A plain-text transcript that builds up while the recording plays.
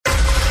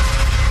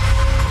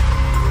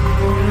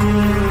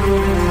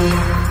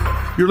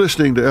You're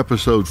listening to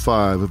Episode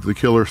 5 of The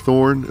Killer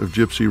Thorn of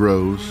Gypsy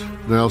Rose,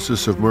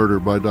 Analysis of Murder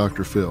by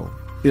Dr. Phil.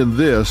 In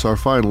this, our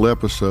final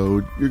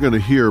episode, you're going to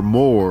hear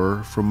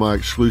more from my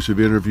exclusive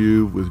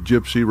interview with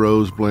Gypsy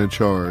Rose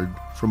Blanchard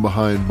from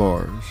behind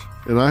bars.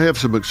 And I have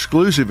some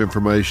exclusive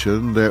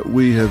information that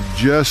we have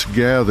just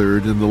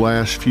gathered in the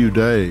last few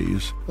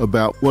days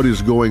about what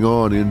is going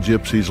on in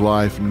Gypsy's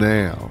life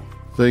now.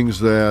 Things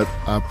that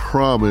I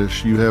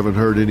promise you haven't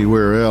heard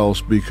anywhere else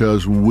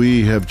because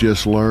we have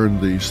just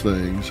learned these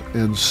things.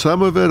 And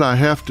some of it, I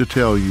have to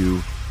tell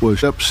you,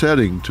 was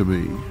upsetting to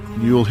me.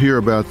 You'll hear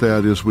about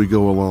that as we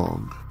go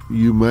along.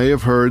 You may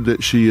have heard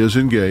that she is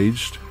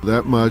engaged.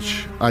 That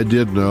much I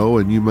did know,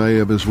 and you may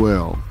have as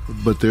well.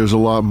 But there's a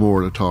lot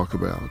more to talk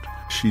about.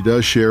 She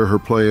does share her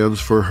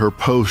plans for her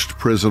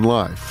post-prison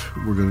life.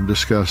 We're going to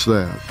discuss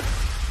that.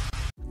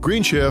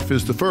 Green Chef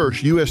is the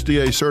first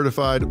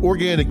USDA-certified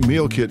organic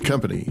meal kit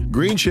company.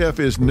 Green Chef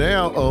is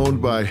now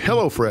owned by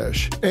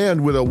HelloFresh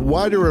and with a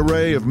wider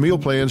array of meal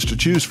plans to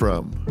choose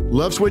from.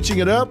 Love switching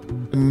it up?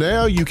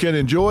 Now you can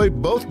enjoy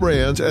both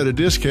brands at a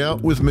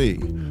discount with me.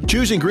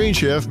 Choosing Green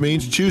Chef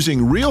means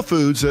choosing real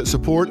foods that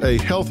support a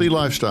healthy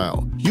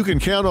lifestyle. You can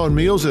count on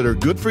meals that are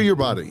good for your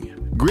body.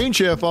 Green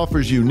Chef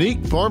offers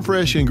unique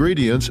farm-fresh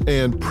ingredients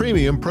and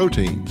premium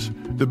proteins.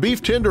 The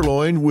beef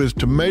tenderloin with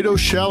tomato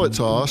shallot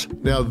sauce.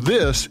 Now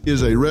this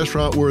is a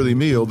restaurant-worthy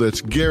meal that's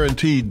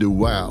guaranteed to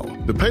wow.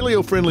 The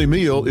paleo-friendly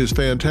meal is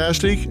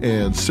fantastic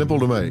and simple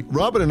to make.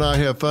 Robin and I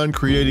have fun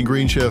creating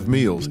Green Chef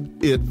meals.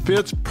 It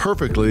fits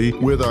perfectly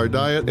with our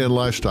diet and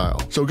lifestyle.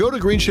 So go to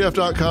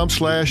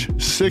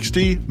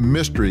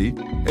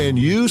greenchef.com/60mystery and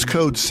use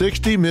code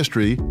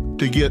 60mystery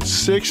to get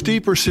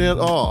 60%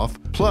 off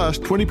plus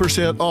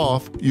 20%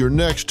 off your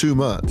next 2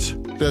 months.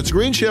 That's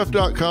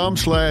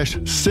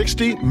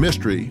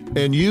greenchef.com/60mystery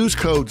and use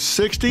code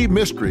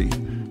 60mystery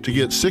to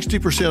get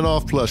 60%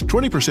 off plus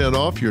 20%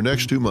 off your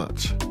next 2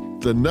 months.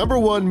 The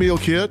 #1 meal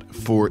kit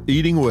for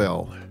eating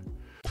well.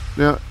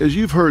 Now, as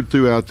you've heard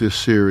throughout this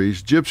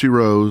series, Gypsy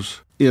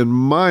Rose, in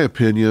my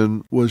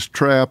opinion, was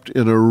trapped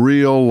in a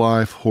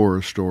real-life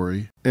horror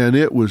story, and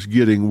it was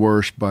getting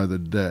worse by the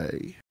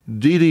day.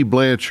 Dee Dee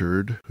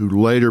Blanchard, who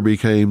later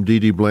became Dee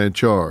Dee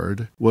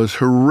Blanchard, was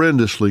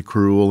horrendously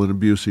cruel and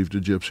abusive to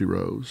Gypsy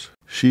Rose.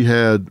 She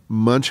had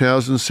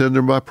Munchausen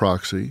syndrome by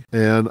proxy,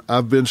 and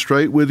I've been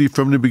straight with you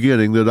from the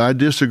beginning that I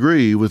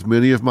disagree with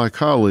many of my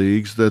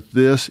colleagues that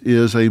this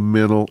is a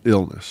mental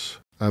illness.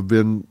 I've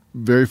been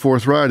very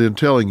forthright in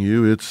telling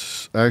you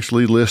it's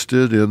actually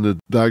listed in the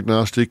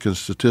Diagnostic and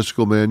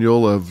Statistical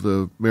Manual of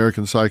the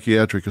American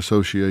Psychiatric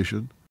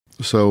Association.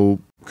 So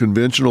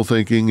conventional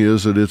thinking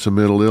is that it's a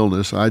mental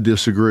illness. I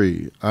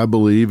disagree. I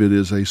believe it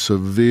is a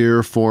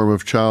severe form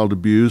of child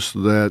abuse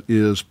that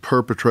is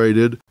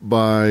perpetrated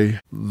by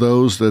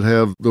those that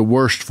have the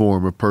worst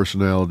form of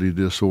personality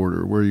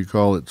disorder, where you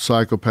call it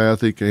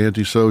psychopathic,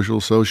 antisocial,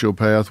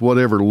 sociopath,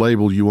 whatever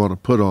label you want to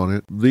put on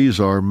it. These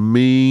are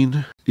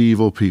mean,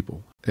 evil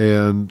people.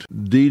 And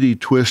Dee Dee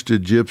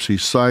twisted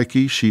Gypsy's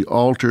psyche. She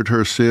altered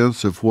her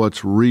sense of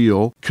what's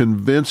real,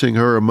 convincing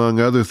her, among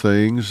other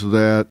things,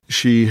 that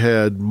she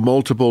had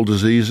multiple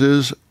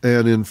diseases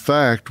and, in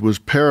fact, was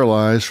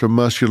paralyzed from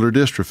muscular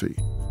dystrophy.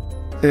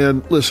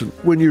 And listen,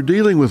 when you're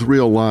dealing with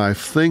real life,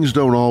 things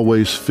don't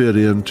always fit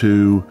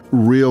into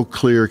real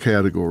clear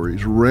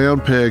categories.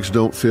 Round pegs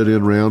don't fit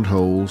in round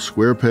holes.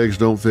 Square pegs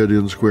don't fit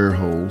in square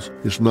holes.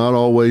 It's not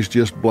always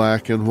just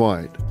black and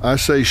white. I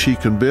say she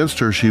convinced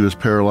her she was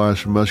paralyzed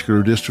from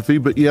muscular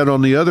dystrophy, but yet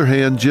on the other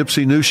hand,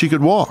 Gypsy knew she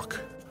could walk.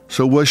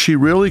 So was she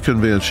really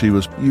convinced she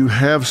was, you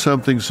have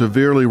something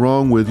severely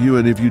wrong with you,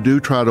 and if you do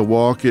try to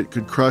walk, it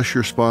could crush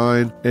your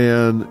spine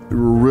and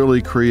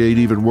really create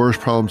even worse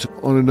problems.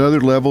 On another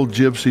level,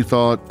 Gypsy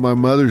thought, my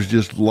mother's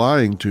just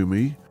lying to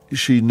me.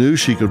 She knew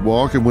she could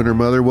walk, and when her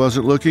mother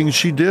wasn't looking,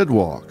 she did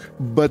walk.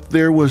 But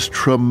there was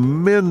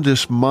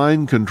tremendous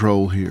mind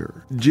control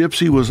here.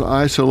 Gypsy was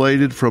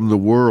isolated from the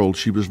world.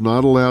 She was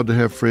not allowed to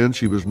have friends.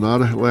 She was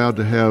not allowed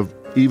to have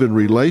even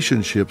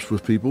relationships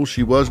with people.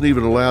 She wasn't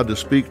even allowed to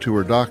speak to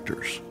her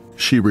doctors.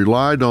 She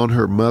relied on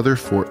her mother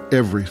for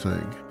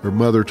everything. Her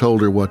mother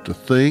told her what to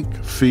think,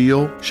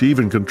 feel. She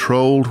even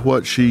controlled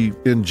what she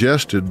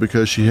ingested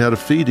because she had a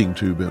feeding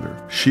tube in her.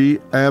 She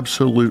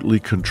absolutely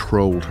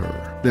controlled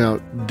her. Now,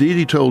 Dee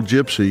Dee told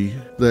Gypsy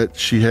that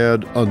she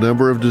had a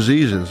number of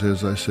diseases,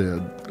 as I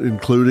said,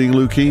 including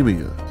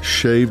leukemia,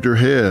 shaved her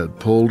head,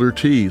 pulled her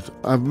teeth.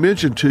 I've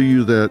mentioned to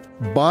you that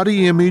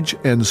body image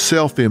and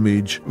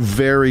self-image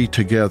vary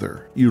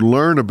together. You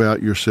learn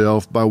about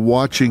yourself by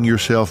watching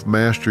yourself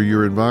master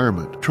your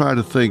environment. Try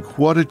to think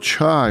what a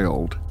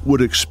child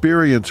would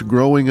experience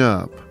growing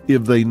up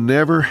if they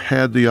never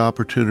had the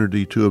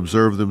opportunity to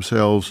observe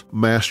themselves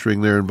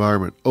mastering their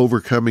environment,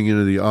 overcoming any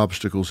of the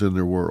obstacles in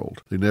their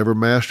world. They never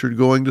mastered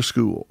going to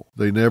school.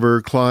 They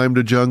never climbed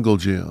a jungle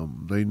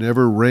gym. They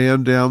never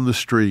ran down the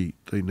street.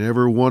 They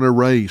never won a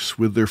race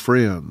with their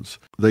friends.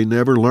 They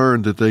never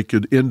learned that they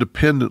could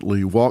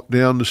independently walk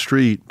down the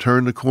street,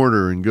 turn the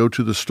corner, and go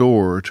to the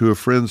store or to a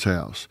friend's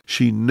house.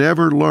 She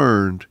never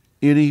learned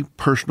any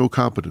personal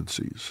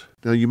competencies.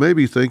 Now, you may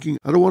be thinking,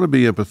 I don't want to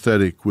be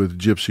empathetic with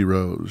Gypsy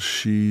Rose.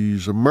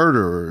 She's a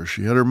murderer.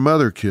 She had her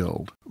mother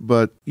killed.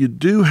 But you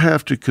do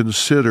have to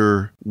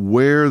consider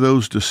where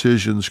those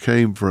decisions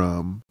came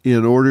from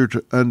in order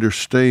to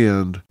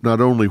understand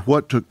not only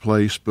what took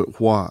place, but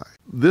why.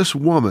 This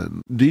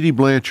woman, Dee Dee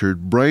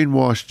Blanchard,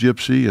 brainwashed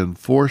Gypsy and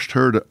forced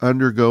her to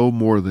undergo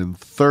more than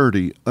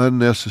 30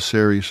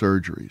 unnecessary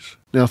surgeries.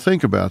 Now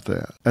think about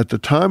that. At the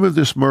time of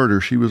this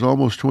murder, she was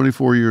almost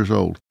 24 years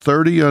old.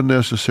 30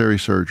 unnecessary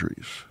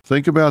surgeries.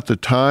 Think about the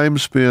time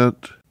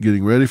spent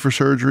getting ready for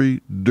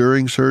surgery,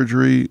 during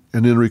surgery,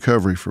 and in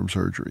recovery from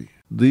surgery.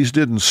 These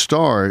didn't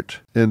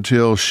start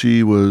until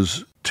she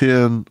was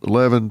 10,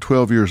 11,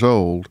 12 years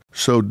old.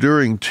 So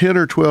during 10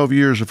 or 12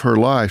 years of her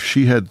life,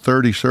 she had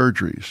 30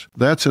 surgeries.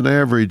 That's an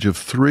average of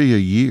 3 a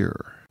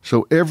year.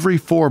 So every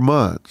 4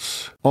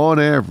 months, on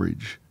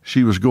average,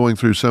 she was going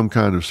through some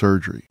kind of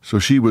surgery. So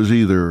she was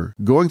either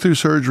going through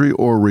surgery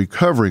or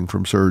recovering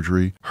from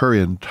surgery her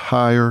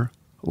entire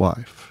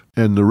life.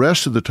 And the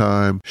rest of the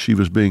time, she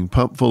was being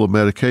pumped full of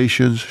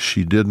medications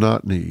she did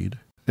not need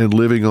and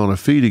living on a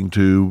feeding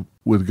tube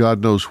with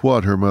God knows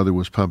what her mother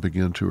was pumping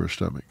into her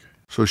stomach.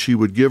 So she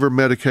would give her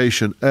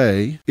medication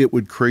A, it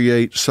would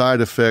create side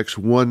effects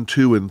 1,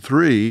 2, and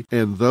 3,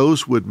 and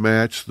those would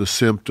match the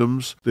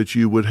symptoms that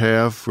you would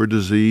have for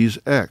disease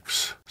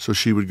X. So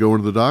she would go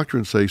into the doctor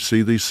and say,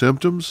 see these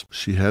symptoms?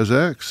 She has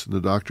X. And the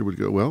doctor would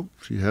go, well,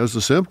 she has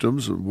the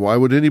symptoms. Why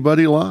would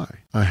anybody lie?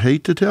 I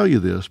hate to tell you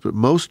this, but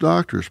most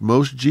doctors,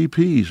 most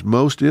GPs,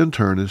 most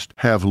internists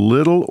have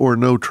little or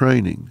no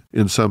training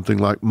in something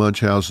like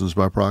Munchausen's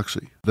by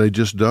proxy. They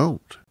just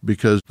don't,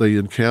 because they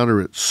encounter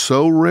it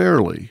so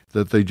rarely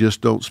that they just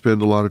don't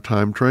spend a lot of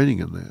time training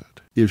in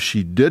that. If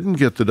she didn't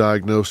get the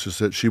diagnosis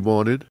that she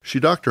wanted, she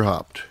doctor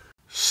hopped.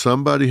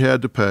 Somebody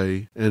had to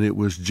pay, and it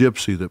was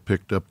Gypsy that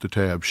picked up the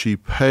tab. She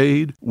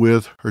paid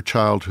with her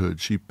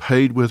childhood. She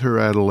paid with her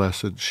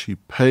adolescence. She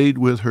paid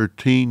with her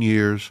teen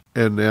years,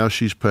 and now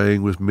she's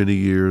paying with many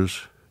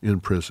years in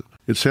prison.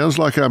 It sounds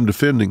like I'm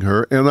defending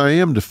her, and I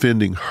am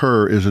defending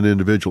her as an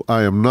individual.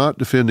 I am not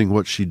defending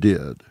what she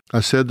did.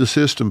 I said the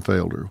system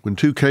failed her. When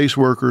 2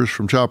 caseworkers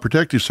from Child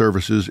Protective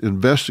Services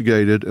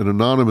investigated an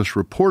anonymous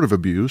report of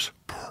abuse,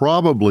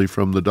 probably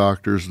from the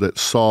doctors that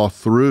saw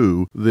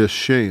through this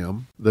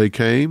sham, they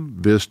came,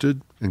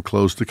 visited, and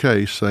closed the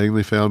case, saying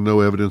they found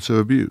no evidence of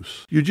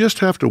abuse. You just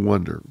have to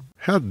wonder,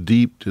 how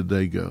deep did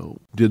they go?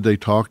 Did they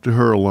talk to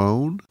her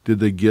alone? Did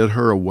they get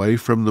her away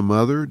from the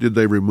mother? Did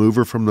they remove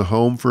her from the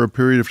home for a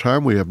period of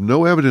time? We have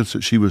no evidence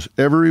that she was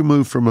ever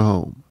removed from a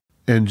home.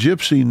 And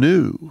Gypsy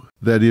knew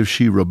that if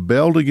she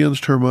rebelled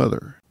against her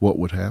mother, what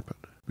would happen?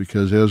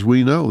 Because as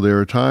we know, there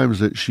are times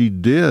that she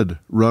did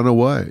run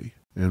away.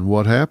 And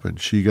what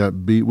happened? She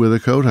got beat with a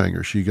coat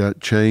hanger. She got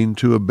chained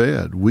to a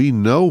bed. We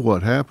know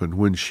what happened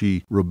when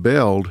she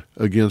rebelled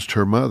against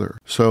her mother.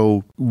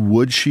 So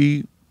would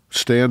she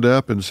stand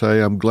up and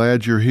say, I'm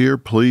glad you're here,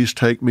 please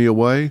take me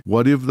away?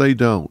 What if they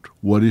don't?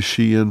 What is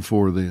she in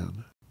for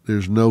then?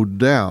 There's no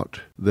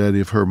doubt that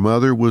if her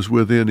mother was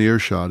within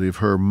earshot, if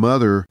her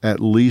mother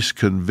at least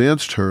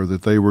convinced her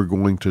that they were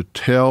going to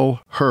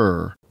tell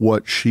her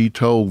what she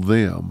told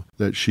them,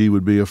 that she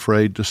would be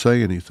afraid to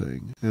say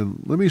anything.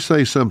 And let me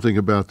say something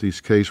about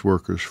these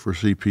caseworkers for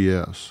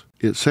CPS.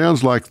 It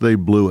sounds like they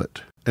blew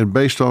it, and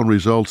based on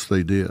results,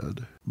 they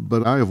did.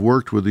 But I have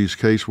worked with these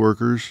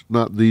caseworkers,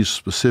 not these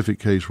specific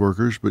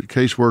caseworkers, but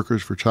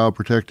caseworkers for Child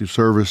Protective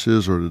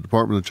Services or the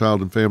Department of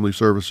Child and Family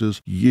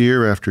Services,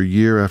 year after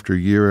year after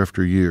year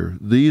after year.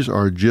 These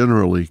are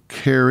generally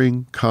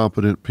caring,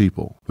 competent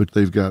people, but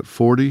they've got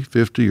 40,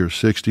 50, or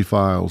 60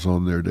 files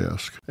on their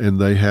desk, and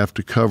they have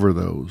to cover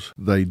those.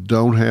 They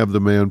don't have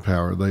the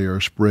manpower. They are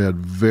spread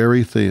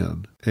very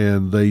thin,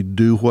 and they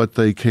do what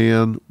they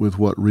can with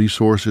what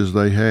resources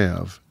they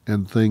have.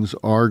 And things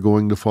are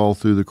going to fall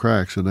through the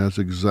cracks, and that's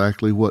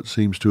exactly what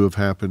seems to have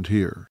happened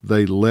here.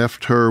 They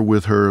left her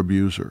with her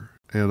abuser,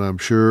 and I'm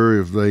sure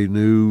if they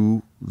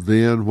knew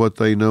then what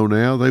they know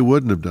now, they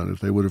wouldn't have done it.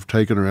 They would have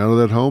taken her out of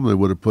that home. They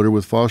would have put her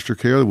with foster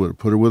care. They would have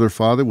put her with her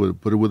father. Would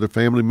have put her with a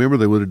family member.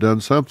 They would have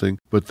done something,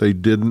 but they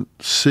didn't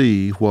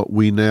see what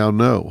we now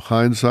know.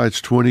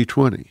 Hindsight's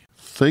 20/20.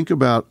 Think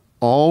about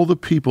all the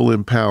people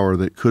in power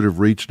that could have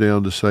reached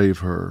down to save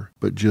her,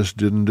 but just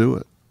didn't do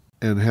it,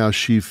 and how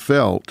she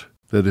felt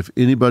that if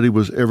anybody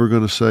was ever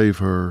going to save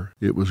her,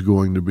 it was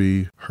going to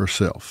be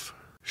herself.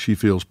 She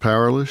feels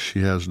powerless.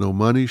 She has no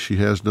money. She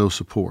has no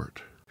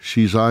support.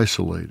 She's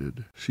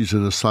isolated. She's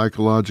in a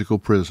psychological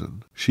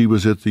prison. She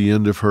was at the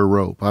end of her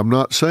rope. I'm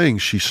not saying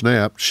she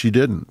snapped. She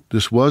didn't.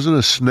 This wasn't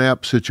a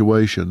snap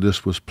situation.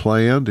 This was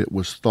planned. It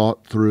was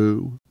thought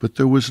through. But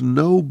there was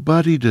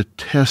nobody to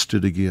test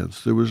it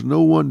against. There was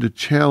no one to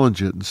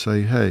challenge it and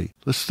say, hey,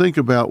 let's think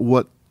about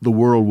what the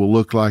world will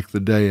look like the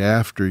day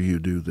after you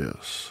do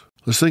this.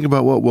 Let's think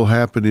about what will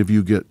happen if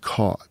you get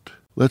caught.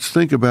 Let's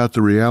think about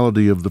the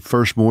reality of the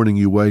first morning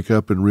you wake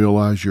up and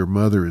realize your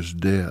mother is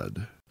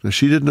dead. Now,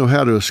 she didn't know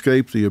how to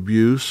escape the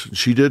abuse.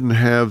 She didn't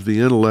have the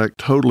intellect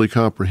to totally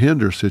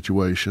comprehend her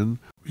situation,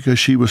 because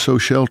she was so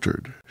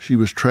sheltered. She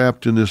was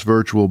trapped in this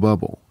virtual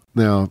bubble.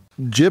 Now,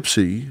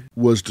 Gypsy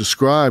was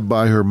described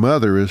by her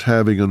mother as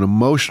having an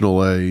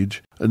emotional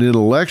age, an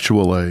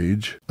intellectual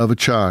age of a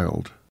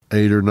child,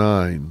 8 or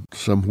 9,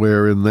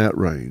 somewhere in that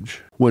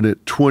range. When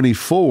at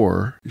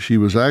 24, she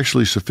was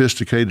actually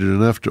sophisticated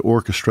enough to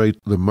orchestrate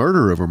the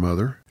murder of her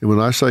mother. And when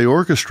I say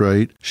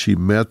orchestrate, she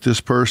met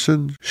this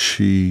person,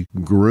 she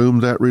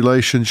groomed that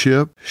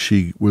relationship,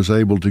 she was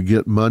able to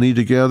get money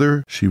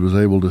together, she was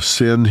able to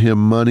send him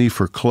money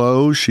for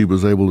clothes, she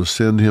was able to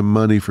send him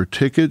money for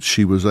tickets,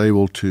 she was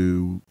able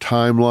to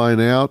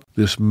timeline out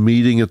this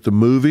meeting at the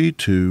movie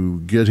to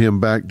get him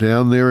back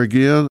down there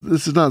again.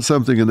 This is not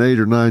something an 8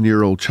 or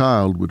 9-year-old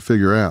child would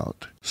figure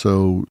out.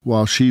 So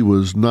while she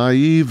was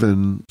naive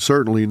and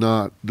certainly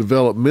not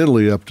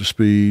developmentally up to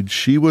speed,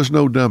 she was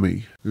no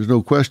dummy. There's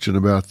no question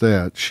about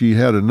that. She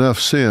had enough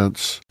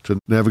sense to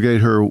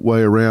navigate her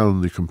way around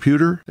the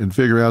computer and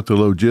figure out the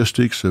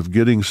logistics of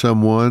getting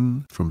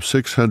someone from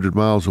 600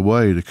 miles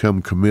away to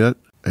come commit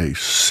a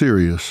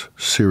serious,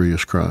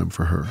 serious crime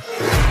for her.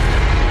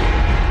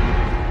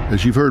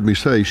 As you've heard me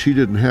say, she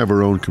didn't have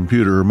her own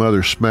computer. Her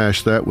mother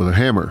smashed that with a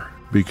hammer,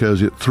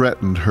 because it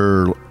threatened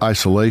her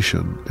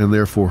isolation and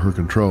therefore her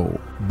control.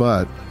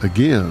 But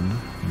again,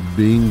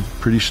 being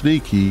pretty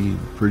sneaky,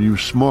 pretty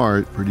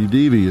smart, pretty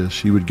devious,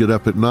 she would get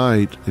up at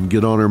night and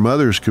get on her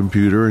mother's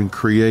computer and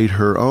create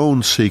her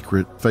own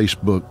secret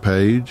Facebook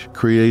page,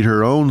 create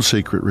her own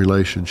secret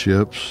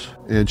relationships,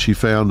 and she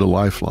found a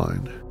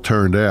lifeline.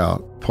 Turned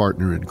out,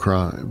 partner in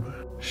crime.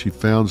 She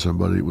found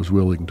somebody that was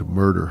willing to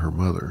murder her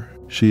mother.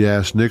 She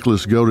asked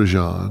Nicholas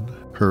Godejohn,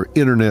 her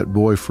internet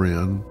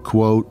boyfriend,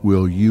 quote,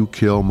 "Will you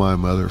kill my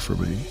mother for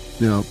me?"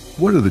 Now,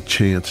 what are the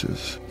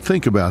chances?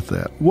 Think about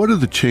that. What are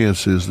the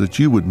chances that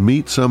you would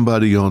meet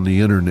somebody on the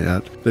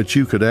internet that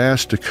you could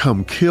ask to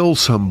come kill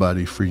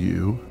somebody for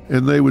you,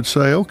 and they would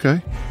say,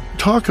 okay?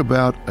 Talk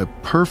about a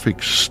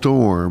perfect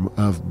storm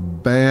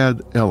of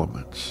bad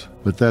elements.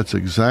 But that's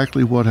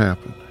exactly what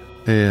happened.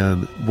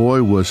 And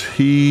boy, was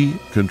he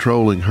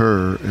controlling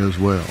her as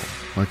well.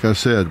 Like I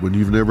said, when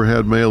you've never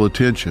had male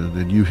attention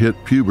and you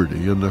hit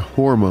puberty and the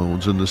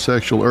hormones and the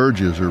sexual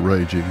urges are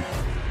raging,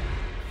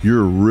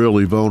 you're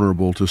really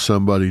vulnerable to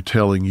somebody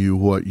telling you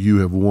what you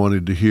have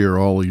wanted to hear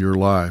all of your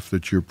life,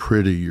 that you're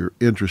pretty, you're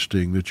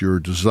interesting, that you're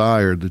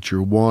desired, that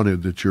you're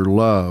wanted, that you're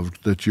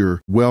loved, that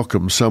you're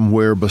welcome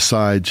somewhere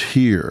besides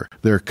here.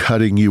 They're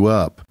cutting you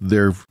up.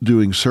 They're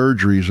doing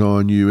surgeries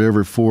on you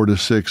every 4 to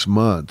 6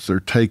 months. They're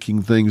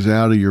taking things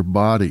out of your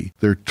body.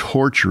 They're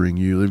torturing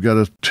you. They've got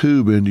a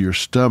tube into your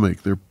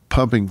stomach. They're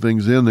pumping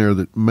things in there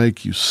that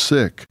make you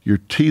sick. Your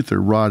teeth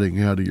are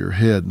rotting out of your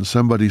head, and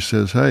somebody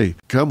says, hey,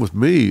 come with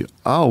me.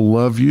 I'll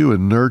love you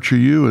and nurture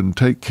you and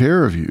take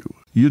care of you.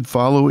 You'd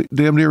follow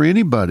damn near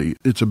anybody.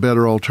 It's a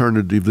better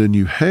alternative than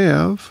you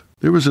have.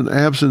 There was an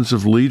absence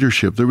of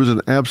leadership. There was an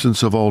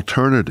absence of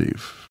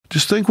alternative.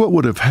 Just think what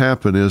would have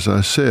happened, as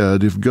I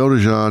said, if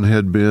Godejohn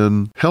had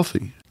been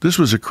healthy. This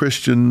was a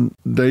Christian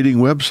dating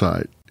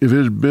website. If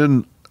it had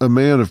been a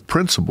man of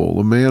principle,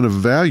 a man of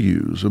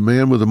values, a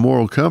man with a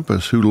moral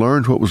compass who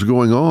learned what was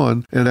going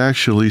on and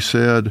actually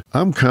said,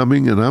 I'm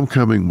coming and I'm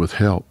coming with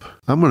help.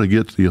 I'm going to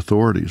get to the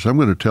authorities. I'm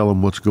going to tell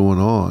them what's going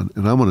on,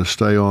 and I'm going to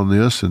stay on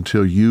this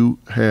until you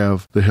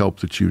have the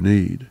help that you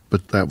need.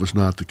 But that was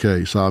not the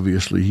case.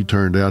 Obviously, he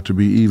turned out to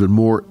be even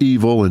more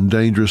evil and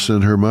dangerous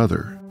than her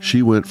mother.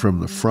 She went from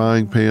the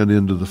frying pan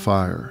into the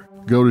fire.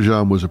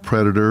 Godejohn was a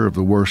predator of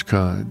the worst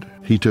kind.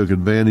 He took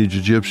advantage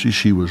of Gypsy.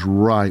 She was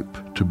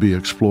ripe to be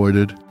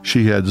exploited.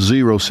 She had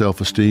zero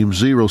self-esteem,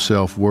 zero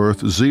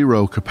self-worth,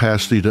 zero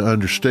capacity to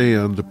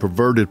understand the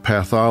perverted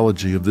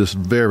pathology of this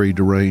very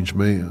deranged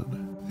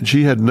man. And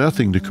she had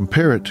nothing to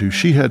compare it to.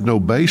 She had no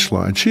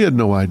baseline. She had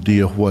no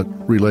idea what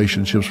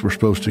relationships were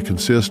supposed to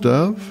consist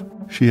of.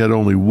 She had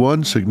only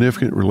one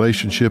significant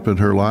relationship in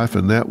her life,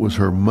 and that was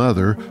her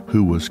mother,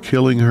 who was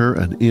killing her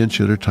an inch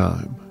at a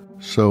time.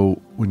 So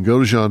when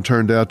Godejohn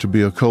turned out to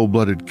be a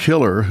cold-blooded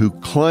killer who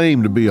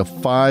claimed to be a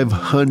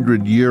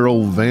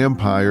 500-year-old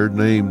vampire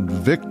named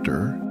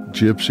Victor,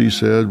 Gypsy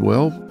said,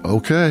 well,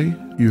 okay,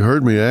 you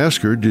heard me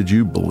ask her, did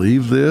you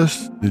believe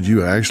this? Did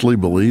you actually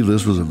believe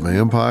this was a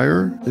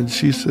vampire? And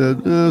she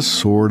said,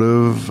 sort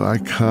of. I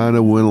kind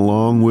of went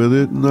along with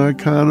it, and I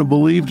kind of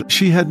believed it.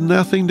 She had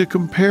nothing to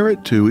compare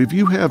it to. If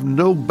you have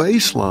no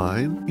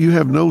baseline, you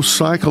have no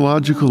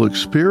psychological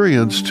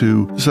experience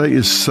to say,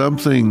 is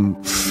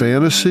something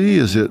fantasy?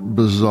 Is it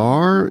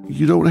bizarre?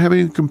 You don't have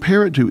anything to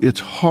compare it to.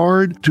 It's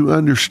hard to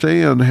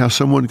understand how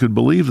someone could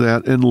believe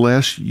that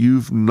unless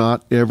you've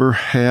not ever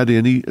had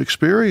any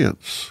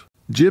experience.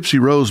 Gypsy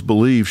Rose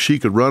believed she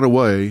could run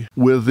away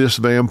with this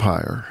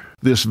vampire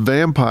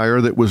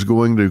that was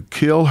going to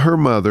kill her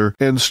mother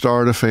and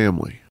start a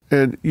family.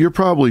 And you're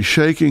probably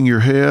shaking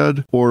your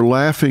head or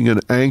laughing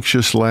an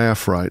anxious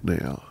laugh right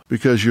now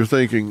because you're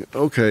thinking,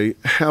 okay,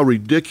 how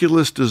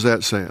ridiculous does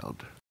that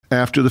sound?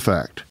 after the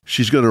fact.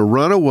 She's going to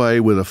run away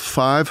with a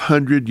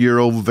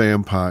 500-year-old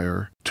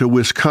vampire to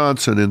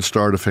Wisconsin and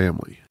start a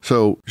family.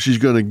 So she's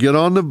going to get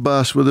on the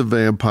bus with a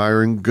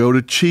vampire and go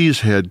to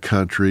Cheesehead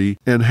country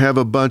and have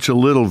a bunch of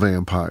little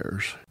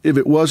vampires. If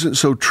it wasn't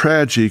so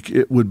tragic,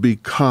 it would be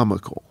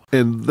comical.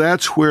 And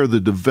that's where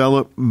the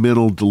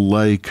developmental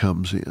delay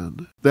comes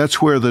in.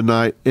 That's where the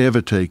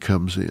naivete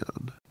comes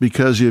in.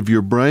 Because if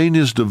your brain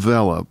is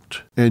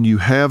developed and you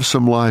have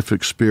some life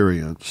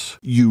experience,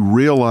 you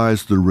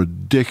realize the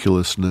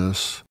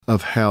ridiculousness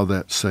of how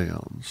that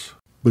sounds.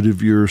 But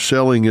if you're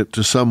selling it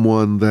to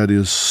someone that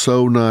is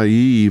so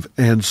naive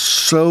and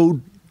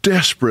so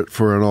desperate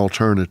for an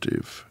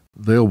alternative,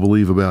 they'll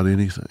believe about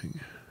anything.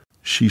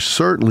 She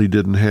certainly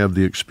didn't have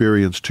the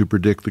experience to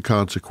predict the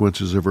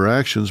consequences of her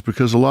actions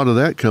because a lot of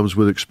that comes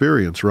with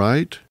experience,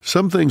 right?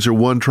 Some things are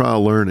one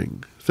trial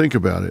learning. Think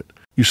about it.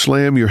 You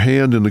slam your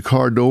hand in the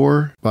car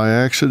door by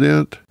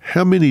accident.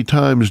 How many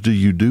times do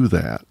you do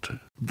that?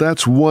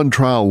 That's one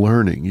trial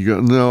learning. You go,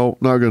 no,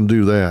 not going to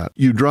do that.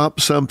 You drop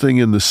something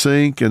in the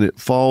sink and it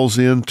falls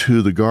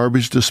into the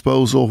garbage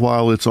disposal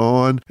while it's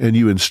on, and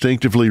you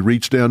instinctively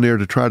reach down there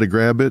to try to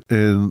grab it,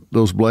 and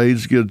those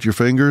blades get at your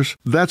fingers.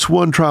 That's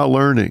one trial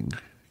learning.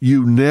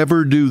 You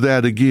never do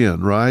that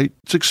again, right?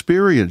 It's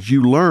experience.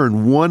 You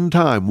learn one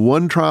time,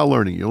 one trial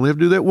learning. You only have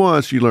to do that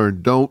once. You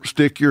learn, don't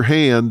stick your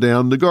hand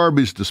down the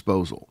garbage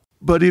disposal.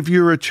 But if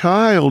you're a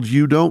child,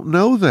 you don't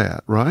know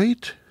that,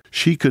 right?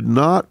 She could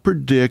not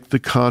predict the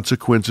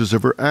consequences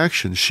of her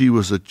actions. She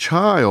was a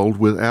child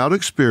without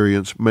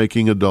experience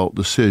making adult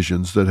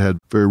decisions that had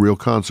very real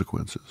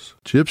consequences.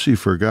 Gypsy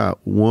forgot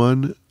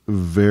one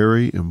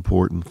very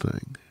important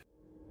thing.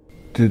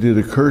 Did it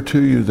occur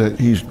to you that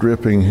he's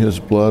dripping his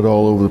blood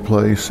all over the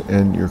place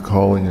and you're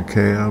calling a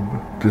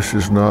cab? This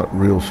is not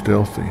real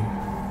stealthy.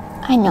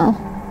 I know.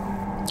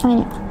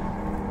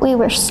 We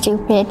were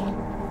stupid.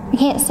 I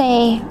can't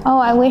say, oh,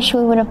 I wish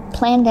we would have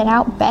planned it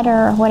out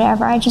better or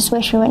whatever. I just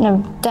wish we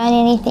wouldn't have done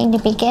anything to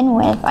begin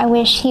with. I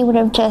wish he would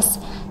have just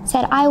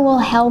said, I will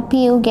help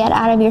you get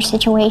out of your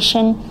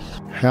situation.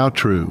 How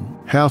true.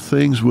 How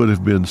things would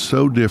have been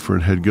so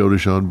different had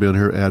Godejean been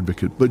her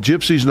advocate. But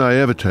Gypsy's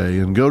naivete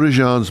and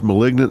Godejean's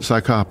malignant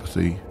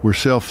psychopathy were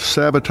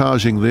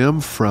self-sabotaging them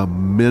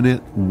from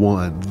minute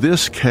one.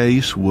 This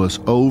case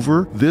was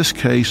over. This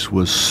case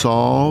was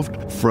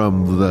solved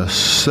from the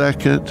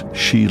second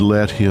she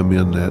let him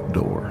in that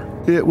door.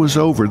 It was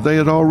over. They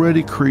had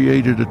already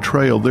created a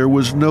trail. There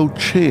was no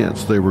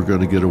chance they were going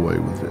to get away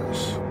with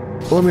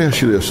this. Let me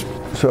ask you this.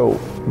 So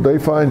they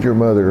find your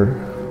mother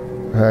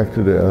hacked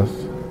to death.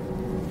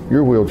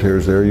 Your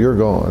wheelchair's there, you're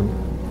gone.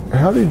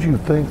 How did you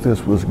think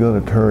this was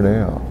going to turn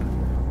out?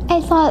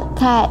 I thought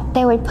that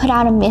they would put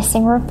out a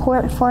missing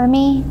report for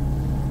me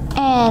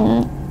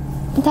and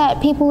that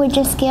people would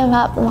just give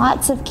up.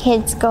 Lots of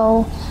kids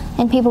go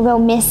and people go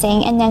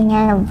missing and then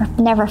they're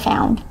never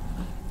found.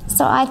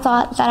 So I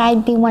thought that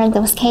I'd be one of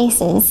those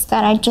cases,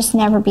 that I'd just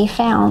never be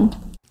found.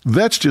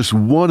 That's just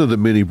one of the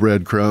many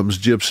breadcrumbs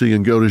Gypsy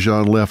and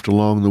Godejean left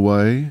along the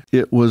way.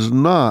 It was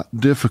not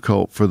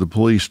difficult for the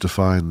police to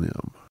find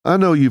them. I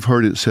know you've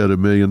heard it said a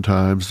million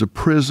times, the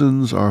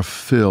prisons are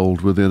filled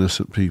with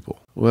innocent people.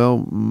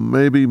 Well,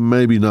 maybe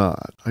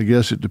not. I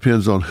guess it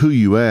depends on who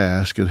you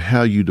ask and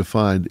how you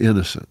define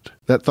innocent.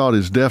 That thought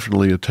is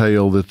definitely a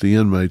tale that the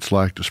inmates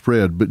like to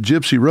spread, but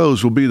Gypsy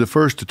Rose will be the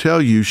first to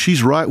tell you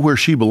she's right where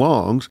she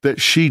belongs, that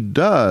she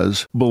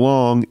does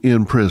belong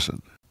in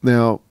prison.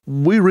 Now,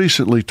 we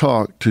recently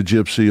talked to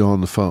Gypsy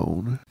on the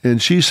phone, and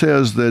she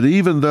says that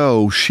even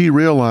though she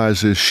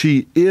realizes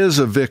she is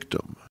a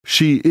victim,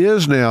 she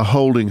is now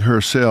holding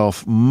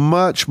herself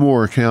much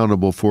more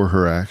accountable for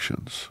her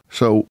actions.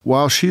 So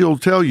while she'll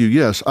tell you,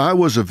 yes, I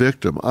was a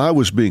victim, I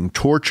was being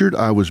tortured,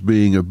 I was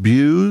being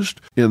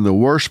abused in the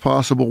worst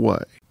possible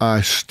way,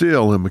 I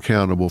still am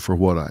accountable for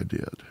what I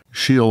did.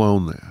 She'll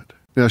own that.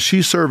 Now,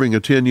 she's serving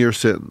a 10-year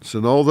sentence,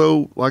 and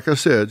although, like I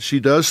said, she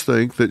does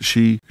think that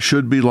she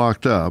should be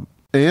locked up,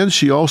 and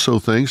she also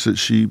thinks that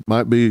she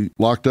might be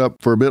locked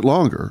up for a bit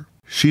longer,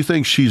 she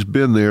thinks she's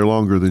been there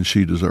longer than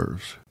she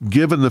deserves,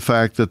 given the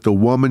fact that the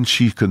woman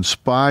she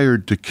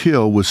conspired to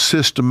kill was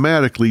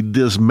systematically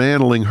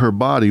dismantling her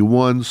body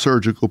one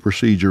surgical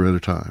procedure at a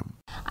time.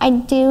 I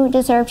do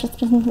deserve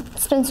to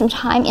spend some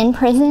time in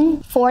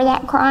prison for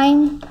that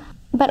crime,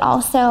 but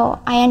also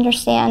I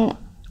understand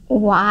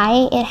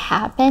why it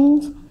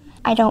happened.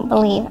 I don't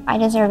believe I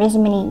deserve as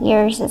many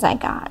years as I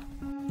got.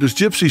 Does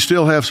Gypsy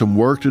still have some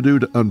work to do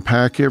to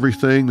unpack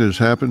everything that has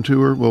happened to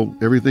her? Well,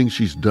 everything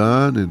she's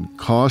done and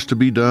caused to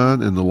be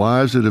done and the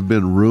lives that have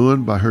been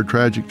ruined by her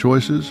tragic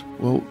choices?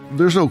 Well,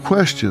 there's no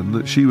question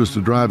that she was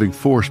the driving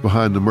force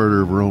behind the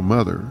murder of her own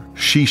mother.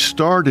 She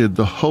started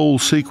the whole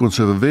sequence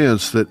of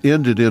events that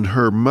ended in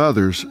her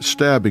mother's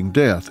stabbing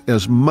death.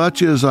 As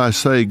much as I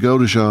say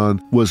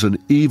Godejean was an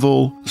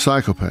evil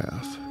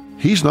psychopath,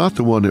 he's not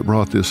the one that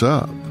brought this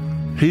up.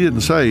 He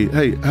didn't say,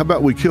 hey, how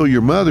about we kill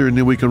your mother and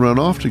then we can run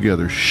off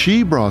together.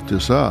 She brought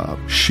this up.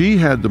 She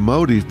had the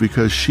motive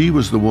because she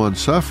was the one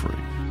suffering.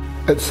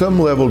 At some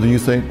level, do you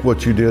think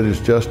what you did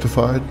is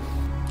justified?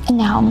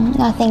 No,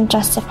 nothing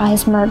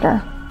justifies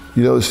murder.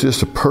 You know, it's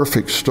just a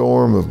perfect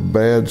storm of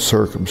bad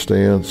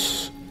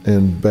circumstance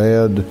and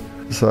bad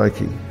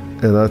psyche.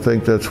 And I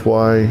think that's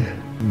why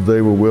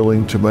they were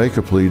willing to make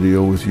a plea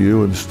deal with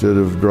you instead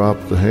of drop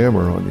the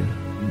hammer on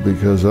you.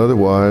 Because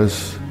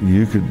otherwise,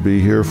 you could be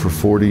here for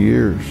 40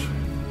 years.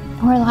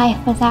 Or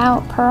life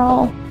without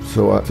parole.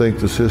 So I think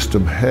the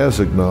system has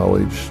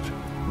acknowledged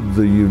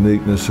the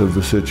uniqueness of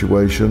the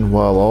situation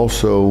while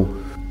also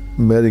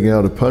meting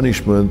out a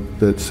punishment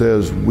that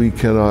says we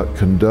cannot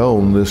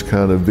condone this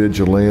kind of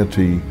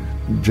vigilante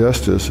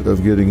justice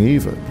of getting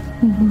even.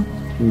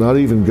 Mm-hmm. Not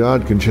even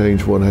God can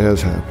change what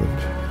has happened.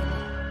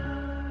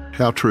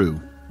 How true.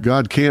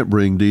 God can't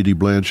bring Dee Dee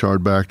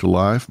Blanchard back to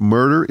life.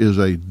 Murder is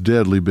a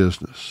deadly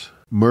business.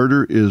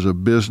 Murder is a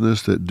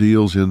business that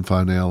deals in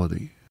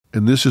finality.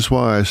 And this is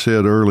why I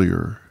said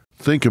earlier,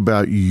 think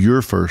about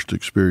your first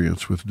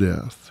experience with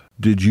death.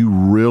 Did you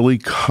really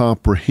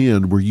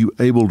comprehend, were you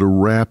able to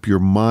wrap your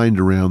mind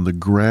around the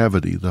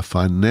gravity, the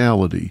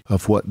finality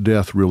of what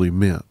death really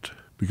meant?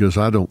 Because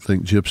I don't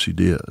think Gypsy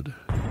did.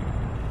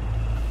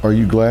 Are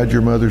you glad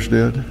your mother's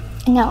dead?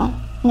 No,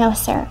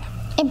 sir.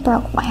 It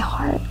broke my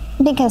heart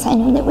because I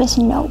knew there was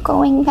no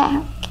going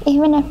back,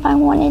 even if I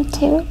wanted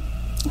to.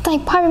 It's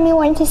like part of me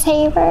wanted to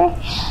save her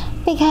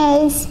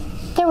because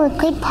there were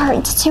good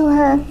parts to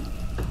her,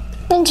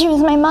 and she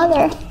was my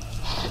mother.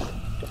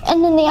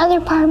 And then the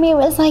other part of me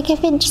was like,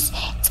 if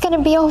it's going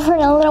to be over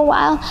in a little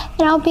while,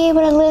 and I'll be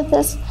able to live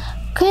this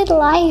good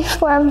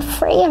life where I'm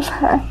free of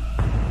her.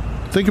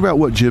 Think about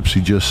what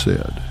Gypsy just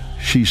said.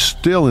 She's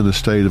still in a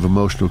state of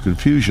emotional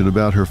confusion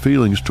about her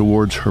feelings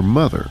towards her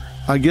mother.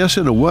 I guess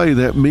in a way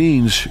that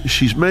means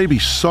she's maybe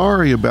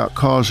sorry about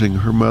causing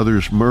her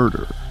mother's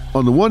murder.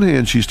 On the one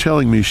hand, she's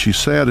telling me she's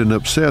sad and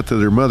upset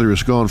that her mother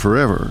is gone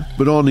forever.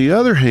 But on the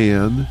other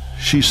hand,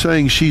 she's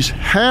saying she's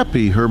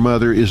happy her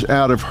mother is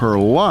out of her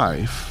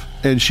life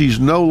and she's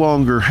no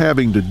longer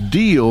having to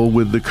deal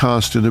with the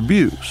constant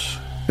abuse.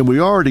 And we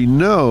already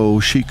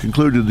know she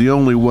concluded the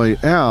only way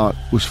out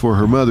was for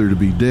her mother to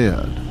be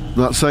dead.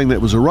 Not saying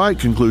that was a right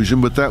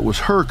conclusion, but that was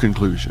her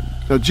conclusion.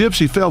 Now,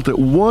 Gypsy felt that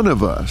one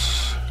of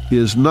us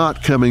is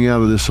not coming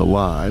out of this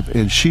alive,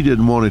 and she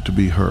didn't want it to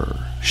be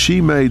her.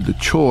 She made the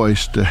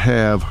choice to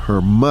have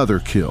her mother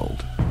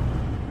killed.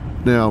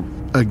 Now,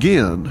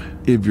 again,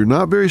 if you're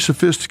not very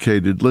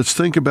sophisticated, let's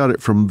think about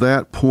it from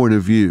that point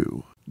of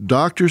view.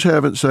 Doctors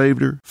haven't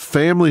saved her,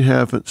 family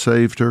haven't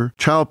saved her,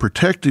 Child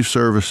Protective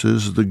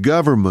Services, the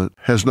government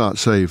has not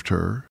saved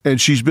her,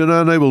 and she's been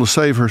unable to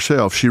save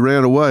herself. She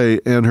ran away,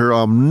 and her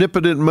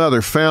omnipotent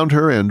mother found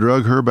her and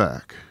drug her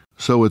back.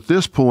 So at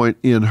this point,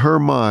 in her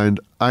mind,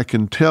 I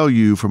can tell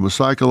you from a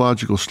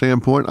psychological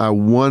standpoint, I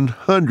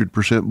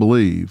 100%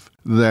 believe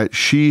that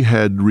she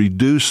had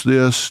reduced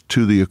this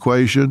to the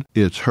equation,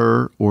 it's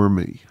her or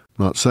me.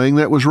 Not saying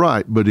that was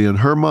right, but in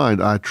her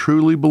mind, I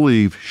truly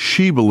believe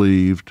she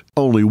believed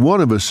only one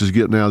of us is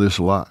getting out of this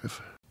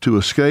alive. To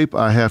escape,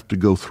 I have to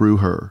go through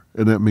her,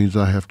 and that means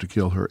I have to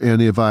kill her.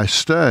 And if I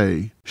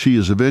stay, she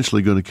is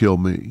eventually going to kill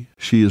me.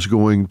 She is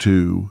going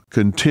to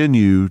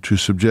continue to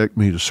subject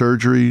me to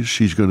surgeries.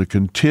 She's going to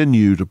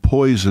continue to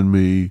poison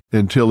me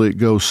until it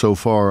goes so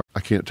far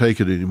I can't take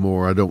it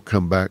anymore. I don't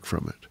come back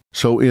from it.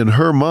 So in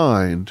her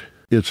mind,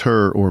 it's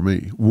her or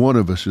me. One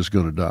of us is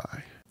going to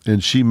die.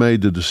 And she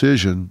made the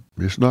decision,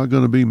 it's not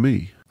going to be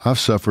me. I've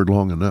suffered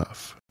long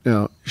enough.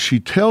 Now, she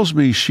tells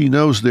me she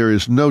knows there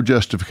is no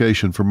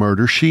justification for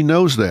murder. She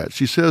knows that.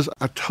 She says,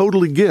 I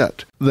totally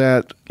get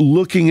that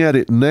looking at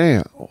it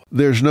now,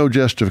 there's no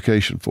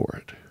justification for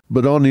it.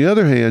 But on the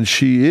other hand,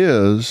 she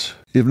is,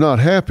 if not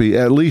happy,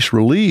 at least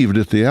relieved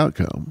at the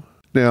outcome.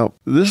 Now,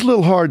 this is a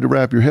little hard to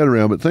wrap your head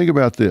around, but think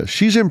about this.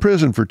 She's in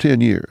prison for 10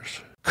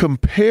 years.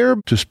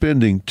 Compared to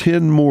spending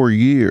 10 more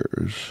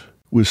years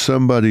with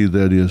somebody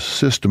that is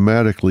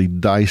systematically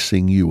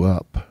dicing you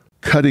up,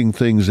 cutting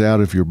things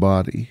out of your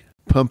body,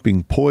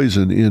 pumping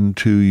poison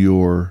into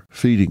your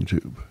feeding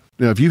tube.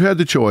 Now, if you had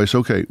the choice,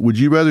 okay, would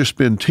you rather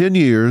spend 10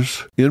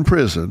 years in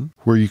prison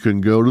where you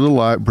can go to the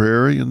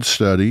library and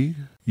study,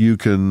 you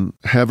can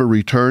have a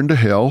return to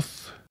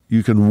health,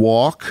 you can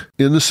walk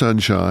in the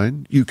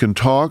sunshine, you can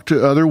talk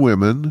to other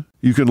women,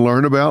 you can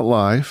learn about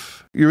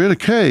life, you're in a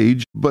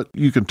cage, but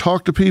you can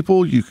talk to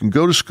people, you can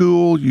go to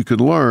school, you can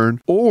learn,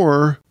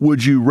 or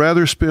would you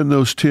rather spend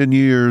those 10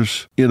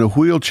 years in a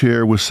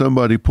wheelchair with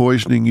somebody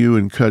poisoning you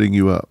and cutting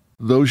you up?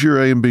 Those are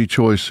your A and B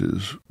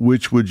choices.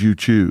 Which would you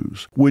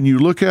choose? When you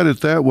look at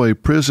it that way,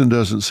 prison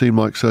doesn't seem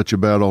like such a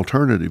bad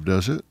alternative,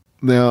 does it?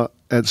 Now,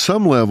 at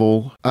some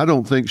level, I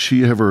don't think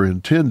she ever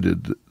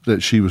intended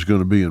that she was going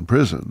to be in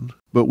prison.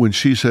 But when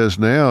she says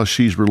now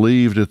she's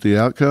relieved at the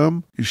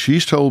outcome,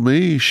 she's told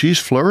me she's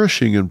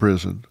flourishing in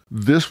prison.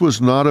 This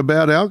was not a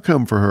bad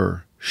outcome for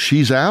her.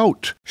 She's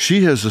out.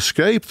 She has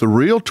escaped the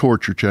real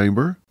torture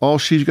chamber. All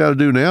she's got to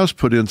do now is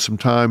put in some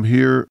time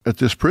here at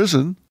this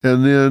prison,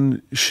 and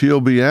then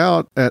she'll be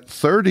out at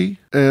 30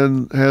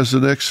 and has the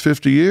next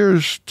 50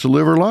 years to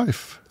live her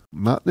life.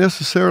 Not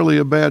necessarily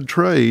a bad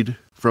trade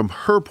from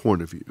her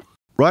point of view.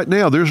 Right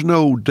now, there's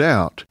no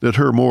doubt that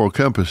her moral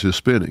compass is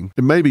spinning,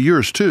 and maybe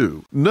yours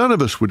too. None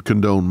of us would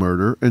condone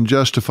murder and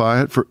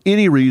justify it for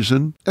any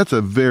reason. That's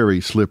a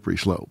very slippery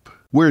slope.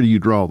 Where do you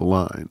draw the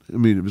line? I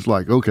mean, it was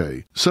like,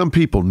 okay, some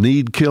people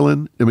need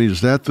killing. I mean,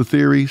 is that the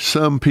theory?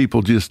 Some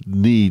people just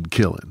need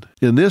killing.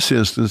 In this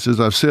instance, as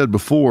I've said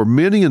before,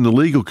 many in the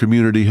legal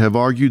community have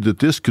argued that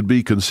this could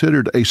be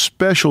considered a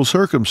special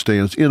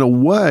circumstance. In a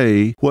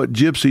way, what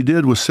Gypsy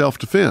did was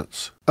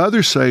self-defense.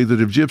 Others say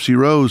that if Gypsy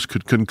Rose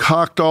could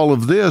concoct all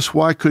of this,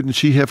 why couldn't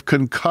she have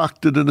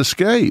concocted an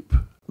escape?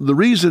 The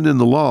reason in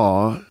the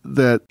law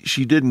that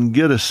she didn't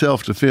get a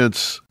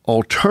self-defense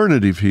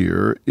alternative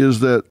here is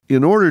that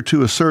in order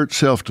to assert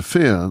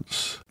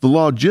self-defense, the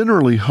law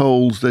generally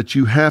holds that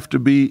you have to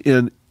be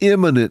in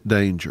imminent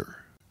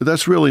danger. But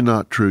that's really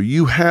not true.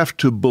 You have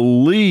to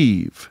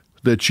believe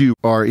that you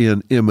are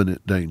in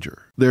imminent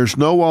danger. There's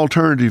no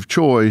alternative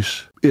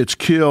choice. It's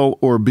kill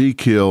or be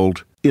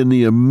killed in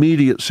the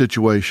immediate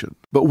situation.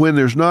 But when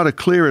there's not a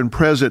clear and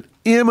present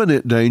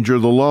imminent danger,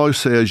 the law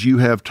says you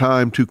have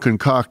time to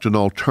concoct an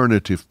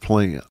alternative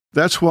plan.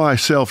 That's why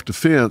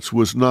self-defense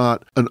was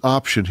not an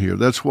option here.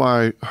 That's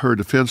why her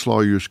defense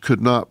lawyers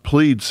could not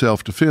plead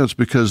self-defense,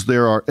 because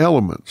there are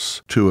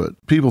elements to it.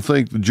 People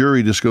think the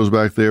jury just goes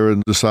back there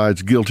and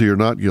decides guilty or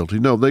not guilty.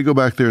 No, they go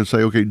back there and say,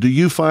 okay, do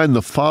you find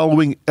the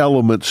following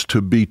elements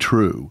to be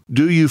true?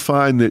 Do you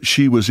find that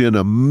she was in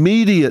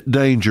immediate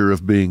danger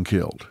of being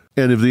killed?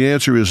 And if the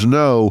answer is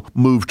no,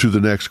 move to the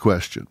next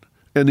question.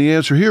 And the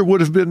answer here would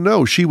have been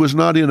no. She was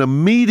not in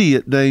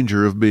immediate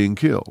danger of being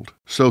killed.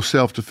 So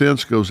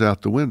self-defense goes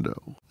out the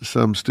window.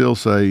 Some still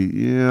say,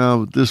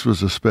 yeah, this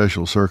was a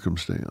special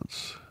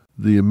circumstance.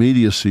 The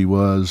immediacy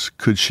was,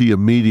 could she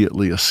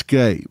immediately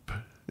escape?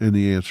 And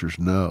the answer is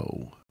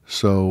no.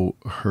 So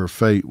her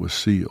fate was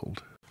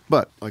sealed.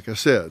 But, like I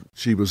said,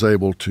 she was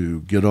able to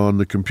get on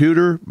the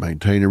computer,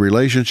 maintain a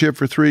relationship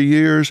for 3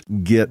 years,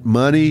 get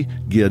money,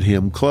 get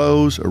him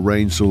clothes,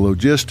 arrange the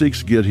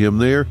logistics, get him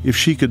there. If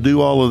she could do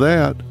all of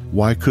that,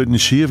 why couldn't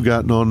she have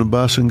gotten on the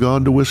bus and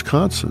gone to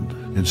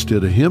Wisconsin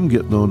instead of him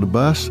getting on the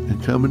bus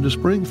and coming to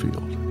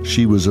Springfield?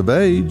 She was of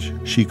age.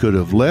 She could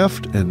have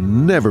left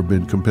and never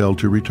been compelled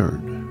to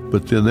return.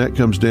 But then that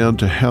comes down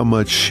to how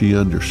much she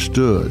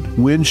understood,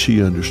 when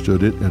she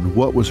understood it, and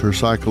what was her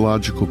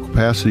psychological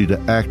capacity to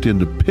act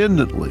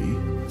independently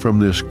from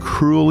this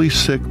cruelly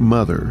sick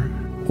mother,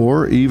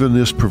 or even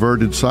this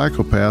perverted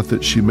psychopath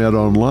that she met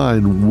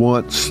online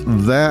once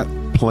that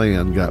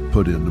plan got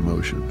put into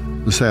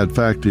motion. The sad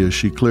fact is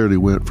she clearly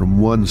went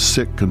from one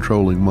sick,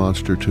 controlling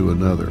monster to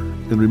another.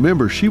 And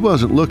remember, she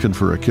wasn't looking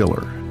for a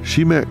killer.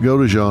 She met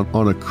Godejohn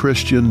on a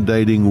Christian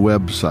dating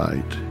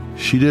website.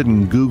 She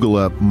didn't Google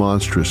up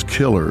monstrous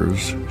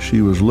killers.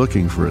 She was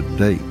looking for a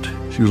date.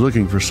 She was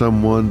looking for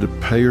someone to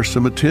pay her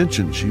some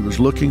attention. She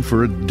was looking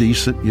for a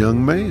decent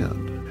young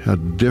man. How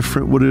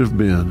different would it have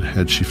been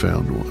had she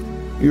found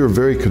one? You're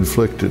very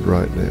conflicted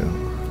right now.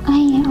 I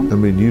am. I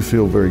mean, you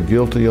feel very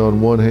guilty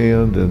on one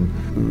hand and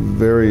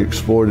very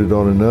exploited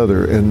on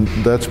another, and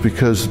that's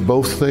because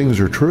both things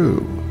are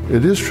true.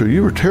 It is true.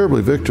 You were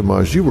terribly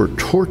victimized. You were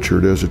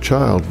tortured as a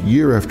child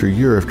year after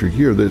year after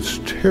year. That's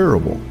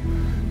terrible.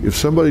 If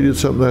somebody did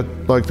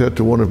something like that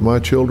to one of my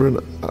children,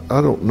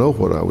 I don't know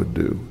what I would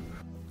do.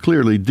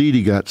 Clearly, Dee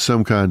Dee got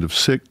some kind of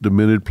sick,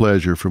 demented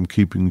pleasure from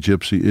keeping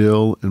Gypsy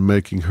ill and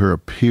making her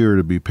appear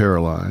to be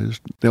paralyzed.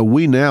 Now,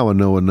 we now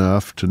know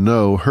enough to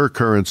know her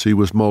currency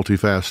was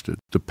multifaceted.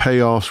 The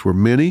payoffs were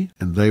many,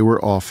 and they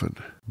were often.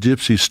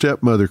 Gypsy's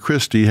stepmother,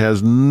 Christy,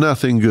 has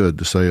nothing good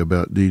to say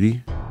about Dee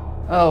Dee.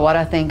 Oh, what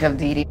I think of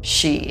Dee Dee,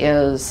 she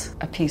is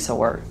a piece of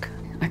work.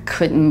 I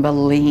couldn't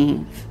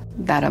believe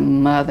that a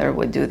mother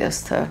would do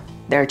this to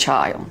their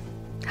child.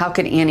 How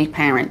could any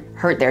parent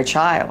hurt their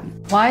child?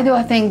 Why do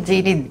I think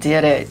Dee Dee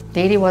did it?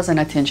 Dee Dee was an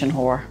attention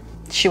whore.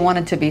 She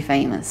wanted to be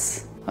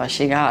famous. Well,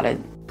 she got it.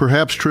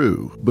 Perhaps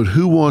true, but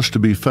who wants to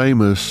be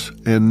famous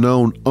and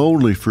known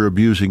only for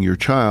abusing your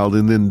child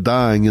and then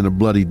dying in a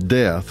bloody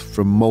death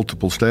from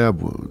multiple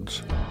stab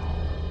wounds?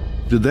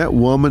 Did that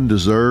woman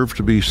deserve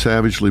to be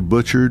savagely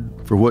butchered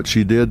for what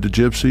she did to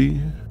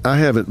Gypsy? I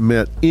haven't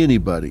met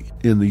anybody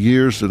in the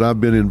years that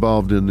I've been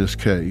involved in this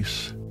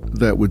case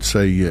that would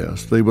say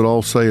yes. They would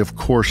all say, of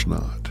course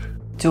not.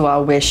 Do I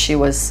wish she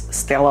was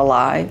still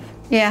alive?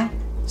 Yeah,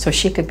 so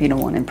she could be the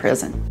one in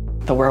prison.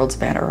 The world's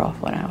better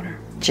off without her.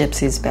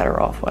 Gypsy's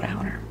better off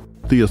without her.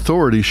 The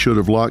authorities should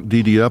have locked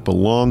Dee Dee up a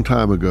long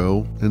time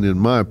ago and, in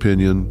my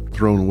opinion,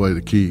 thrown away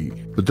the key.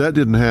 But that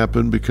didn't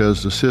happen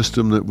because the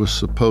system that was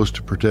supposed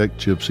to protect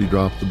Gypsy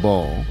dropped the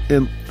ball.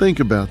 And think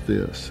about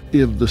this.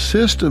 If the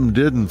system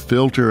didn't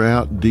filter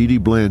out Dee Dee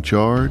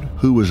Blanchard,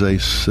 who was a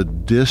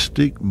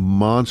sadistic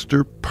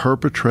monster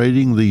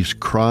perpetrating these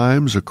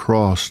crimes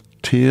across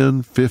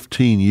 10,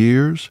 15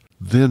 years,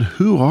 then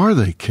who are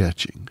they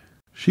catching?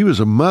 She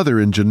was a mother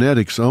in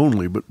genetics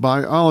only, but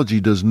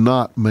biology does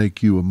not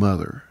make you a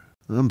mother.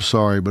 I'm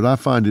sorry, but I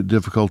find it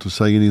difficult to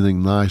say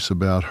anything nice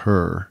about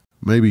her.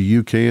 Maybe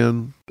you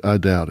can. I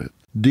doubt it.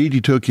 Dee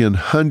Dee took in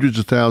hundreds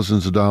of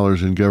thousands of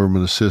dollars in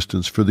government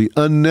assistance for the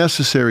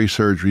unnecessary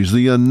surgeries,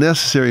 the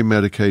unnecessary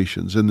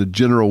medications, and the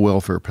general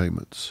welfare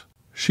payments.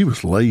 She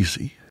was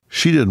lazy.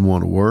 She didn't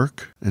want to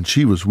work, and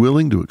she was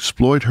willing to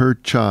exploit her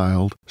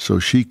child so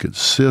she could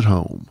sit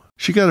home.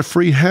 She got a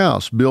free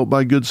house built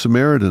by Good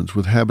Samaritans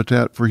with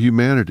Habitat for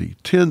Humanity,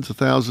 tens of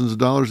thousands of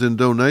dollars in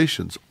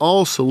donations,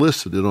 all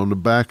solicited on the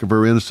back of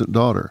her innocent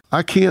daughter.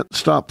 I can't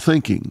stop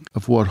thinking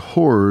of what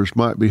horrors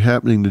might be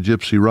happening to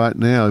Gypsy right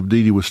now if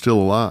Dee Dee was still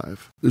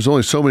alive. There's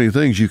only so many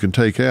things you can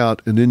take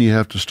out, and then you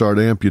have to start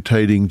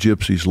amputating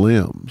Gypsy's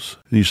limbs.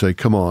 And you say,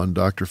 come on,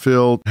 Dr.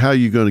 Phil, how are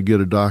you going to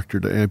get a doctor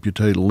to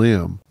amputate a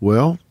limb?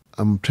 Well,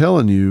 I'm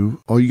telling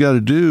you, all you got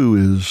to do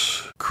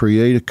is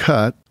create a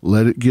cut,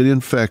 let it get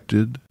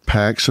infected,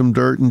 pack some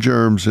dirt and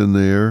germs in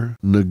there,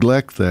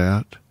 neglect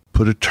that,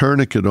 put a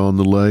tourniquet on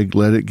the leg,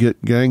 let it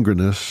get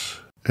gangrenous,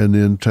 and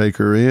then take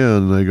her in.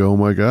 And they go, oh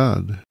my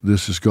God,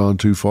 this has gone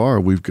too far.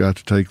 We've got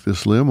to take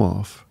this limb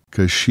off.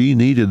 Because she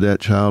needed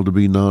that child to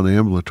be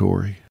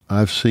non-ambulatory.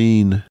 I've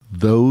seen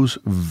those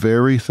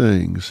very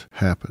things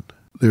happen.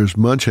 There's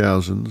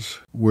Munchausen's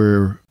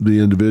where the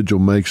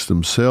individual makes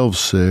themselves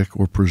sick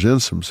or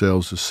presents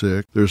themselves as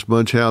sick. There's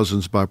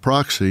Munchausen's by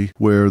proxy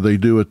where they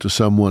do it to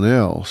someone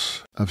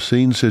else. I've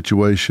seen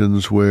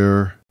situations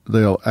where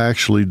they'll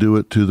actually do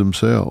it to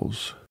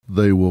themselves.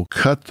 They will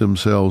cut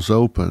themselves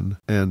open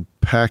and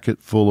pack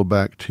it full of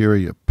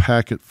bacteria,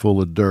 pack it full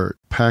of dirt,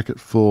 pack it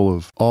full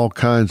of all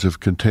kinds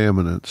of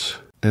contaminants,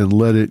 and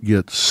let it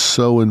get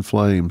so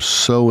inflamed,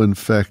 so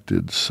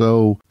infected,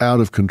 so out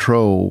of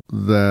control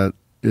that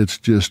it's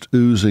just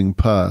oozing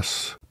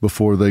pus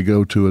before they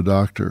go to a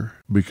doctor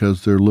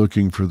because they're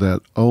looking for that,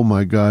 oh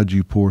my God,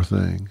 you poor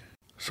thing.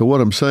 So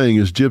what I'm saying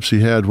is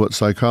Gypsy had what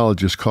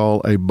psychologists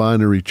call a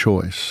binary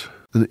choice,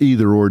 an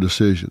either-or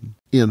decision.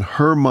 In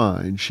her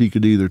mind, she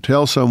could either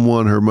tell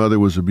someone her mother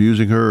was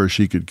abusing her or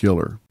she could kill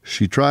her.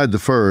 She tried the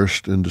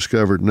first and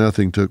discovered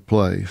nothing took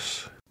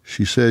place.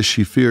 She says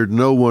she feared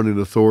no one in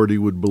authority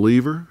would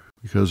believe her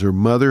because her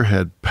mother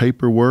had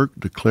paperwork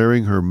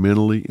declaring her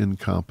mentally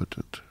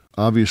incompetent.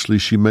 Obviously,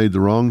 she made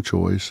the wrong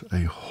choice,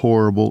 a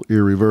horrible,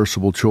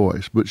 irreversible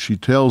choice. But she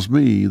tells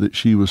me that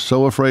she was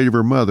so afraid of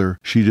her mother,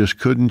 she just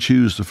couldn't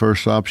choose the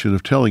first option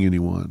of telling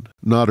anyone.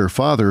 Not her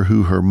father,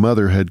 who her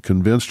mother had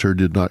convinced her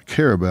did not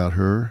care about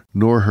her,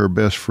 nor her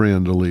best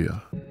friend,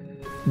 Aaliyah.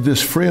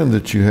 This friend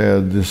that you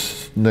had,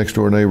 this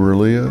next-door neighbor,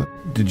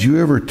 Aaliyah, did you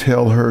ever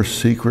tell her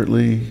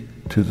secretly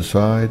to the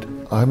side,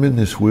 I'm in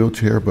this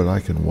wheelchair, but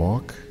I can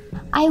walk?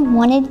 I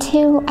wanted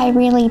to, I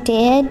really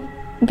did,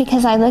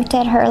 because I looked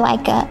at her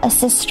like a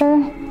sister,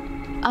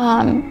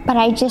 but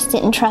I just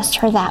didn't trust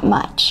her that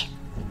much.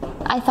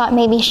 I thought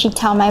maybe she'd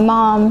tell my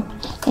mom,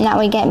 and that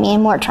would get me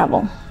in more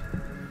trouble.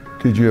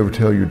 Did you ever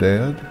tell your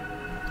dad?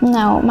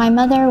 No, my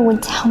mother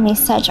would tell me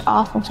such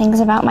awful things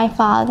about my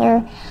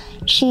father.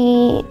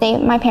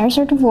 My parents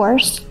are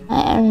divorced,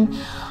 and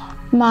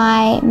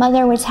my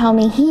mother would tell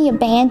me, he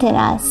abandoned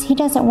us. He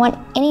doesn't want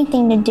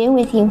anything to do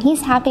with you. He's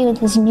happy with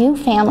his new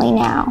family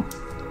now.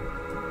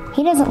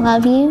 He doesn't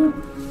love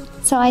you.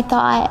 So I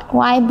thought,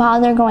 why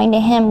bother going to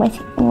him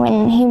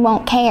when he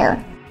won't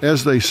care?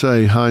 As they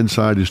say,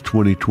 hindsight is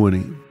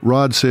 20/20.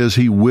 Rod says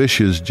he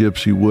wishes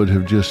Gypsy would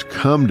have just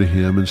come to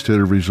him instead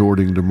of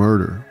resorting to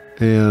murder.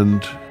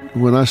 And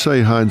when I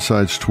say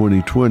hindsight's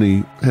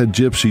 20/20, had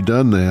Gypsy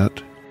done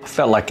that, I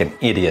felt like an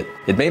idiot.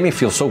 It made me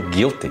feel so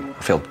guilty.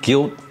 I felt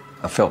guilt.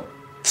 I felt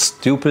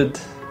stupid.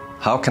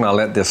 How can I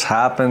let this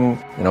happen?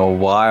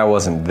 Why I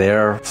wasn't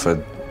there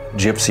for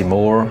Gypsy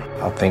more.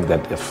 I think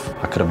that if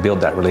I could have built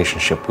that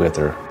relationship with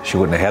her, she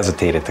wouldn't have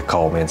hesitated to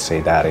call me and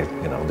say, Daddy,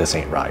 this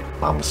ain't right.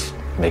 Mom's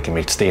making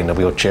me stay in the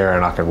wheelchair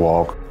and I can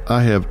walk.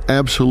 I have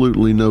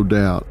absolutely no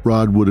doubt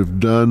Rod would have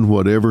done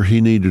whatever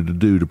he needed to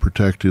do to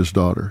protect his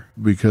daughter,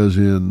 because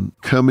in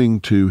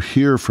coming to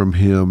hear from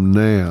him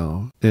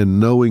now and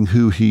knowing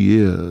who he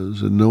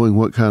is and knowing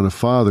what kind of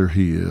father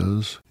he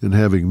is and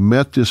having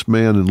met this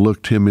man and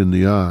looked him in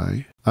the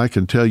eye, I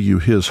can tell you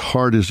his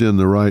heart is in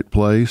the right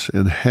place,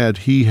 and had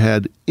he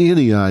had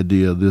any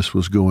idea this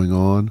was going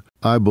on,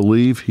 I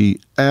believe he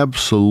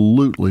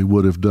absolutely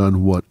would have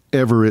done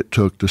whatever it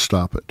took to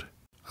stop it.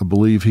 I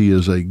believe he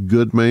is a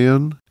good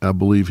man. I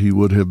believe he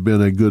would have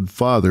been a good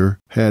father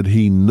had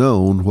he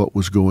known what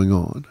was going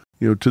on.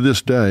 To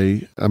this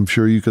day, I'm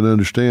sure you can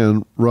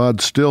understand,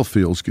 Rod still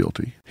feels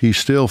guilty. He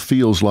still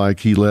feels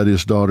like he let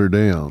his daughter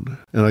down.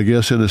 And I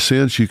guess in a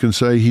sense you can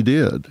say he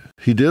did.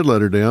 He did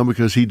let her down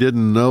because he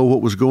didn't know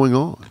what was going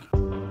on.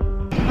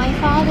 My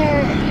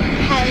father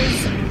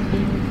has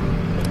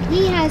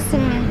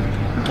some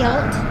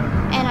guilt,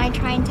 and I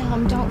try and tell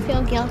him, don't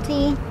feel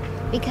guilty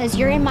because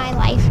you're in my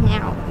life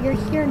now. You're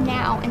here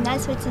now, and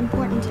that's what's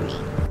important to me.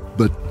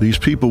 But these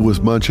people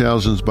with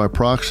Munchausen's by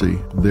proxy,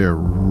 they're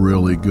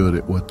really good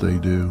at what they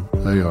do.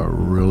 They are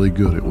really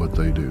good at what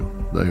they do.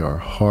 They are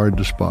hard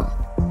to spot.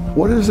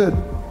 What does that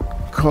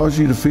cause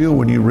you to feel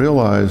when you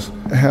realize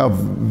how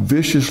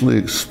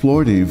viciously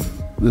exploitive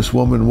this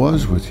woman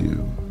was with you?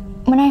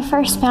 When I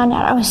first found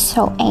out, I was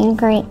so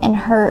angry and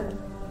hurt.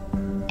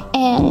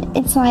 And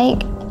it's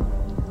like,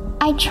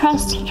 I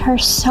trusted her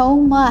so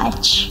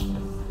much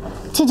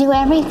to do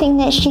everything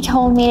that she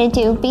told me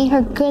to do, be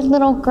her good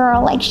little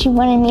girl like she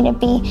wanted me to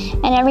be.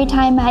 And every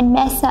time I'd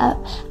mess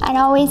up, I'd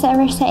always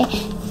ever say,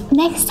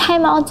 next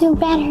time I'll do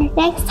better,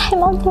 next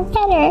time I'll do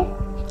better.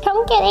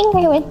 Don't get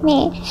angry with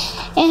me.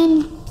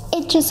 And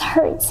it just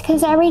hurts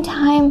because every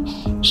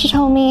time she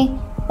told me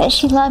that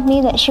she loved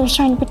me, that she was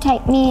trying to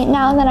protect me,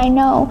 now that I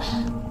know,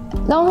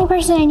 the only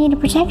person I need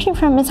protection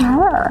from is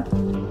her.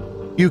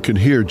 You can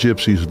hear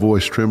Gypsy's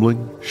voice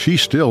trembling. She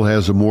still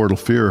has a mortal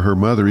fear of her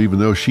mother, even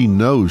though she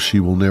knows she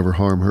will never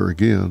harm her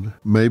again.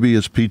 Maybe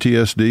it's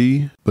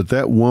PTSD, but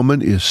that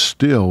woman is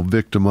still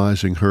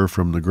victimizing her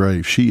from the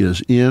grave. She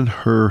is in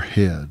her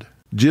head.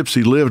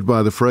 Gypsy lived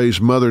by the phrase,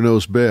 mother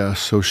knows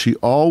best, so she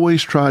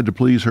always tried to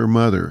please her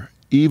mother,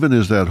 even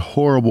as that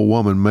horrible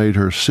woman made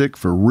her sick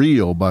for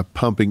real by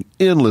pumping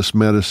endless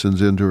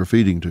medicines into her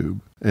feeding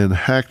tube and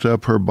hacked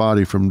up her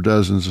body from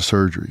dozens of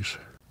surgeries.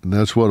 And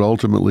that's what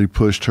ultimately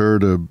pushed her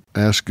to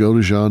ask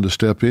Godejohn to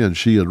step in.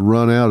 She had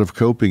run out of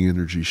coping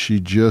energy. She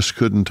just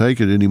couldn't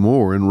take it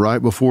anymore. And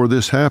right before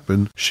this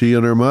happened, she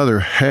and her mother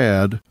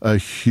had a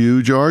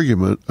huge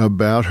argument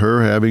about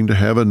her having to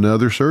have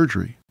another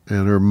surgery.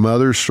 And her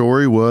mother's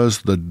story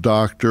was, the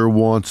doctor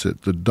wants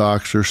it. The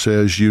doctor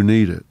says you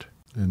need it.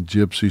 And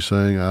Gypsy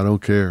saying, I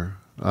don't care.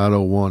 I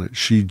don't want it.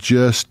 She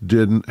just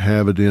didn't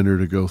have it in her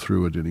to go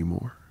through it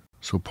anymore.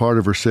 So part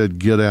of her said,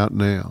 get out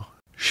now.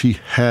 She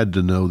had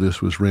to know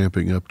this was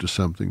ramping up to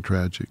something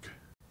tragic.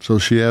 So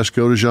she asked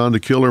Godejohn to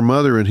kill her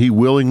mother, and he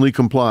willingly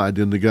complied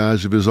in the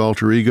guise of his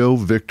alter ego,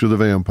 Victor the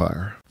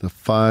Vampire, the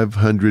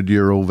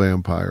 500-year-old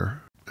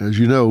vampire. As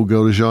you know,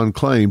 Godejohn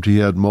claimed he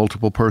had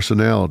multiple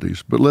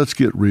personalities, but let's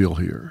get real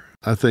here.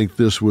 I think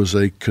this was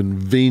a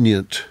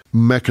convenient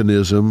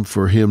mechanism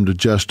for him to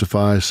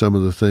justify some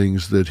of the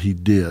things that he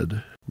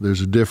did.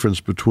 There's a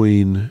difference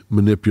between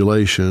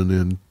manipulation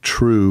and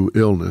true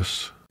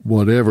illness.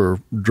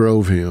 Whatever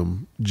drove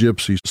him,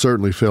 Gypsy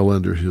certainly fell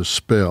under his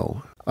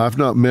spell. I've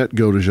not met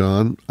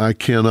Godejohn. I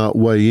cannot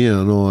weigh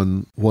in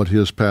on what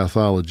his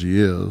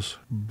pathology is,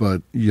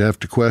 but you have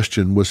to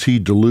question, was he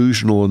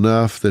delusional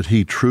enough that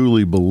he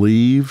truly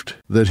believed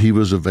that he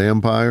was a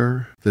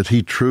vampire? That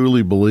he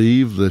truly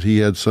believed that he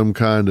had some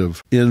kind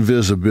of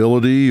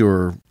invisibility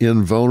or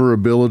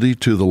invulnerability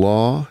to the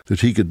law?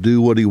 That he could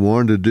do what he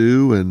wanted to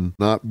do and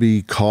not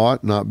be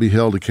caught, not be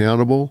held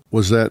accountable?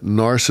 Was that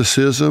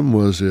narcissism?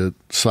 Was it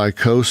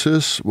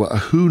psychosis? Well,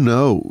 who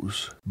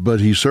knows?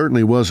 But he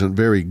certainly wasn't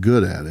very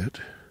good at it.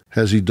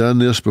 Has he done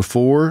this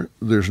before?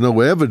 There's no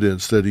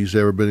evidence that he's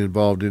ever been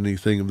involved in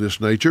anything of this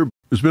nature.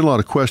 There's been a lot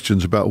of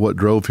questions about what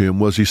drove him.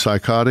 Was he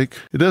psychotic?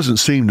 It doesn't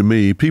seem to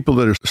me. People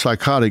that are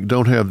psychotic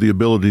don't have the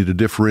ability to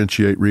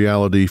differentiate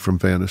reality from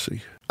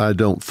fantasy. I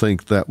don't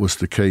think that was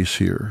the case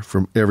here,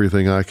 from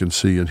everything I can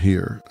see and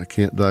hear. I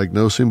can't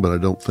diagnose him, but I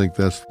don't think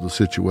that's the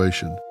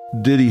situation.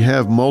 Did he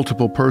have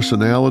multiple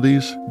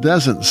personalities?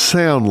 Doesn't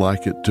sound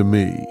like it to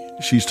me.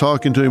 She's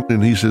talking to him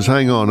and he says,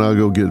 hang on, I'll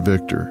go get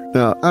Victor.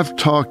 Now, I've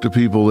talked to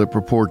people that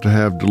purport to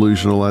have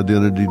delusional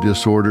identity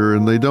disorder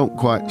and they don't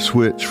quite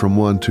switch from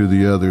one to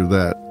the other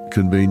that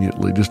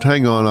conveniently. Just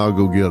hang on, I'll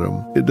go get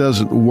him. It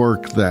doesn't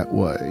work that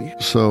way.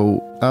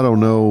 So I don't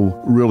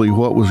know really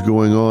what was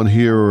going on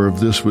here or if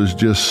this was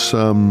just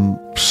some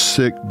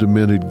sick,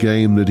 demented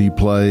game that he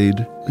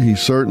played. He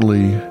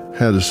certainly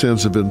had a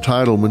sense of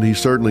entitlement. He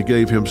certainly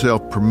gave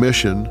himself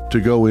permission to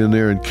go in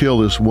there and kill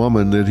this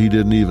woman that he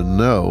didn't even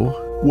know.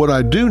 What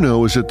I do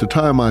know is at the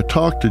time I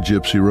talked to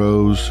Gypsy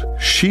Rose,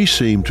 she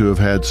seemed to have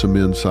had some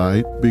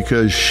insight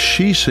because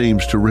she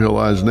seems to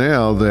realize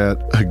now that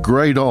a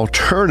great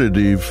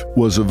alternative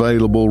was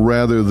available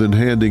rather than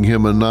handing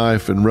him a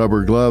knife and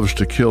rubber gloves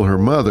to kill her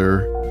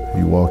mother.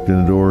 You walked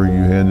in the door, you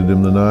handed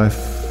him the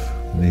knife,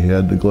 and he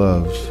had the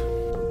gloves.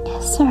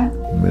 Yes, sir.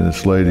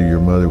 Minutes later, your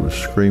mother was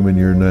screaming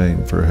your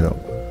name for help.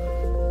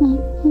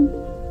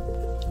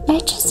 I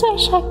just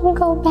wish I could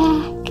go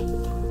back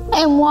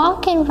and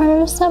walk in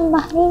front of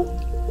somebody,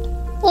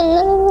 and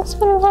none of this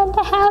would have had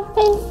to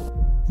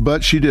happen.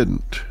 But she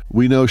didn't.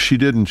 We know she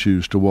didn't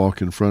choose to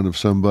walk in front of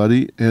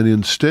somebody, and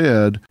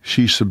instead,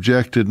 she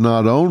subjected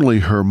not only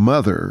her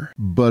mother,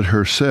 but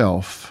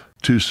herself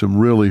to some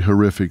really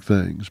horrific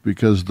things,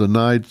 because the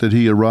night that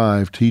he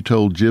arrived, he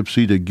told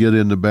Gypsy to get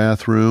in the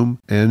bathroom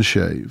and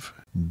shave.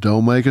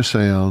 Don't make a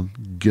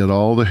sound, get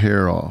all the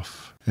hair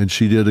off. And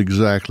she did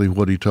exactly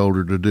what he told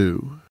her to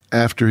do.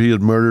 After he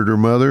had murdered her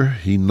mother,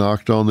 he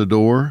knocked on the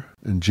door,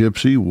 and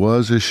Gypsy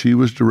was, as she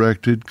was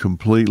directed,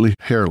 completely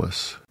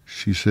hairless.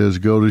 She says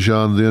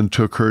Godejohn then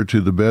took her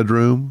to the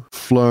bedroom,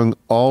 flung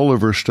all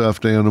of her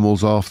stuffed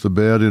animals off the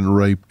bed, and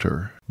raped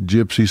her.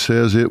 Gypsy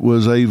says it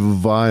was a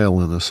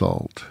violent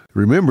assault.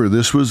 Remember,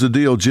 this was the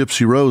deal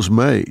Gypsy Rose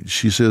made.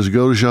 She says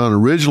Godejohn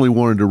originally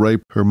wanted to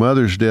rape her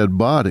mother's dead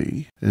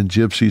body, and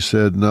Gypsy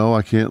said, no,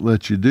 I can't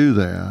let you do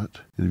that.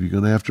 And if you're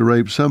going to have to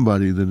rape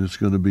somebody, then it's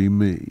going to be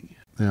me.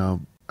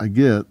 Now, I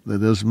get that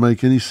doesn't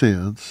make any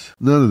sense.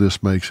 None of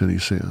this makes any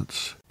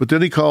sense. But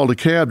then he called a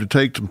cab to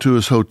take them to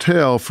his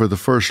hotel for the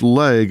first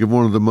leg of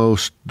one of the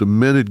most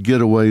demented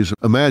getaways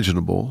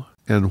imaginable.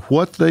 And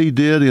what they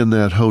did in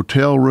that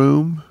hotel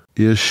room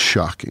is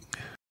shocking.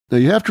 Now,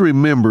 you have to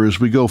remember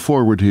as we go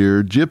forward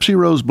here, Gypsy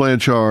Rose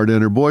Blanchard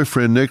and her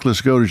boyfriend Nicholas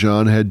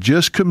Godejohn had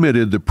just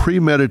committed the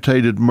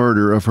premeditated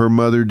murder of her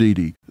mother Dee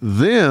Dee.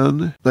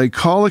 Then they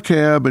call a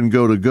cab and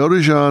go to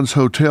Godejohn's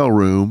hotel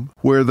room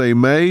where they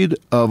made,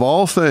 of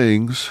all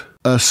things,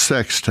 a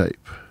sex tape.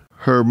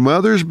 Her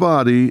mother's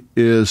body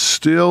is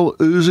still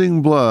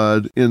oozing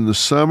blood in the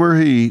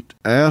summer heat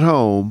at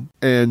home,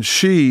 and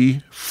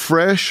she,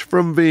 fresh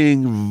from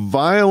being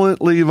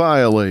violently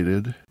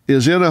violated,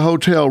 is in a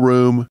hotel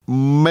room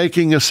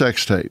making a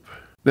sex tape.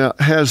 Now,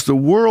 has the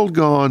world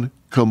gone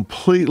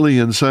completely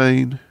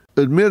insane?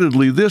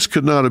 Admittedly, this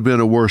could not have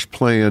been a worse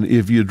plan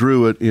if you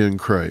drew it in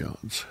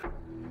crayons.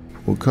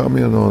 Well,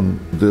 comment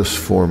on this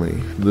for me.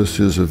 This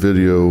is a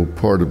video,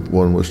 part of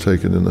one was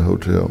taken in the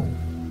hotel.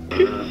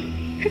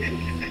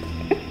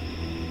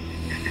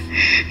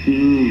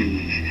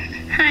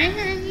 Hi,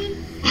 honey.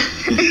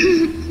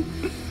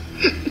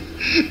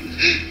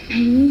 How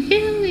you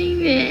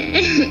feeling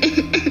it?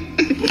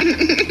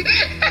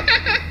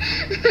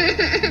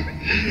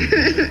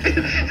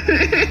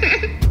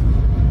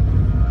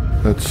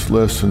 That's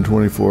less than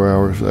 24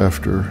 hours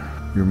after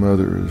your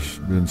mother has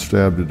been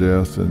stabbed to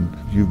death and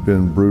you've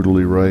been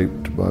brutally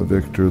raped by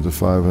Victor, the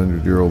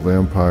 500-year-old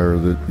vampire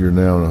that you're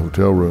now in a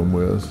hotel room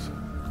with.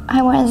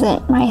 I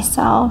wasn't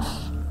myself.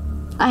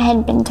 I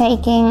had been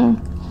taking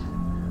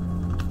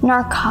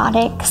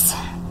narcotics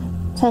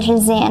such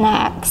as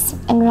Xanax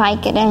and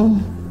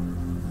Vicodin.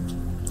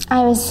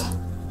 I was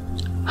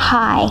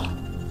high,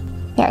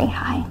 very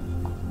high.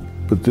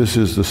 But this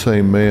is the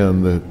same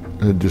man that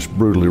had just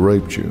brutally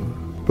raped you,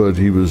 but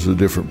he was a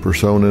different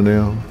persona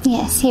now?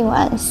 Yes, he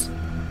was.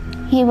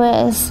 He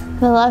was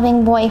the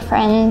loving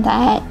boyfriend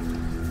that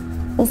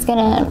was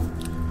gonna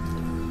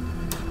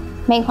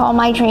make all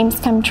my dreams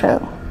come true.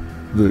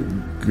 The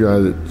guy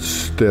that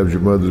stabbed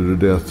your mother to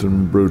death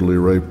and brutally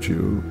raped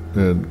you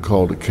and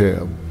called a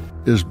cab.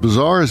 As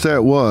bizarre as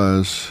that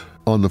was,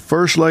 on the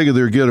first leg of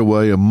their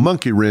getaway, a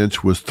monkey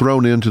wrench was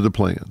thrown into the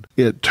plan.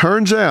 It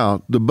turns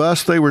out the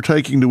bus they were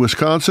taking to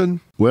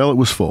Wisconsin, well, it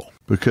was full.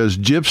 Because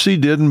Gypsy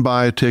didn't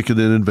buy a ticket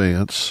in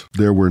advance,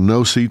 there were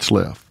no seats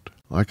left.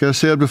 Like I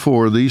said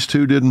before, these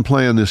two didn't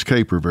plan this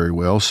caper very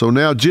well, so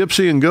now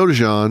Gypsy and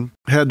Godejohn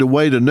had to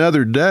wait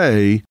another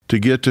day to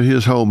get to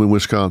his home in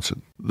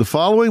Wisconsin. The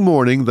following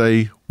morning,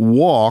 they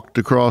walked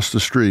across the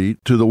street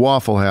to the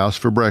Waffle House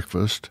for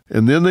breakfast,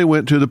 and then they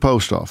went to the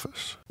post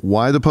office.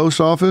 Why the post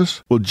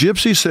office? Well,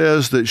 Gypsy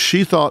says that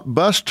she thought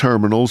bus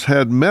terminals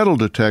had metal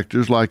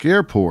detectors like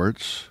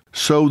airports,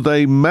 so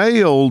they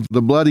mailed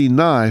the bloody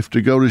knife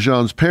to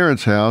Godejohn's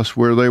parents' house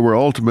where they were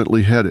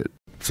ultimately headed.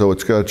 So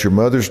it's got your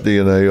mother's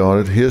DNA on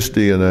it, his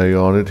DNA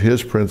on it,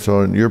 his prints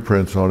on it, and your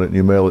prints on it, and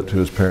you mail it to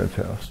his parents'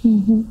 house,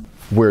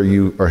 where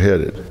you are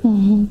headed.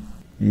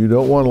 You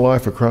don't want a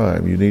life of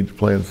crime. You need to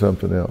plan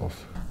something else.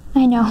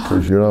 I know.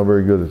 Because you're not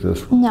very good at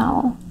this one.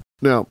 No.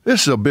 Now,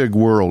 this is a big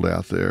world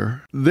out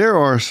there. There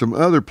are some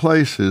other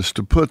places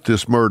to put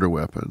this murder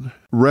weapon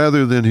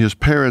rather than his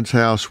parents'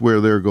 house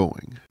where they're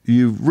going.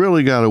 You've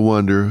really got to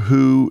wonder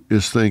who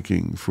is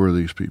thinking for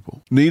these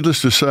people.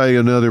 Needless to say,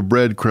 another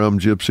breadcrumb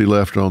Gypsy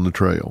left on the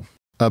trail.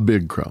 A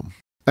big crumb.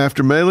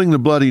 After mailing the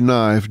bloody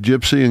knife,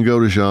 Gypsy and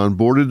Godejohn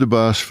boarded the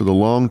bus for the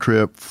long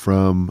trip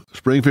from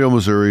Springfield,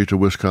 Missouri to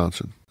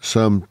Wisconsin.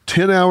 Some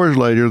 10 hours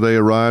later, they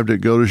arrived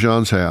at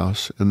Godejohn's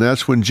house, and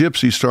that's when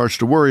Gypsy starts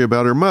to worry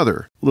about her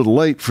mother. A little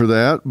late for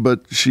that,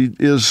 but she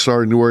is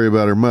starting to worry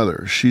about her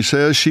mother. She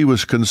says she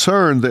was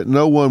concerned that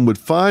no one would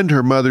find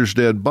her mother's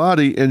dead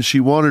body, and she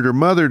wanted her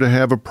mother to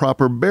have a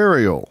proper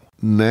burial.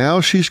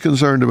 Now she's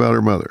concerned about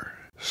her mother.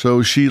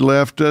 So she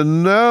left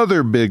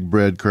another big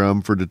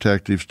breadcrumb for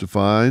detectives to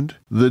find,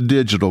 the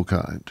digital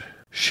kind.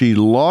 She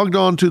logged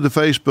on to the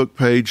Facebook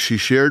page she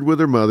shared with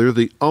her mother,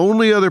 the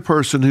only other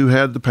person who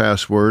had the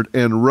password,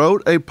 and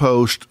wrote a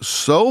post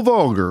so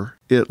vulgar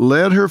it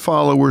led her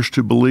followers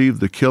to believe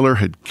the killer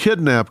had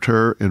kidnapped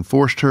her and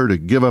forced her to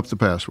give up the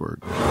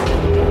password.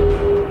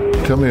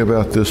 Tell me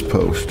about this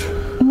post.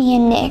 Me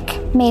and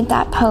Nick made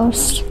that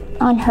post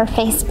on her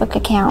Facebook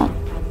account.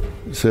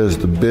 It says,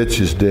 "The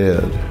bitch is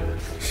dead."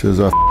 It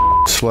says, "I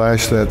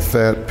slashed that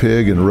fat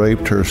pig and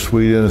raped her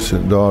sweet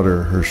innocent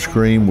daughter. Her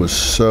scream was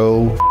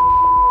so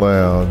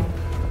loud.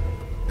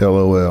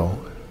 LOL."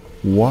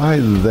 Why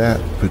that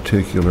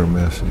particular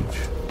message?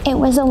 It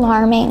was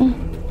alarming.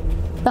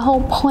 The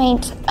whole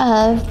point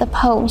of the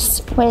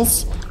post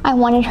was I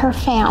wanted her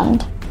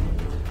found.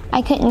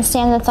 I couldn't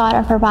stand the thought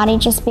of her body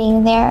just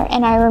being there,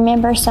 and I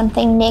remember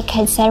something Nick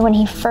had said when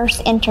he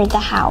first entered the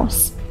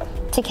house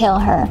to kill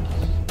her,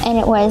 and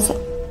it was,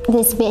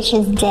 "This bitch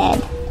is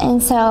dead."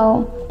 And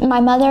so my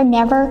mother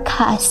never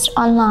cussed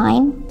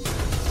online.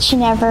 She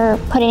never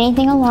put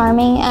anything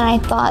alarming, and I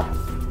thought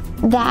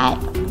that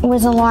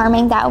was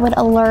alarming. That would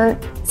alert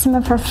some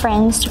of her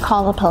friends to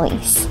call the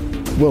police.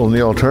 Well, in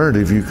the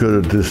alternative, you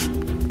could have just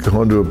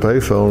gone to a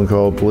payphone,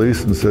 called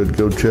police and said,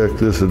 go check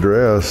this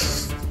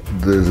address.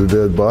 There's a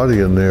dead body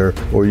in there.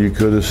 Or you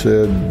could have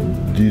said,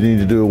 you need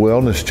to do a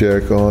wellness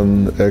check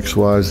on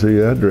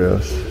XYZ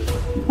address.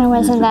 I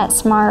wasn't that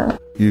smart.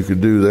 You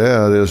could do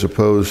that as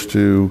opposed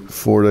to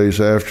 4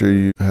 days after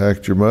you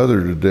hacked your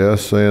mother to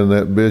death saying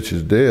that bitch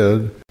is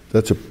dead.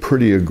 That's a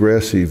pretty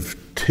aggressive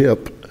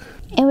tip.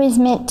 It was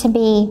meant to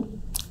be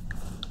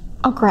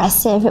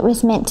aggressive. It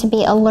was meant to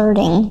be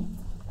alerting,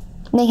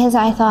 because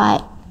I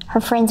thought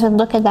her friends would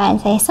look at that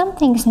and say,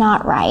 something's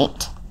not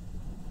right.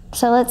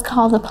 So let's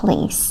call the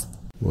police.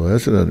 Well,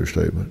 that's an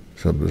understatement.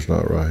 Something's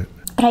not right.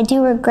 But I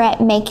do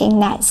regret making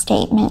that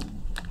statement,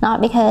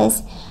 not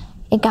because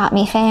it got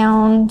me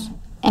found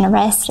and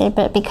arrested,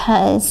 but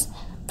because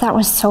that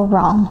was so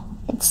wrong.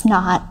 It's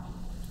not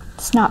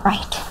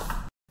right.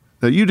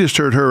 Now, you just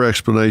heard her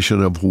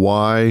explanation of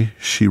why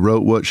she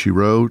wrote what she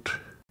wrote.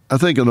 I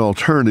think an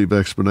alternative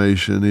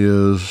explanation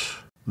is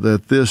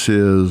that this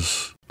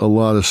is a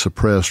lot of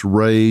suppressed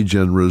rage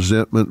and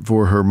resentment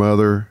for her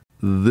mother.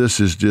 This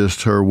is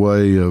just her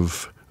way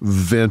of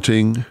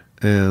venting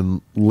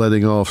and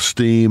letting off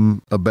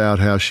steam about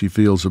how she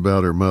feels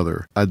about her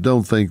mother. I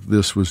don't think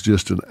this was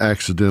just an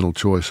accidental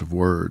choice of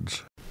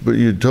words. But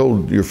you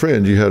told your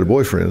friend you had a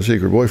boyfriend, a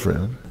secret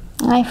boyfriend.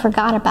 I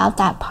forgot about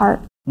that part.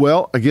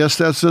 Well, I guess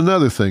that's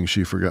another thing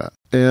she forgot.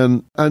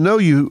 And I know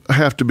you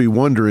have to be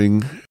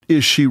wondering,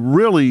 is she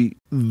really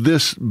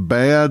this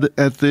bad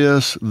at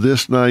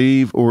this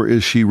naive, or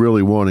is she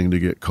really wanting to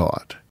get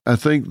caught? I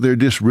think they're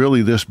just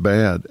really this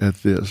bad at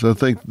this. I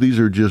think these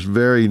are just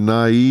very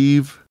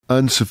naive,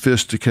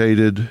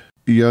 unsophisticated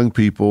young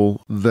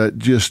people that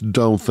just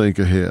don't think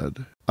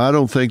ahead. I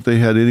don't think they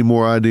had any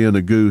more idea than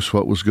a goose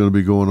what was going to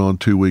be going on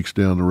 2 weeks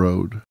down the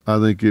road. I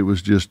think it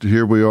was just,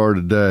 here we are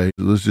today.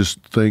 Let's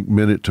just think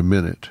minute to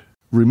minute.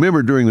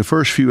 Remember, during the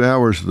first few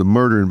hours of the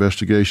murder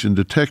investigation,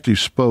 detectives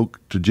spoke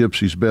to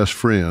Gypsy's best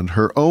friend,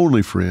 her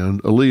only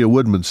friend, Aaliyah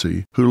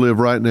Woodmansey, who lived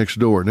right next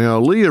door. Now,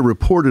 Aaliyah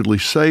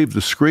reportedly saved the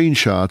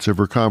screenshots of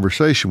her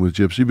conversation with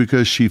Gypsy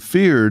because she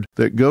feared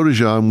that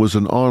Godejan was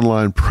an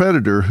online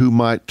predator who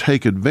might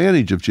take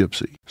advantage of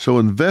Gypsy. So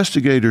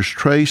investigators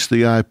traced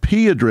the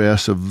IP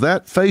address of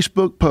that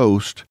Facebook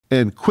post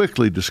and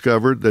quickly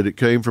discovered that it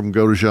came from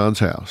Godejan's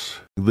house.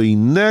 The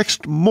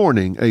next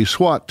morning, a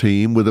SWAT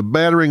team with a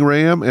battering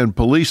ram and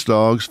police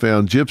dogs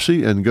found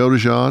Gypsy and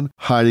Godejan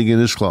hiding in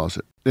his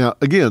closet. Now,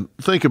 again,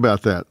 think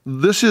about that.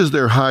 This is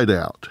their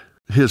hideout,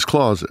 his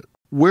closet.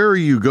 Where are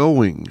you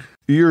going?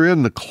 You're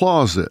in the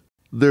closet.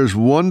 There's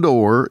one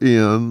door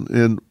in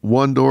and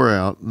one door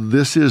out.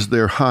 This is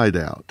their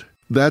hideout.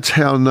 That's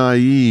how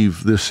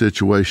naive this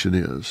situation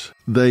is.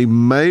 They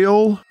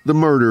mail the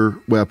murder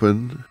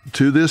weapon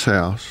to this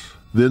house.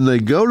 Then they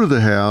go to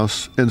the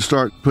house and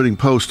start putting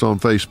posts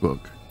on Facebook.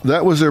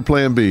 That was their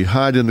plan B,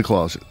 hide in the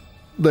closet.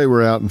 They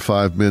were out in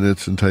 5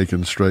 minutes and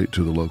taken straight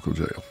to the local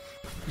jail.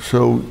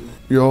 So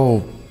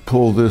y'all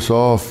pull this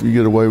off. You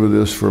get away with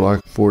this for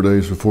like 4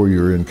 days before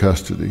you're in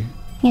custody.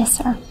 Yes,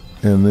 sir.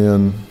 And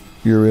then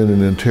you're in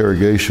an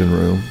interrogation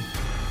room.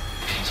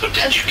 So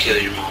did you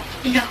kill your mom?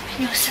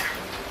 No, sir.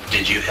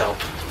 Did you help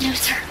No,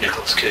 sir.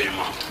 Nicholas kill your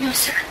mom? No,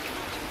 sir.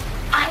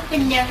 I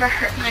would never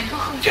hurt my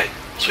mom. Okay,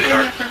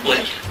 sweetheart,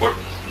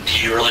 do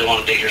you really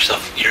want to dig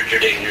yourself, you're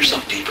digging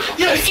yourself deeper,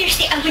 okay? No,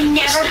 seriously, I would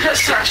never hurt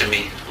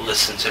her.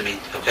 Listen to me,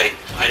 okay?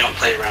 I don't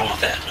play around with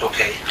that,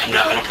 okay? I'm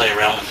not going to play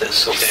around with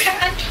this, okay? Sir,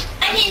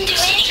 I didn't do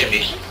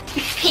anything.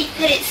 You think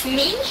that it's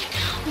me?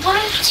 Why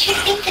would you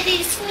think that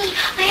it's me?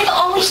 I have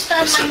always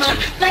loved my mom.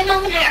 My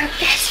mom and I are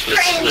best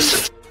friends.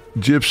 Listen.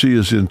 Gypsy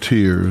is in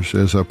tears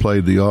as I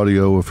played the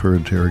audio of her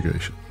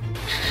interrogation.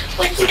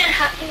 What's going to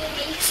happen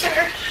to me,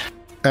 sir?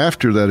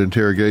 After that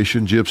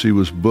interrogation, Gypsy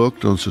was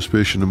booked on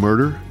suspicion of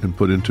murder and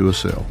put into a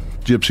cell.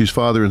 Gypsy's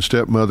father and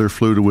stepmother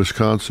flew to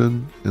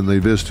Wisconsin, and they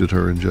visited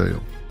her in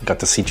jail. Got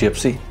to see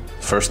Gypsy.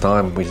 First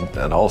time we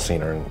had all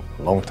seen her in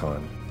a long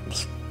time. It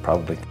was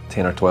probably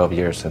 10 or 12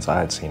 years since I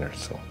had seen her,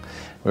 so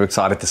we were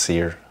excited to see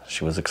her.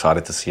 She was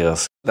excited to see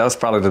us. That was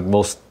probably the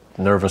most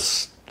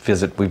nervous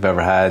visit we've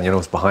ever had. You know,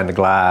 it's behind the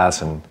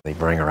glass, and they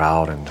bring her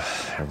out, and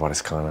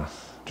everybody's kind of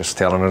just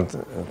telling her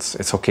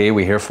it's okay,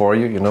 we're here for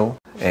you, you know.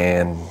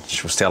 And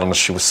she was telling us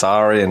she was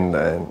sorry, and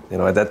you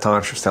know, at that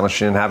time she was telling us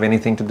she didn't have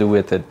anything to do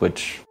with it,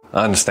 which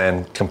I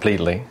understand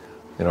completely,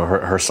 you know,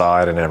 her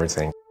side and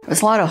everything.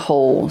 There's a lot of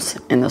holes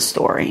in the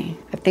story.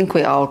 I think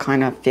we all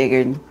kind of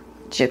figured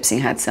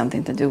Gypsy had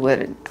something to do with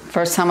it.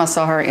 First time I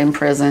saw her in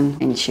prison,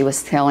 and she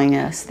was telling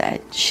us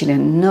that she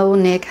didn't know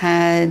Nick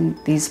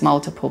had these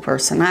multiple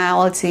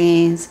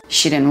personalities.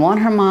 She didn't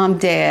want her mom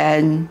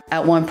dead.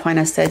 At one point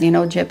I said, you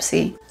know,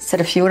 Gypsy, I said,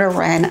 if you would have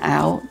ran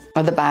out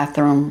of the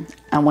bathroom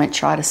and went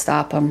try to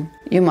stop him,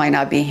 you might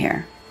not be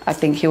here. I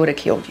think he would have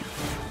killed you.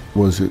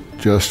 Was it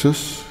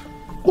justice?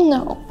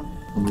 No.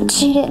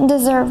 She didn't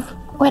deserve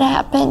what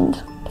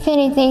happened. If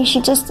anything,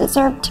 she just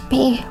deserved to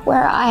be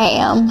where I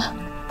am.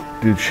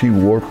 Did she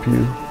warp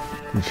you?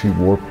 Did she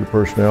warp your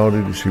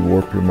personality? Did she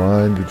warp your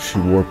mind? Did she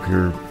warp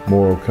your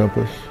moral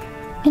compass?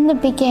 In the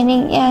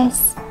beginning,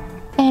 yes.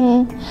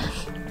 And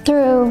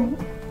through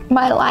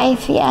my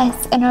life,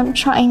 yes, and I'm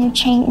trying to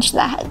change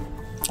that.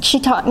 She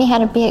taught me how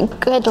to be a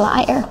good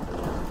liar,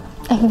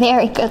 a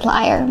very good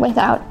liar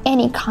without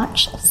any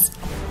conscience.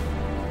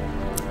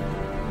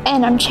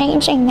 And I'm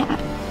changing that.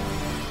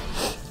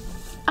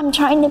 I'm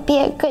trying to be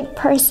a good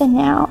person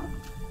now.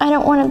 I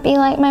don't want to be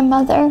like my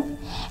mother,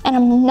 and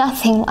I'm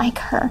nothing like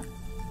her.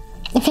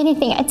 If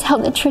anything, I tell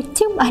the truth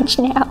too much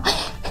now.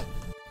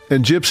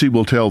 And Gypsy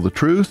will tell the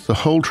truth, the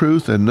whole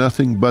truth, and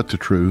nothing but the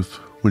truth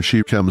when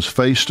she comes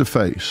face to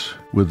face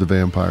with the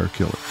vampire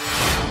killer.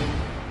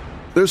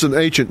 There's an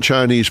ancient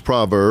Chinese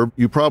proverb.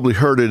 You probably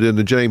heard it in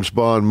the James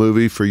Bond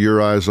movie For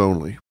Your Eyes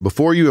Only.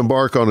 Before you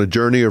embark on a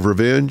journey of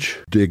revenge,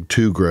 dig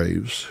 2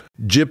 graves.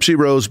 Gypsy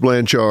Rose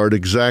Blanchard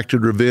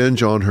exacted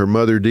revenge on her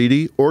mother Dee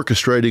Dee,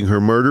 orchestrating her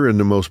murder in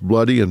the most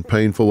bloody and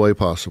painful way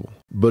possible.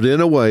 But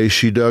in a way,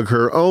 she dug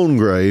her own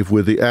grave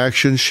with the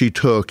actions she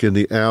took in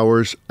the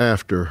hours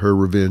after her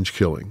revenge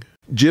killing.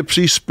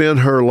 Gypsy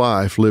spent her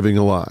life living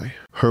a lie,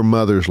 her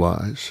mother's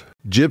lies.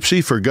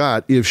 Gypsy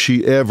forgot, if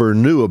she ever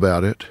knew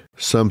about it,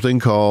 something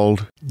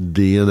called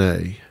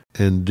DNA,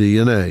 and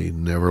DNA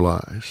never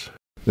lies.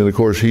 And of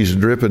course, he's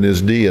dripping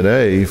his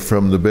DNA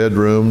from the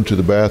bedroom to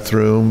the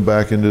bathroom,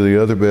 back into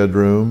the other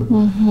bedroom.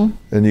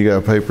 Mm-hmm. And you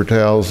got paper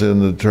towels in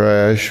the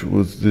trash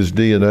with his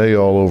DNA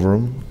all over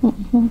them.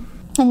 Mm-hmm.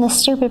 And the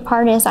stupid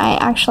part is I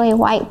actually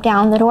wiped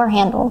down the door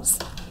handles.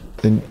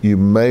 And you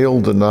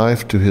mailed the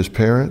knife to his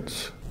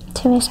parents?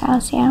 To his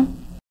house, yeah.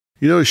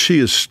 You know, she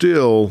is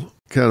still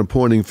kind of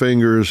pointing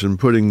fingers and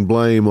putting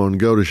blame on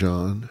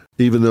Godejan.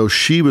 Even though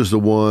she was the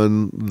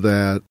one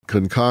that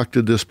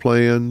concocted this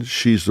plan,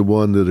 she's the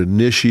one that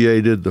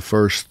initiated the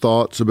first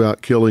thoughts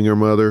about killing her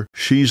mother.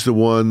 She's the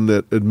one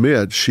that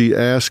admits, she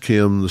asked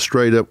him the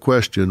straight-up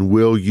question,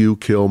 will you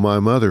kill my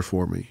mother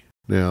for me?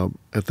 Now,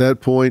 at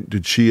that point,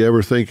 did she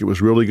ever think it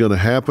was really going to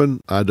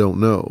happen? I don't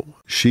know.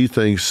 She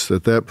thinks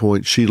at that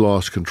point she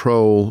lost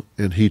control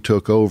and he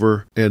took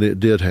over, and it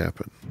did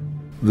happen.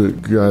 The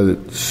guy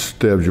that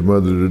stabbed your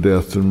mother to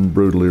death and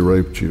brutally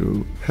raped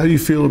you, how do you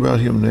feel about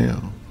him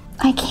now?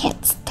 I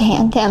can't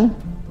stand him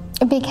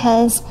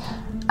because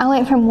I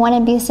went from one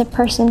abusive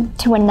person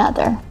to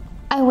another.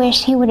 I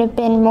wish he would have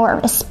been more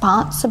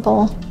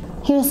responsible.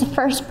 He was the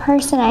first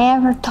person I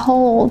ever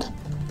told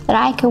that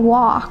I could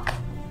walk.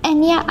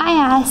 And yet I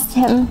asked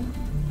him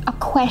a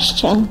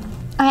question.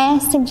 I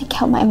asked him to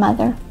kill my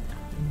mother.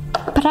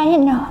 But I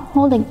didn't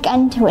hold a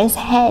gun to his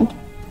head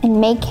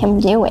and make him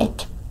do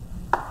it.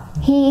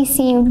 He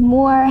seemed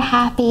more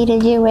happy to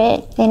do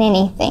it than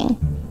anything.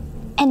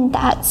 And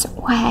that's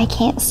why I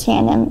can't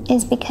stand him,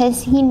 is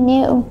because he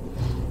knew.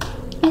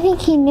 I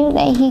think he knew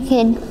that he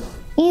could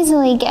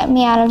easily get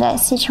me out of that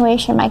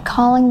situation by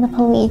calling the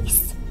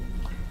police,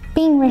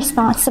 being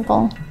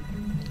responsible.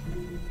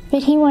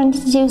 But he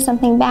wanted to do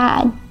something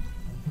bad,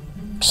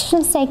 just for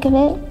the sake of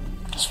it,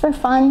 just for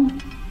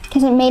fun,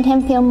 because it made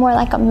him feel more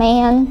like a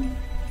man.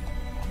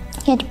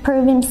 He had to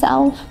prove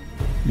himself.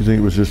 You think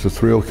it was just a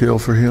thrill kill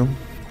for him?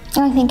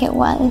 I think it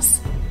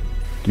was.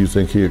 Do you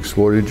think he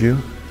exploited you?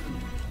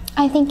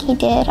 I think he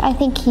did. I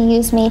think he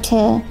used me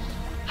to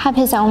have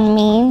his own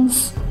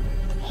means.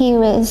 He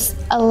was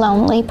a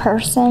lonely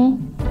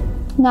person,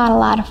 not a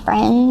lot of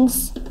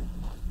friends.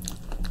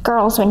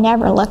 Girls would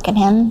never look at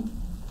him.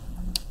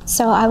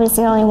 So I was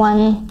the only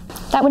one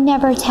that would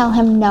never tell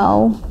him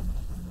no.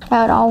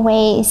 I would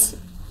always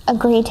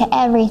agree to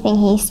everything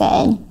he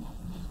said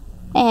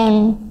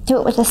and do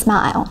it with a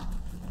smile.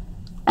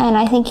 And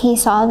I think he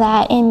saw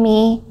that in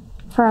me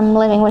from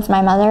living with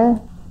my mother.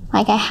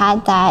 Like I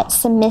had that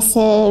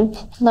submissive,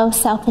 low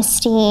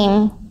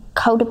self-esteem,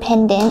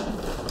 codependent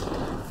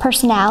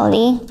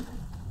personality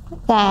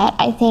that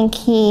I think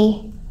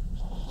he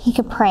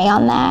could prey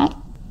on that,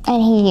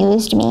 and he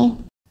used me.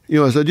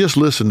 You know, as I just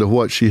listened to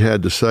what she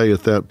had to say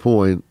at that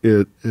point,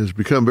 it has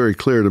become very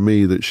clear to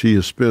me that she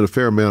has spent a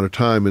fair amount of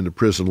time in the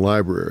prison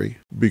library,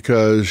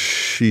 because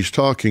she's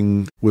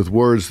talking with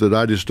words that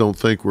I just don't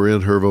think were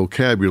in her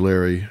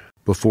vocabulary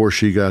before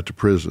she got to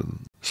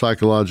prison.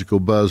 Psychological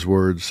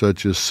buzzwords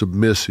such as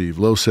submissive,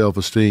 low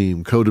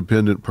self-esteem,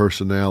 codependent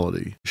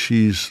personality.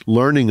 She's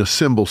learning a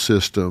symbol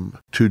system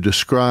to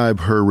describe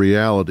her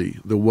reality,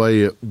 the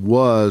way it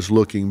was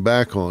looking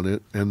back on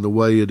it and the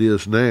way it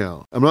is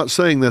now. I'm not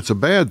saying that's a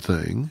bad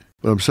thing,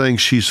 but I'm saying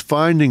she's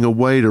finding a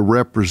way to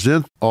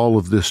represent all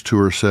of this to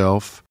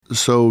herself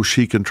so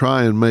she can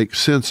try and make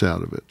sense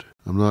out of it.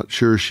 I'm not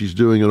sure she's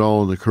doing it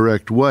all in the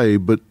correct way,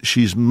 but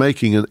she's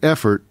making an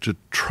effort to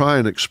try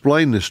and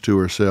explain this to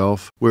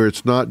herself where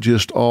it's not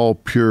just all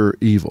pure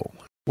evil.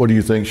 What do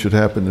you think should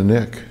happen to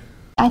Nick?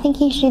 I think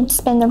he should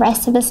spend the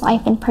rest of his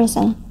life in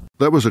prison.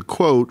 That was a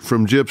quote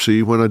from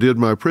Gypsy when I did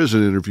my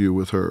prison interview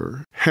with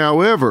her.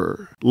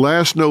 However,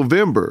 last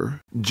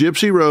November,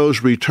 Gypsy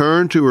Rose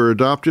returned to her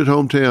adopted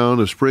hometown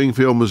of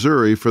Springfield,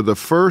 Missouri for the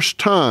first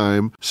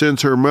time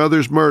since her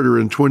mother's murder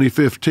in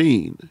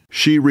 2015.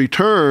 She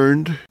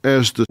returned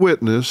as the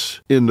witness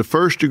in the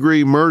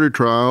first-degree murder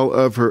trial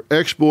of her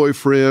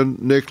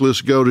ex-boyfriend,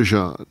 Nicholas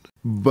Godejan.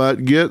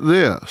 But get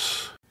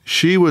this,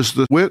 she was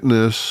the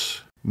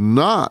witness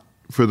not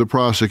for the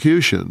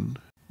prosecution,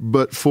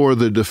 but for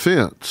the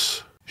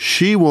defense.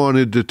 She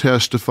wanted to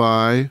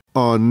testify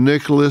on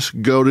Nicholas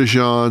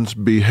Godejohn's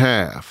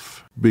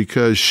behalf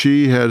because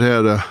she had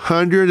a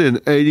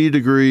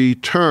 180-degree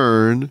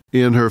turn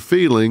in her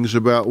feelings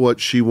about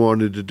what she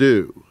wanted to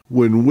do.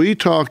 When we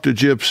talked to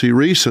Gypsy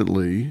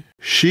recently,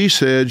 she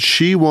said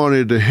she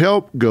wanted to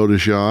help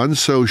Godejohn,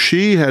 so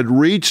she had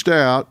reached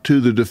out to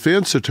the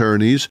defense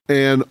attorneys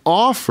and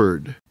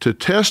offered to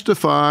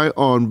testify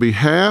on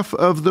behalf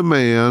of the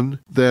man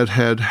that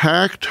had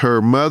hacked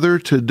her mother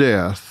to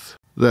death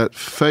that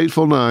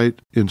fateful night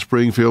in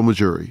Springfield,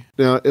 Missouri.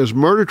 Now, as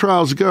murder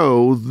trials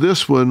go,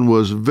 this one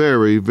was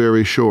very,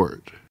 very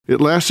short. It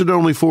lasted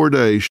only 4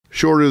 days,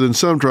 shorter than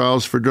some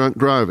trials for drunk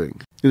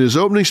driving. In his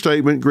opening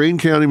statement, Greene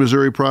County,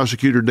 Missouri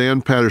prosecutor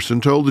Dan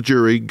Patterson told the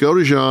jury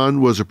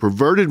Godejohn was a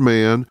perverted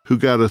man who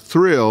got a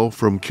thrill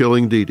from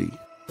killing Dee Dee.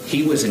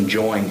 He was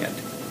enjoying it.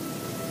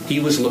 He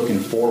was looking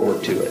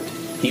forward to it.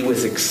 He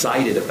was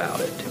excited about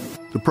it.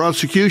 The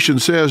prosecution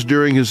says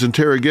during his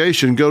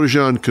interrogation,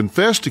 Godejohn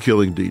confessed to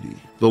killing Dee Dee.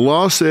 The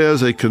law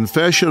says a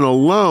confession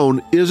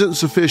alone isn't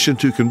sufficient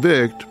to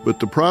convict, but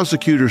the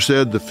prosecutor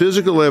said the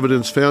physical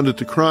evidence found at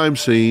the crime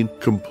scene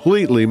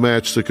completely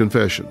matched the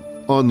confession.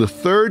 On the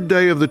third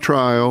day of the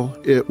trial,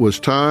 it was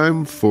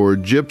time for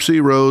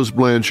Gypsy Rose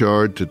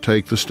Blanchard to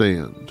take the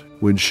stand.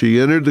 When she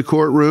entered the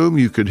courtroom,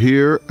 you could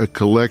hear a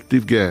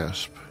collective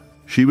gasp.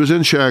 She was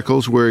in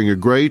shackles, wearing a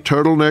gray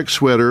turtleneck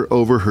sweater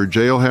over her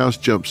jailhouse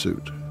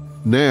jumpsuit.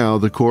 Now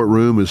the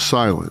courtroom is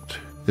silent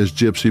as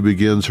Gypsy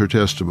begins her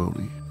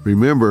testimony.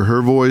 Remember,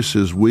 her voice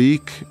is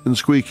weak and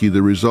squeaky,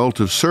 the result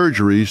of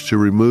surgeries to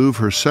remove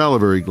her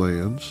salivary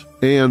glands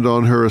and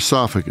on her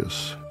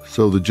esophagus.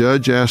 So the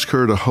judge asked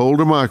her to hold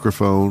a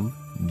microphone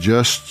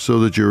just so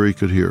the jury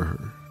could hear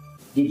her.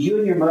 Did you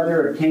and your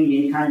mother obtain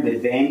any kind of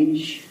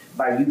advantage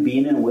by you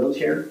being in a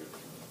wheelchair?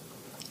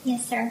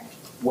 Yes, sir.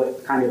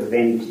 What kind of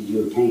advantage did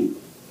you obtain?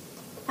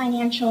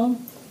 Financial,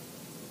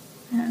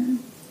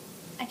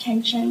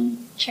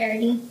 attention,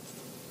 charity.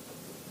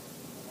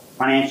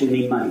 Financially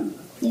mean money?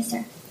 Yes,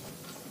 sir.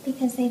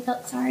 Because they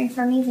felt sorry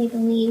for me. They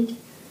believed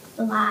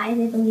the lie.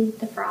 They believed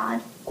the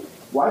fraud.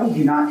 Why did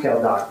you not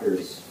tell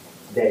doctors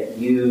that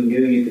you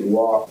knew you could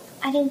walk?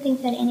 I didn't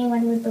think that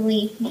anyone would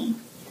believe me.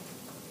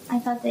 I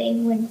thought they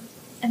would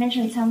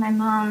eventually tell my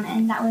mom,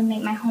 and that would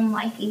make my home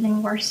life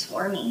even worse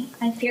for me.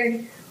 I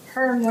feared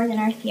her more than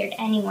I feared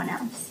anyone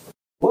else.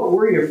 What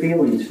were your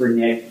feelings for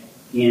Nick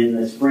in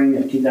the spring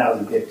of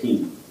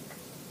 2015?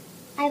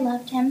 I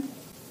loved him.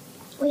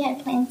 We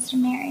had plans to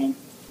marry.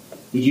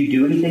 Did you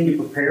do anything to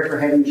prepare for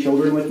having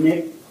children with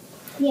Nick?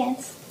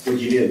 Yes. What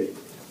did you do?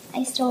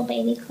 I stole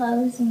baby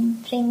clothes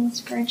and things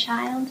for a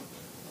child.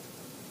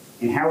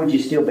 And how would you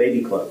steal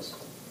baby clothes?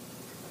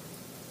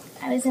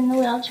 I was in the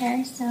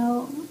wheelchair,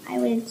 so I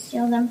would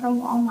steal them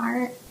from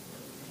Walmart.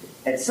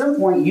 At some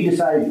point, you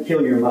decided to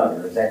kill your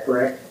mother, is that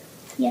correct?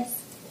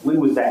 Yes. When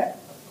was that?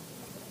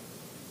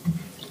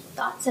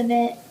 Thoughts of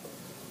it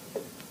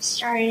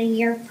started a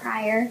year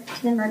prior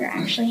to the murder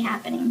actually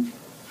happening.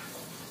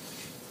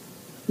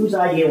 Whose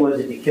idea was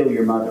it to kill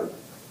your mother?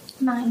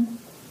 Mine.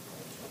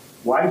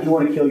 Why did you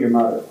want to kill your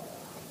mother?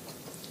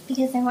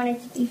 Because I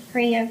wanted to be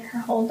free of her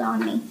hold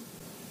on me.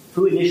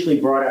 Who initially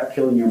brought up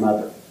killing your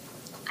mother?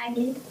 I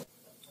did.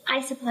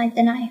 I supplied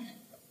the knife.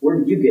 Where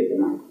did you get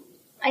the knife?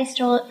 I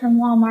stole it from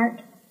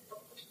Walmart.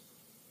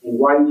 And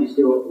why did you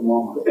steal it from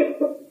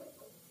Walmart?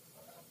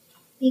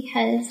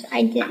 Because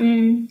I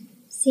didn't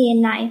see a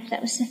knife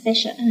that was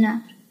sufficient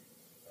enough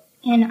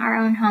in our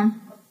own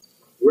home.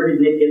 Where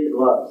did Nick get the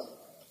gloves?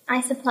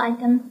 I supplied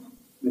them.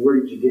 And where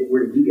did you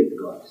get the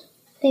gloves?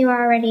 They were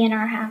already in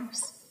our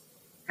house.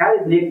 How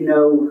did Nick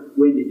know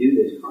when to do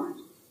this crime?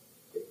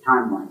 The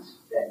timelines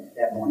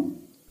that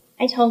morning.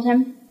 I told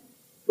him.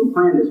 Who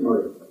planned this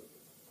murder?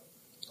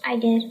 I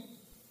did.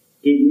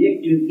 Did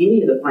Nick do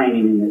any of the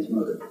planning in this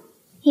murder?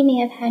 He may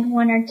have had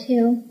one or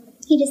two.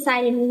 He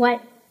decided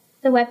what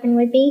the weapon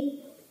would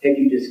be. Have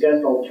you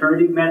discussed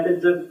alternative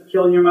methods of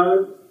killing your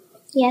mother?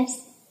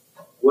 Yes.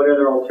 What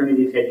other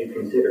alternatives had you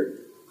considered?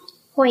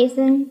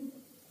 Poison,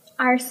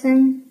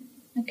 arson,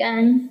 a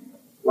gun.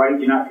 Why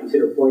did you not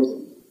consider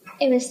poison?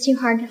 It was too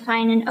hard to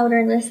find an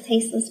odorless,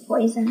 tasteless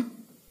poison.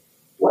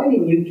 Why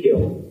didn't you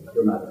kill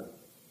your mother?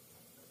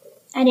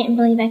 I didn't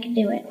believe I could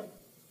do it.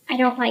 I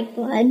don't like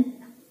blood.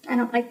 I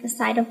don't like the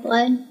sight of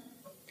blood.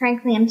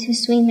 Frankly, I'm too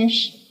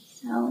squeamish,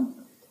 so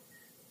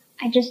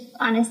I just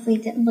honestly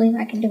didn't believe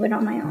I could do it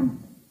on my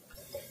own.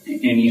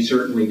 And you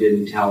certainly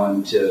didn't tell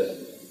him to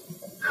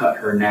cut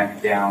her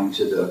neck down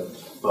to the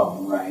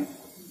bone, right?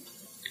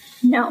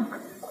 No.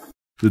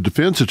 The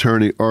defense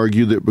attorney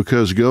argued that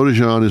because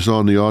Godejohn is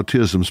on the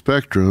autism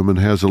spectrum and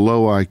has a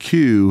low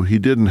IQ, he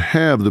didn't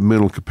have the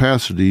mental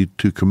capacity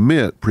to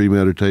commit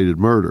premeditated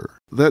murder.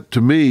 That,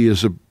 to me,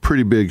 is a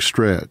pretty big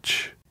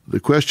stretch. The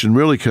question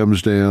really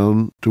comes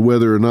down to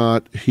whether or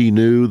not he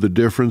knew the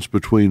difference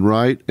between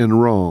right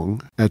and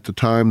wrong at the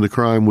time the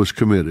crime was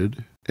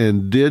committed,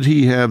 and did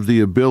he have the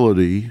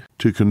ability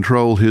to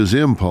control his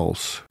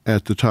impulse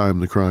at the time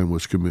the crime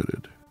was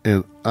committed?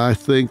 And I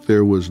think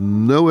there was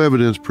no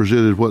evidence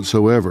presented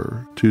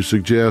whatsoever to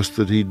suggest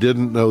that he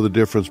didn't know the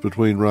difference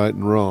between right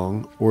and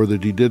wrong, or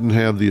that he didn't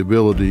have the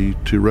ability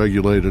to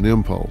regulate an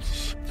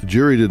impulse. The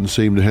jury didn't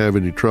seem to have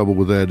any trouble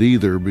with that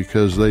either,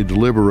 because they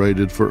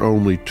deliberated for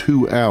only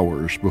 2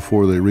 hours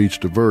before they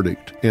reached a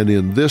verdict. And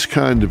in this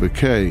kind of a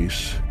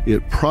case,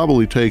 it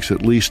probably takes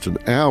at least an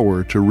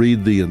hour to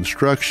read the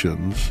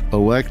instructions,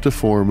 elect a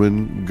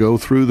foreman, go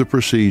through the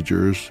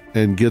procedures,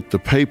 and get the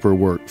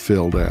paperwork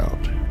filled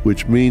out,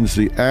 which means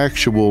the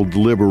actual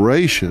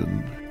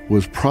deliberation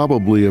was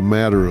probably a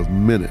matter of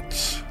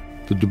minutes.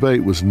 The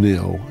debate was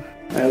nil.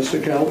 As to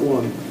count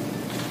one,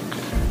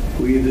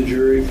 we, the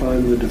jury,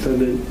 find the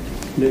defendant,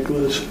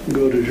 Nicholas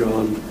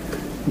Godejohn,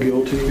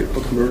 guilty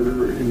of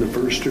murder in the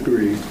first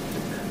degree.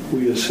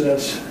 We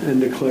assess and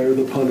declare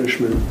the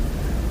punishment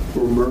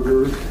for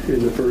murder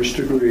in the first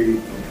degree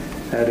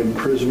at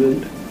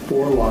imprisonment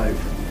for life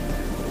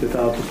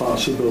without the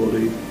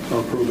possibility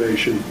of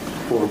probation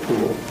or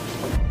parole.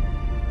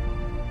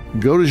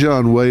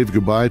 Godejohn waved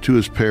goodbye to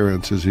his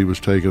parents as he was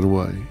taken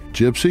away.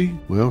 Gypsy,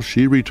 well,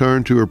 she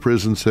returned to her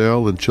prison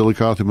cell in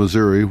Chillicothe,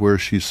 Missouri, where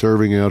she's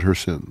serving out her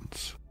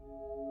sentence.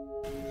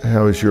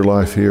 How is your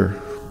life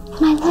here?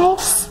 My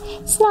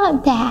it's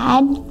not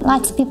bad.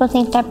 Lots of people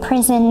think that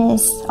prison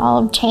is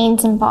all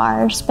chains and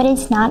bars, but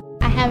it's not.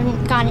 I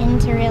haven't gotten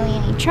into really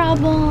any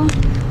trouble.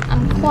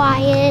 I'm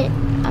quiet.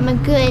 I'm a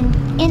good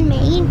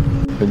inmate.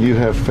 And you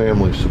have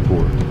family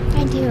support?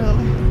 I do.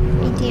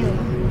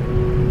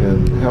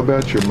 And how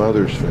about your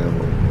mother's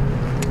family?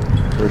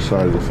 Her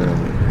side of the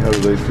family. How do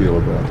they feel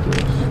about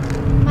this?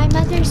 My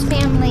mother's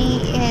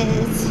family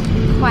is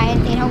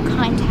quiet. They don't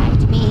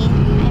contact me.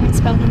 I haven't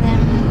spoken to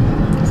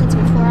them since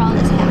before all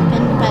this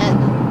happened.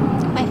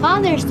 But my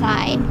father's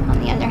side, on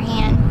the other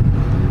hand,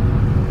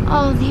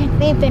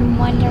 they've been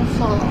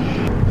wonderful.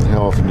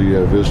 How often do you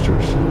have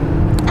visitors?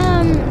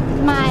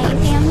 My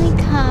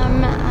family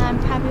come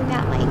probably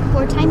about like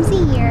 4 times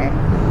a year.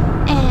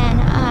 And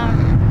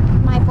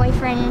my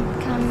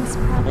boyfriend comes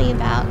probably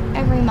about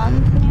every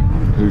month now.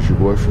 Who's your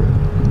boyfriend?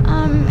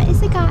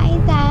 It's a guy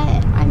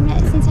that I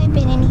met since I've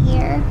been in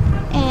here,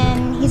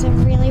 and he's a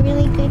really,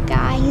 really good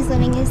guy. He's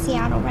living in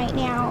Seattle right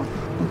now.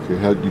 Okay,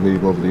 how did you meet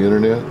him, over the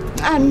internet?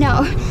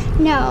 No.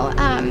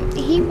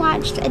 He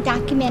watched a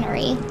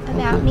documentary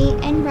about me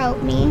and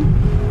wrote me,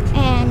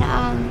 and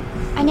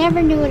I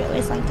never knew what it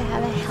was like to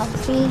have a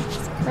healthy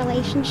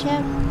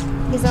relationship,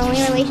 because the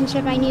only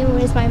relationship I knew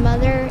was my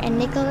mother and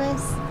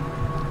Nicholas.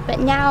 But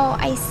now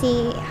I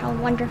see how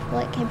wonderful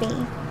it can be.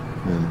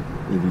 And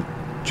have you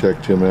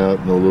checked him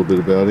out, know a little bit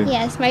about him?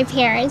 Yes, my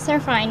parents are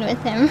fine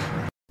with him.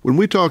 When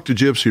we talked to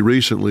Gypsy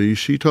recently,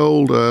 she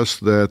told us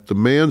that the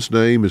man's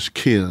name is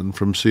Ken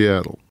from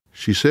Seattle.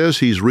 She says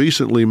he's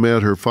recently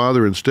met her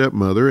father and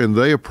stepmother, and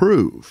they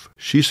approve.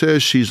 She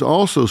says she's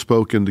also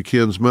spoken to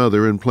Ken's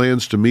mother and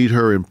plans to meet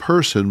her in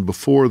person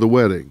before the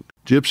wedding.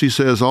 Gypsy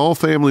says all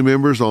family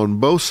members on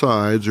both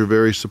sides are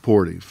very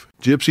supportive.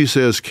 Gypsy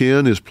says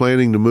Ken is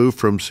planning to move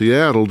from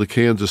Seattle to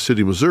Kansas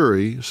City,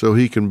 Missouri, so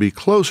he can be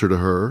closer to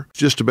her,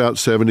 just about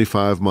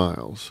 75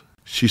 miles.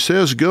 She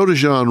says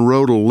Godejohn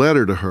wrote a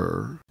letter to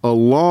her, a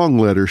long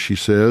letter, she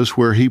says,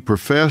 where he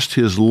professed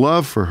his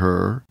love for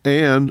her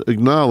and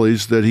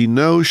acknowledged that he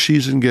knows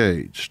she's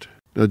engaged.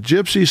 Now,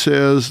 Gypsy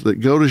says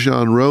that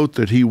Godejohn wrote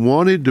that he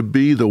wanted to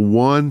be the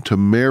one to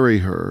marry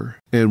her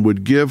and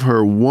would give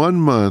her 1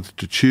 month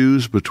to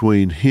choose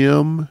between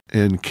him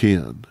and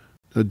Ken.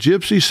 Now,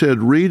 Gypsy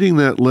said reading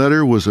that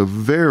letter was a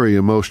very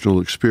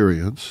emotional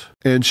experience,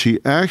 and she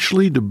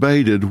actually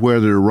debated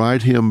whether to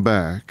write him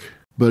back,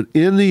 but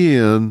in the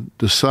end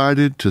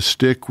decided to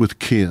stick with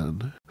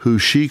Ken, who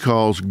she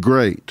calls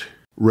great,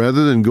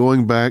 rather than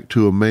going back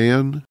to a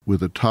man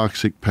with a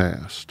toxic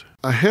past.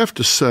 I have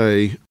to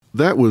say,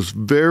 that was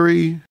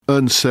very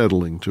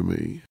unsettling to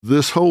me.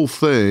 This whole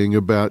thing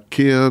about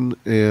Ken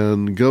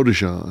and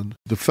Godejohn,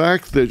 the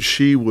fact that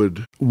she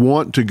would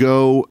want to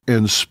go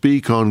and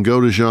speak on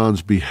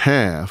Godejohn's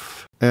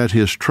behalf at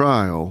his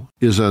trial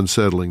is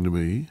unsettling to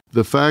me.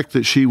 The fact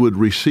that she would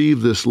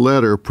receive this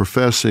letter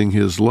professing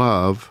his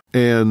love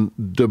and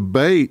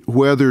debate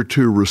whether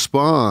to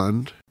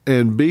respond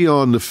and be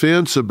on the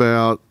fence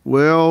about,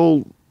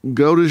 well,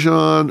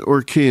 Godejohn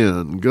or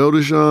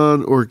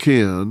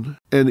Ken,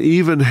 and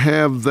even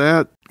have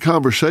that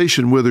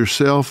conversation with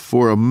herself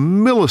for a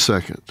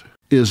millisecond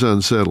is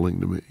unsettling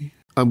to me.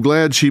 I'm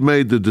glad she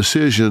made the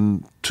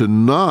decision to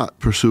not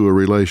pursue a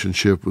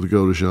relationship with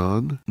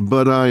Godejohn,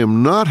 but I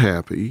am not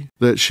happy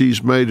that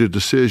she's made a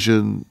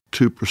decision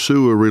to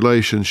pursue a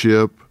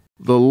relationship.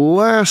 The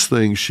last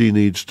thing she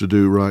needs to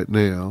do right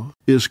now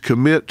is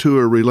commit to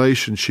a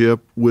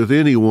relationship with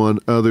anyone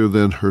other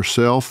than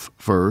herself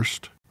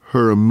first,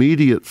 her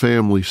immediate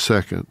family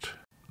second.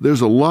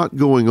 There's a lot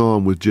going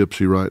on with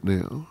Gypsy right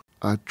now.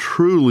 I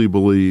truly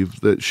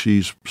believe that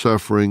she's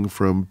suffering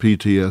from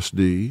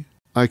PTSD.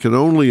 I can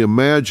only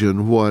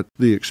imagine what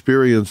the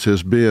experience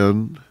has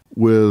been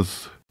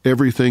with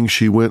everything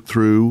she went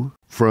through,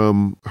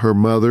 from her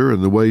mother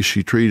and the way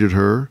she treated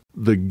her,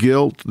 the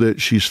guilt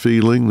that she's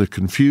feeling, the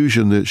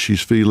confusion that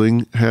she's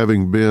feeling,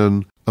 having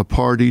been a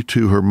party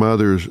to her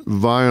mother's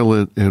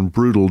violent and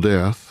brutal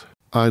death.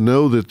 I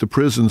know that the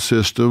prison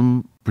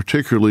system,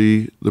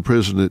 particularly the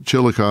prison at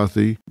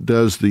Chillicothe,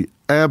 does the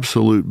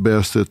absolute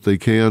best that they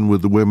can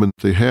with the women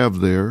they have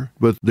there,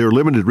 but their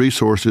limited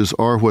resources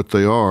are what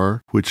they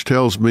are, which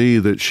tells me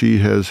that she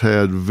has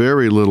had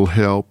very little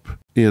help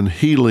in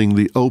healing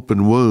the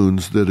open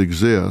wounds that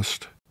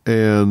exist,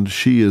 and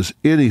she is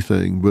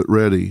anything but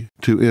ready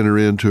to enter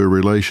into a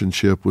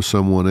relationship with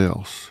someone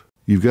else.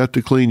 You've got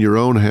to clean your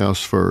own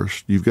house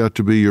first. You've got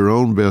to be your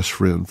own best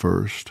friend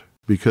first.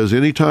 Because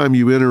anytime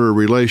you enter a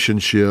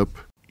relationship,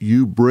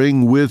 you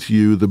bring with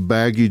you the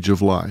baggage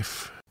of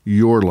life,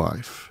 your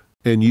life.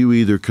 And you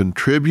either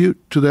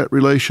contribute to that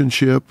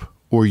relationship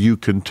or you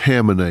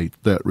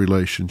contaminate that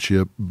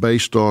relationship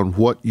based on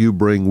what you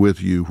bring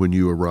with you when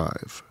you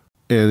arrive.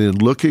 And in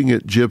looking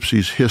at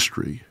Gypsy's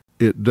history,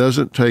 it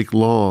doesn't take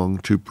long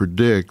to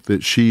predict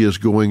that she is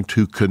going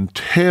to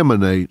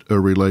contaminate a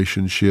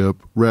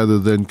relationship rather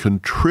than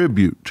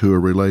contribute to a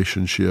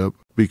relationship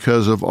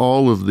because of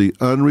all of the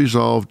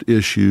unresolved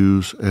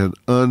issues and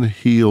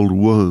unhealed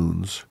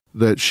wounds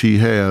that she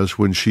has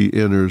when she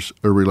enters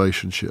a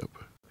relationship.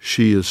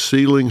 She is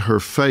sealing her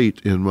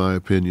fate, in my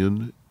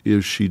opinion,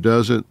 if she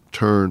doesn't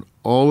turn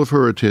all of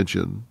her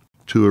attention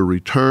to a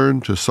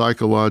return to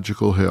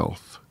psychological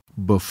health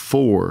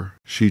before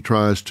she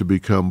tries to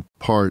become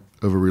part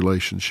of a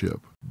relationship.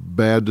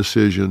 Bad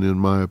decision, in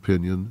my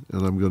opinion,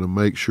 and I'm going to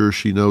make sure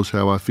she knows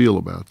how I feel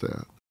about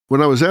that.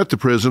 When I was at the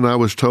prison, I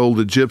was told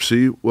that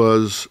Gypsy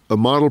was a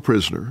model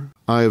prisoner.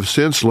 I have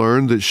since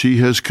learned that she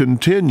has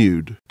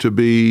continued to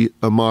be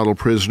a model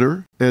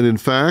prisoner and, in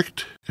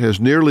fact, has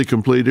nearly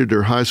completed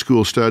her high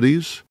school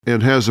studies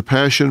and has a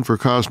passion for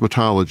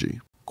cosmetology.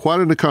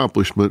 Quite an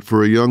accomplishment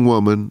for a young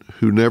woman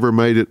who never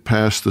made it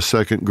past the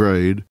second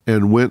grade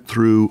and went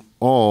through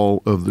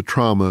all of the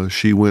trauma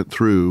she went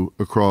through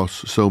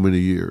across so many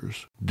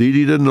years. Dee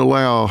Dee didn't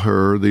allow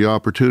her the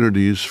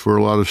opportunities for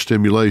a lot of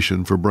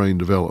stimulation for brain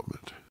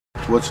development.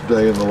 What's a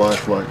day in the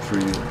life like for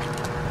you?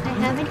 I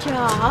have a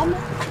job.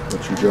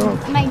 What's your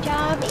job? My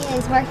job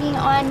is working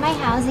on my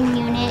housing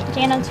unit,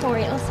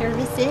 janitorial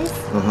services.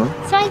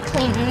 So I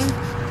clean.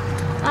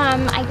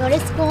 I go to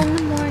school in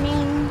the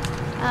morning,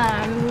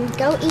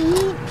 go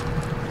eat,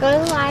 go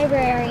to the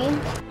library.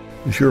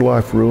 Is your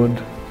life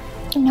ruined?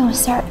 No,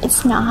 sir,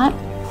 it's not.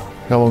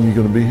 How long are you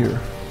going to be here?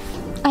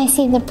 I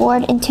see the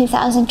board in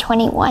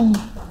 2021.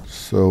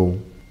 So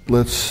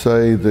let's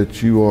say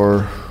that you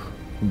are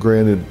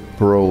granted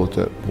parole at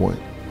that point.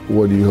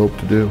 What do you hope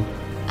to do?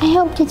 I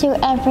hope to do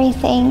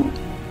everything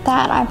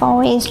that I've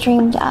always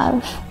dreamed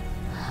of.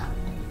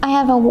 I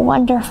have a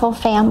wonderful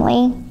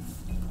family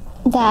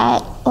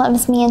that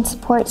loves me and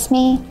supports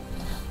me.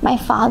 My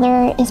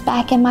father is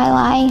back in my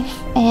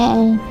life,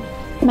 and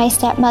my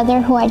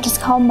stepmother, who I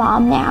just call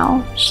Mom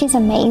now, she's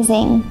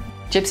amazing.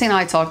 Gypsy and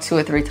I talk 2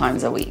 or 3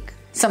 times a week,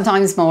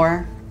 sometimes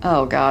more.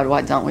 Oh God,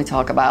 what don't we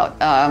talk about?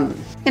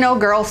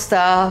 Girl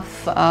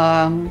stuff,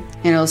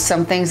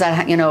 some things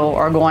that,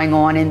 are going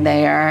on in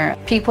there.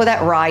 People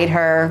that write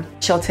her,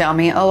 she'll tell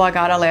me, oh, I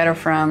got a letter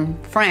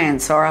from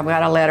France, or I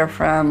got a letter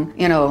from,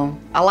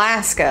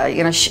 Alaska.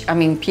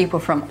 People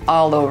from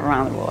all over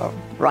around the world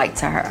write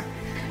to her.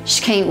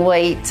 She can't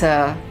wait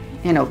to,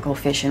 go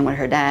fishing with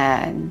her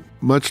dad.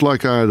 Much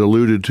like I had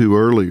alluded to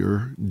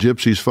earlier,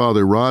 Gypsy's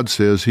father, Rod,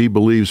 says he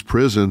believes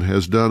prison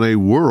has done a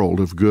world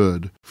of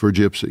good for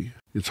Gypsy.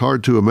 It's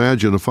hard to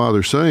imagine a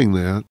father saying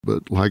that,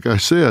 but like I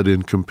said,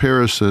 in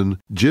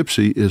comparison,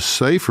 Gypsy is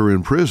safer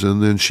in prison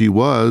than she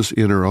was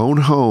in her own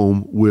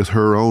home with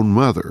her own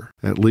mother.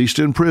 At least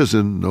in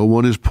prison, no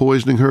one is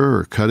poisoning her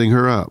or cutting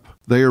her up.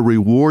 They are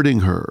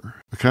rewarding her,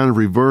 a kind of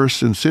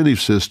reverse incentive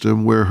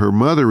system where her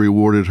mother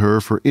rewarded her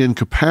for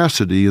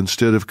incapacity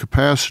instead of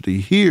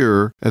capacity.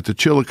 Here, at the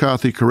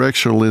Chillicothe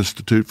Correctional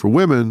Institute for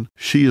Women,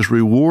 she is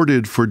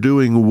rewarded for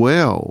doing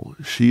well.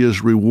 She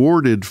is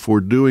rewarded for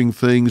doing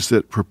things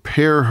that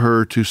prepare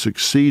her to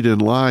succeed in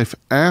life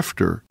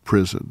after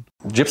prison.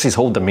 Gypsy's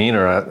whole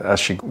demeanor as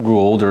she grew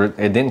older,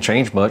 it didn't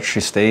change much.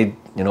 She stayed,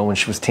 when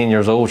she was 10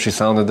 years old, she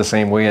sounded the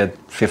same way at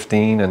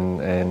 15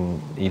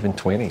 and even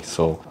 20.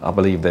 So I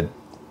believe that,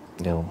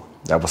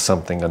 that was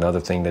another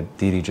thing that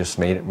Dee Dee just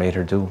made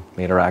her do,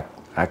 made her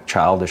act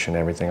childish and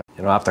everything.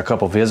 After a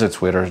couple visits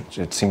with her,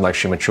 it seemed like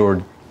she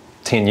matured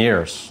 10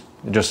 years.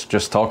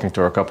 Just talking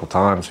to her a couple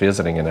times,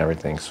 visiting and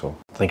everything. So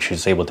I think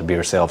she's able to be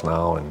herself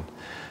now, and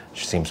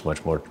she seems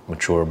much more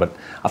mature. But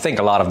I think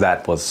a lot of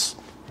that was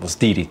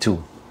Dee Dee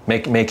too,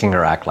 making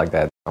her act like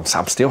that. I'm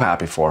still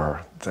happy for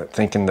her,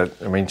 thinking that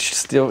she's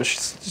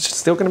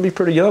still going to be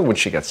pretty young when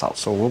she gets out.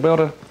 So we'll be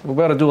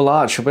able to do a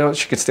lot. She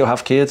could still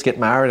have kids, get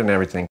married, and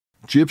everything.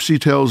 Gypsy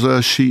tells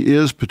us she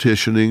is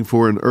petitioning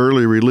for an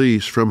early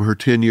release from her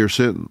 10-year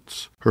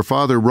sentence. Her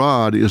father,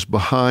 Rod, is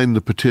behind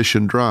the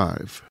petition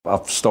drive.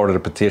 I've started a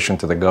petition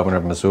to the governor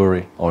of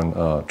Missouri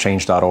on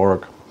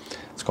change.org.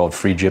 It's called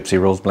Free Gypsy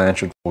Rose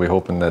Blanchard. We're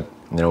hoping that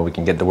we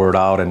can get the word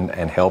out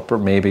and help her,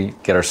 maybe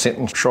get her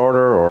sentence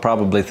shorter, or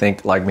probably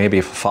think like maybe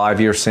a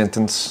 5-year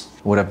sentence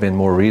would have been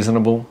more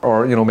reasonable,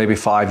 or maybe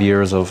 5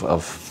 years of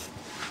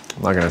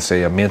I'm not going to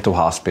say a mental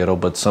hospital,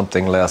 but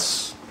something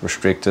less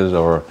restricted,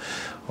 or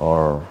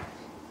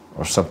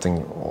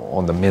something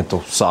on the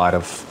mental side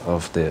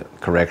of the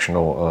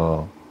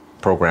correctional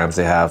programs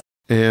they have.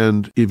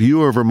 And if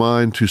you are of a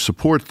mind to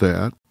support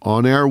that,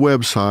 on our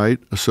website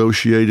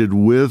associated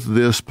with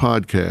this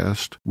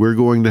podcast, we're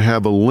going to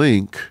have a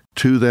link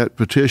to that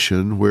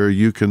petition where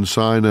you can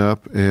sign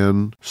up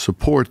and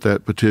support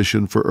that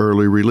petition for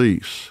early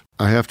release.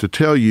 I have to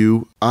tell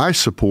you, I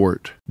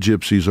support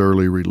Gypsy's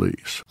early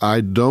release.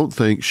 I don't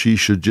think she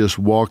should just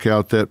walk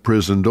out that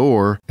prison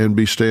door and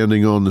be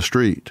standing on the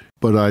street.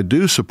 But I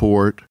do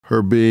support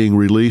her being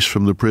released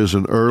from the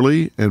prison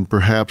early and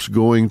perhaps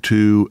going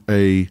to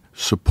a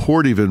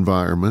supportive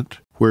environment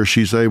where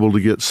she's able to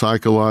get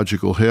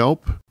psychological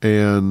help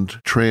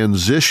and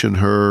transition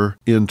her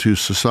into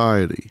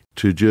society.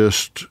 To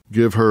just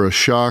give her a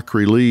shock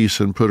release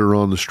and put her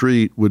on the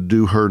street would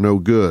do her no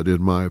good,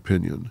 in my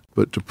opinion.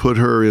 But to put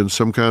her in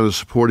some kind of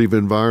supportive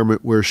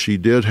environment where she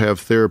did have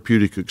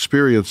therapeutic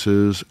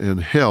experiences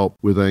and help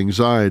with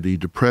anxiety,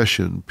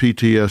 depression,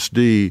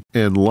 PTSD,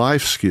 and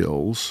life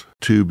skills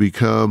to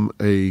become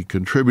a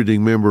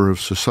contributing member of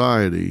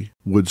society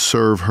would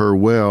serve her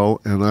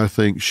well, and I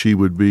think she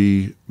would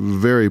be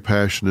very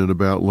passionate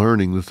about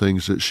learning the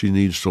things that she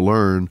needs to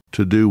learn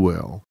to do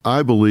well.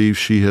 I believe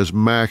she has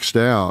maxed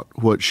out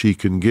what she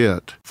can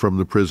get from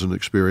the prison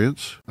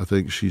experience. I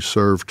think she's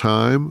served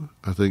time.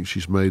 I think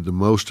she's made the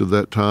most of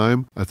that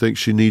time. I think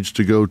she needs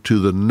to go to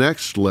the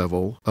next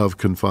level of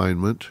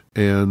confinement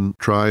and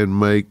try and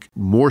make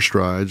more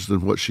strides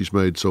than what she's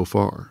made so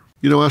far.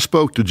 I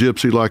spoke to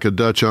Gypsy like a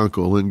Dutch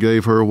uncle and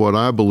gave her what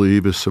I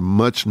believe is some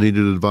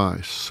much-needed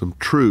advice, some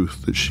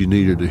truth that she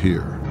needed to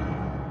hear.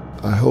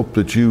 I hope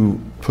that you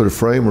put a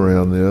frame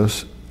around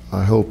this.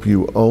 I hope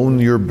you own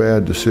your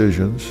bad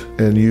decisions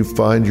and you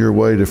find your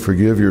way to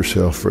forgive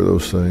yourself for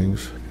those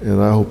things. And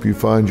I hope you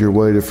find your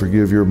way to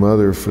forgive your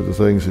mother for the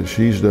things that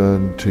she's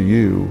done to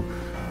you,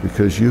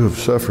 because you have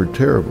suffered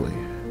terribly.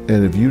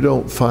 And if you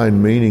don't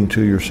find meaning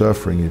to your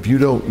suffering, if you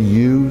don't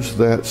use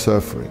that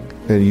suffering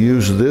and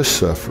use this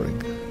suffering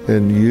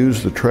and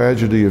use the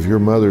tragedy of your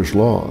mother's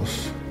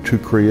loss to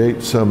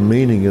create some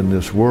meaning in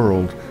this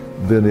world,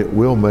 then it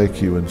will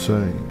make you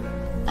insane.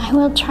 I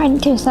will try to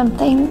do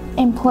something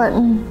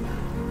important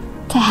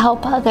to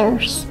help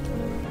others.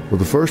 Well,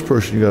 the first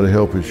person you got to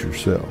help is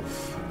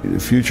yourself. The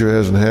future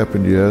hasn't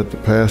happened yet. The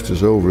past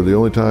is over. The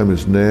only time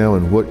is now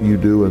and what you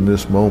do in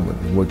this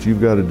moment. And what you've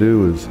got to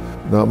do is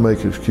not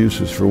make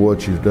excuses for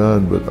what you've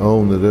done, but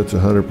own that that's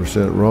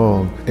 100%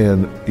 wrong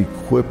and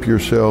equip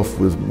yourself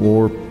with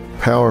more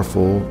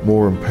powerful,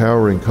 more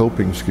empowering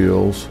coping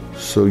skills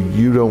so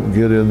you don't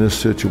get in this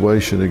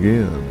situation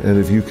again. And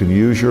if you can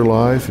use your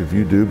life, if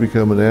you do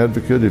become an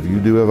advocate, if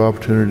you do have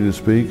opportunity to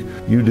speak,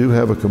 you do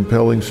have a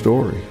compelling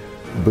story.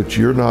 But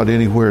you're not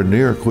anywhere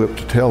near equipped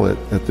to tell it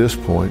at this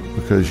point,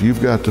 because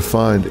you've got to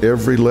find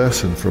every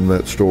lesson from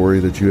that story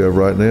that you have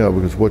right now,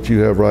 because what you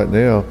have right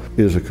now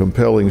is a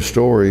compelling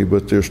story,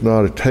 but there's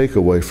not a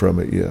takeaway from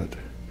it yet.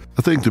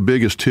 I think the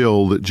biggest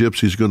hill that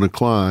Gypsy's going to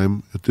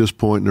climb at this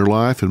point in her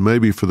life, and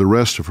maybe for the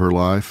rest of her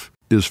life,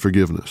 is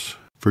forgiveness.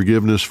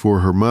 Forgiveness for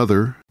her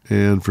mother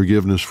and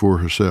forgiveness for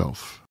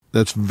herself.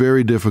 That's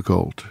very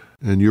difficult.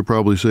 And you're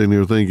probably sitting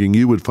there thinking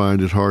you would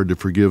find it hard to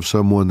forgive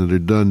someone that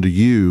had done to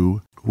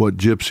you what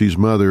Gypsy's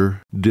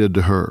mother did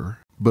to her.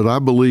 But I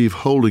believe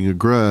holding a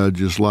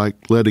grudge is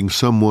like letting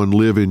someone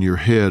live in your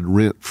head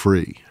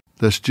rent-free.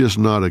 That's just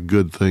not a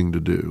good thing to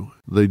do.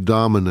 They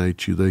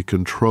dominate you, they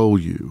control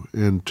you,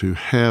 and to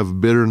have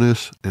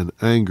bitterness and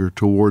anger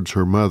towards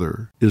her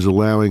mother is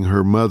allowing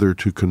her mother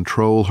to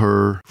control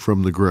her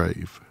from the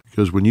grave.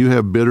 Because when you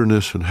have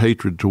bitterness and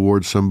hatred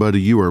towards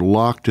somebody, you are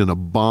locked in a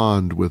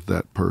bond with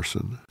that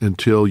person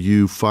until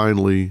you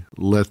finally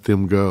let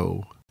them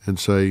go and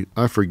say,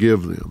 I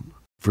forgive them.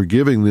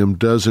 Forgiving them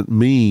doesn't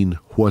mean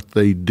what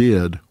they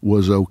did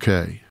was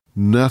okay.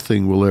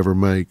 Nothing will ever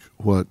make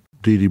what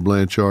Dee Dee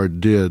Blanchard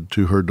did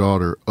to her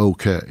daughter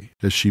okay.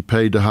 Has she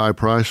paid a high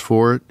price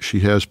for it? She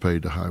has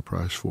paid a high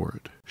price for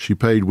it. She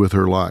paid with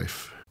her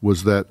life.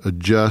 Was that a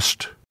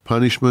just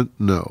punishment?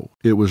 No,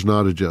 it was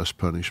not a just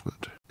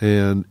punishment.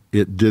 And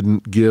it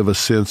didn't give a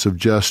sense of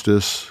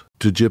justice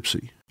to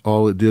Gypsy.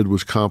 All it did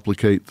was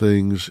complicate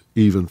things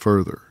even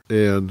further.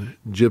 And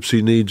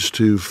Gypsy needs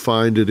to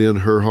find it in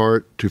her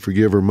heart to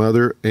forgive her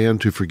mother and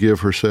to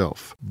forgive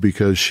herself,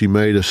 because she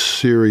made a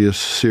serious,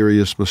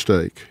 serious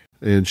mistake.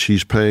 And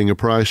she's paying a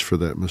price for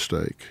that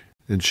mistake.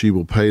 And she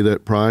will pay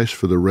that price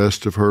for the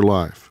rest of her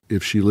life.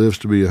 If she lives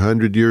to be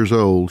 100 years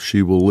old,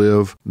 she will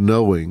live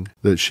knowing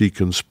that she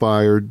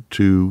conspired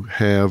to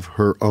have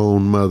her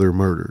own mother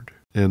murdered.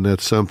 And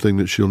that's something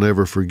that she'll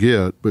never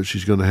forget, but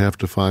she's going to have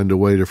to find a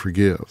way to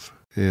forgive.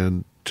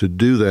 And to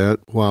do that,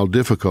 while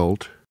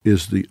difficult,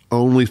 is the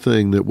only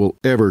thing that will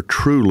ever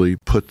truly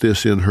put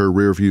this in her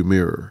rearview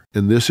mirror.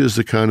 And this is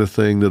the kind of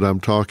thing that I'm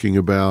talking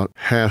about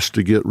has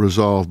to get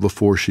resolved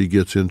before she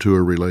gets into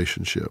a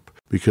relationship,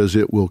 because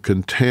it will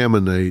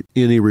contaminate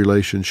any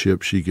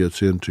relationship she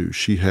gets into.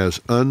 She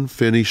has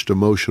unfinished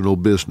emotional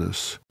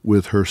business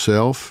with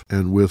herself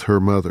and with her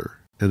mother.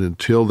 And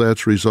until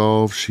that's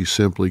resolved, she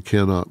simply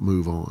cannot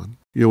move on.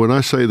 You know, when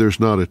I say there's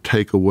not a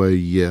takeaway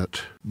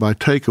yet, by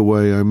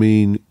takeaway I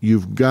mean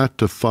you've got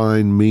to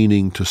find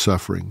meaning to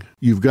suffering.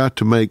 You've got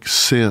to make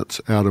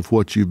sense out of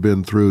what you've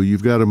been through.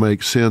 You've got to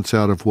make sense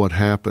out of what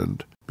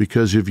happened.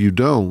 Because if you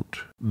don't,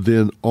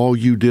 then all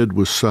you did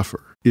was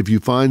suffer. If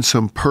you find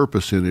some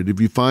purpose in it, if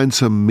you find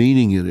some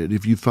meaning in it,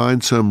 if you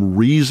find some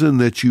reason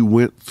that you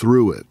went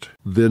through it,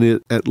 then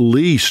it at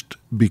least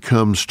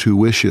becomes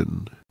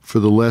tuition for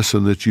the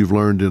lesson that you've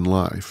learned in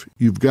life.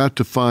 You've got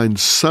to find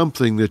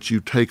something that you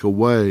take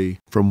away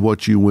from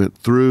what you went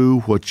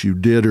through, what you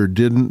did or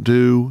didn't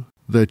do,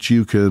 that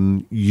you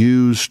can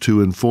use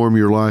to inform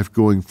your life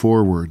going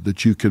forward,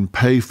 that you can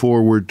pay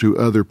forward to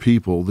other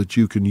people, that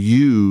you can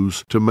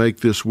use to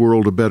make this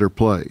world a better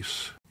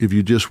place. If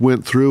you just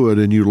went through it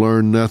and you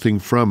learn nothing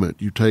from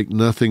it, you take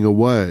nothing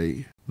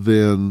away,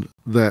 then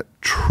that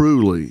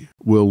truly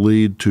will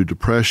lead to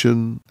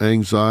depression,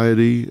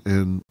 anxiety,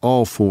 and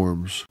all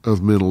forms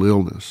of mental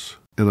illness.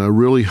 And I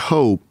really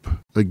hope,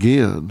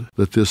 again,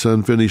 that this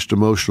unfinished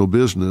emotional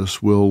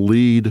business will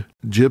lead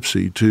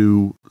Gypsy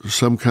to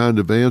some kind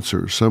of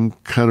answer, some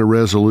kind of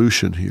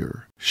resolution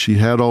here. She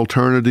had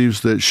alternatives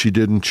that she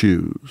didn't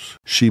choose.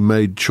 She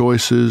made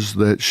choices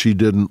that she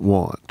didn't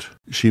want.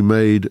 She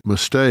made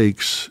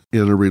mistakes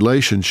in a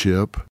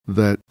relationship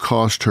that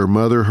cost her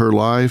mother her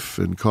life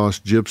and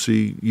cost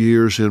Gypsy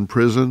years in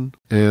prison.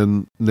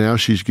 And now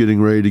she's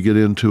getting ready to get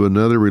into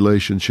another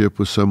relationship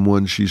with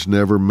someone she's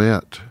never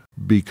met,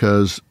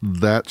 because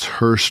that's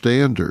her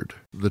standard.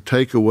 The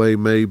takeaway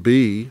may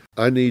be,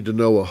 I need to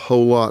know a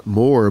whole lot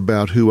more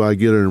about who I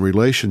get in a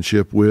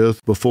relationship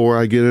with before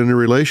I get in a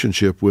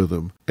relationship with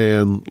them.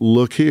 And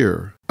look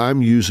here,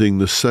 I'm using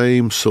the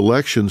same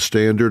selection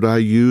standard I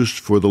used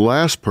for the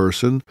last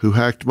person who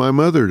hacked my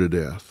mother to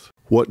death.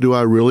 What do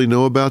I really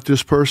know about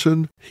this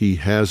person? He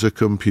has a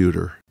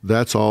computer.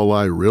 That's all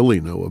I really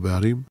know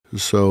about him.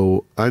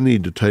 So I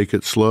need to take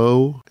it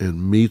slow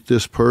and meet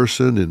this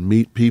person and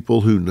meet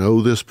people who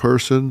know this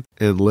person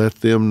and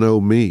let them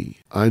know me.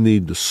 I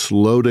need to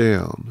slow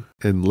down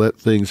and let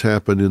things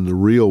happen in the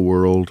real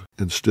world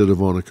instead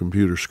of on a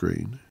computer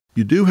screen.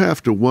 You do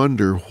have to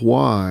wonder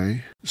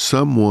why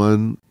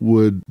someone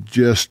would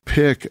just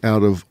pick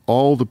out of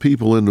all the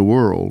people in the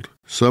world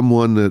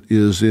someone that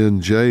is in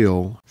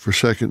jail for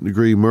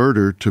second-degree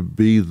murder to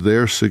be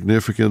their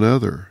significant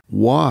other.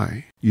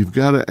 Why? You've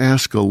got to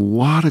ask a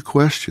lot of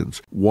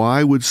questions.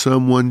 Why would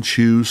someone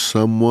choose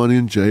someone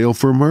in jail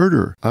for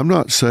murder? I'm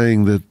not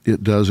saying that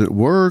it doesn't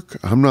work.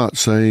 I'm not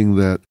saying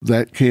that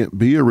that can't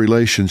be a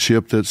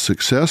relationship that's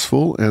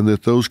successful and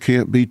that those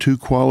can't be two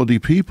quality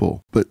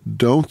people. But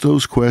don't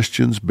those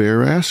questions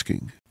bear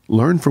asking?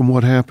 Learn from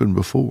what happened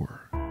before.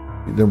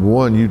 Number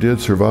one, you did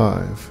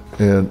survive.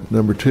 And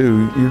number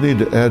two, you need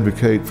to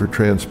advocate for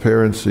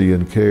transparency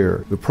and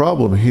care. The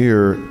problem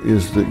here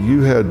is that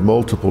you had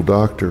multiple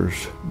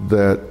doctors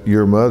that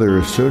your mother,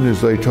 as soon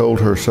as they told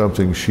her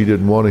something she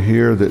didn't want to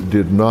hear that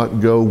did not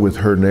go with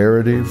her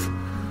narrative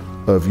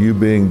of you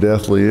being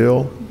deathly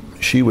ill,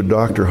 she would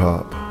doctor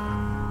hop.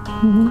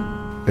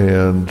 Mm-hmm.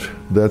 And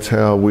that's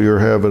how we are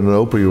having an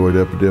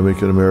opioid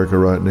epidemic in America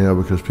right now,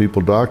 because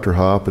people doctor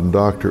hop and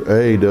Dr.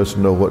 A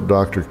doesn't know what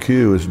Dr.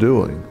 Q is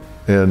doing.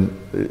 And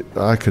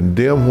I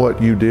condemn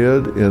what you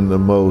did in the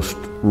most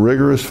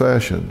rigorous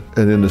fashion.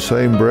 And in the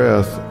same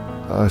breath,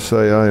 I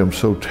say I am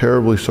so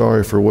terribly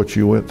sorry for what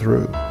you went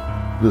through.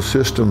 The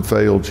system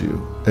failed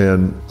you.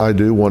 And I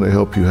do want to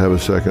help you have a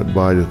second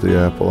bite at the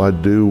apple. I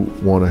do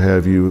want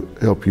to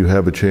help you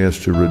have a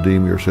chance to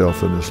redeem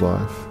yourself in this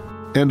life.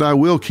 And I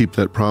will keep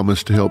that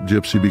promise to help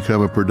Gypsy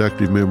become a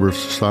productive member of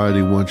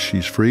society once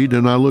she's freed,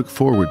 and I look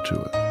forward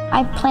to it.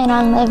 I plan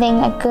on living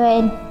a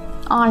good,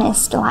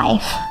 honest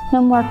life.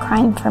 No more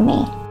crime for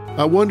me.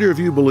 I wonder if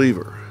you believe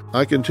her.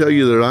 I can tell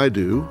you that I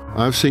do.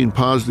 I've seen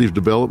positive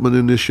development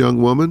in this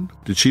young woman.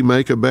 Did she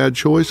make a bad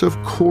choice?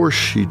 Of course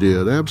she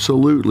did.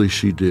 Absolutely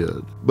she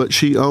did. But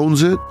she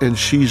owns it, and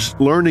she's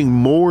learning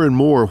more and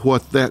more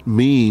what that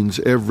means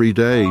every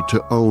day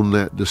to own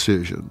that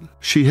decision.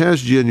 She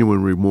has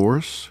genuine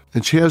remorse,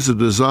 and she has a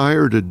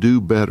desire to do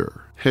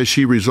better. Has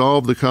she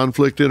resolved the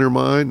conflict in her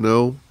mind?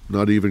 No,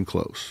 not even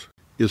close.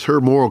 Is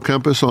her moral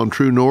compass on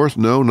true north?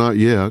 No, not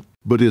yet.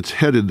 But it's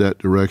headed that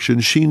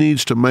direction. She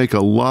needs to make a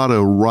lot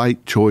of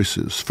right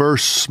choices.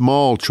 First,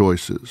 small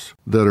choices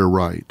that are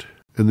right,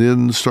 and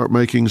then start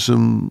making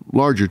some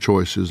larger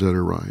choices that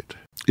are right.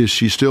 Is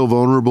she still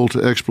vulnerable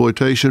to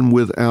exploitation?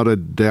 Without a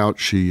doubt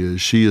she is.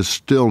 She is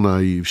still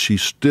naive. She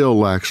still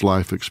lacks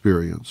life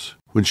experience.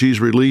 When she's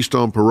released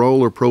on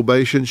parole or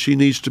probation, she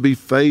needs to be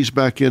phased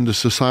back into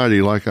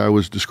society like I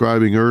was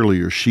describing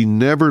earlier. She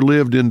never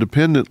lived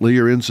independently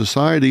or in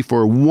society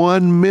for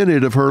 1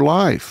 minute of her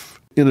life.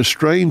 In a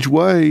strange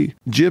way,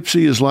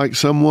 Gypsy is like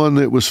someone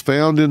that was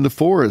found in the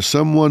forest,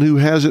 someone who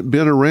hasn't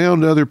been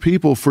around other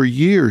people for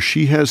years.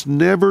 She has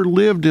never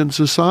lived in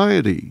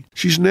society.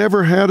 She's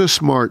never had a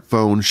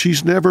smartphone.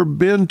 She's never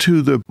been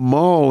to the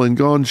mall and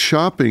gone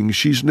shopping.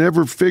 She's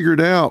never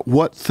figured out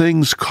what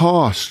things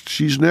cost.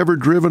 She's never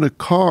driven a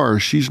car.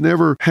 She's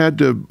never had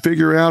to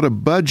figure out a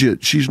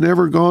budget. She's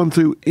never gone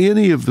through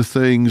any of the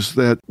things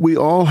that we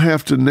all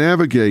have to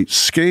navigate.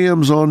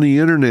 Scams on the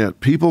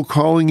internet, people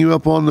calling you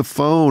up on the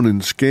phone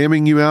and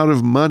scamming you out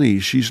of money.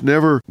 She's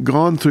never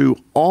gone through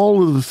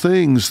all of the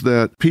things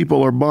that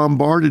people are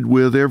bombarded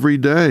with every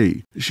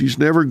day. She's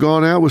never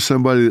gone out with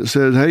somebody that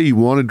said, hey, you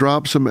want to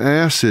drop some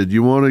acid?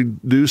 You want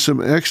to do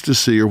some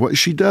ecstasy or what?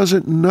 She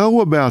doesn't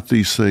know about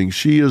these things.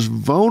 She is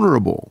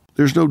vulnerable.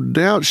 There's no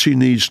doubt she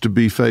needs to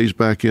be phased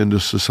back into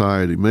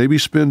society. Maybe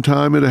spend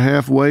time at a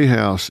halfway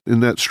house in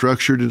that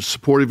structured and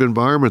supportive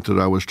environment that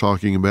I was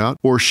talking about,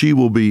 or she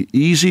will be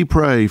easy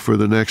prey for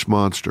the next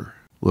monster.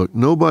 Look,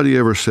 nobody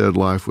ever said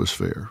life was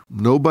fair.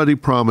 Nobody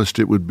promised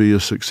it would be a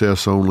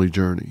success-only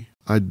journey.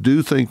 I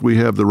do think we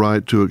have the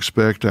right to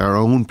expect our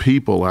own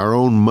people, our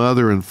own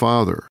mother and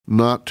father,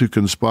 not to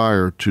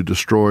conspire to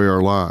destroy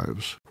our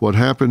lives. What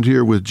happened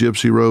here with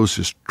Gypsy Rose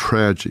is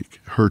tragic.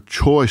 Her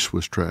choice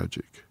was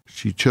tragic.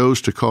 She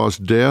chose to cause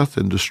death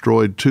and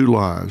destroyed 2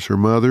 lives, her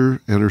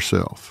mother and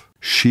herself.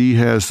 She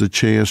has the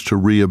chance to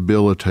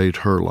rehabilitate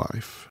her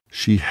life.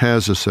 She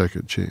has a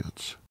second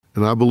chance.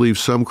 And I believe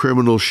some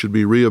criminals should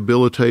be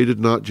rehabilitated,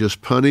 not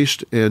just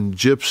punished, and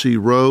Gypsy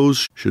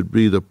Rose should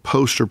be the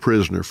poster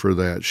prisoner for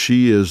that.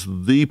 She is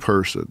the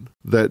person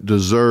that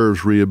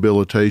deserves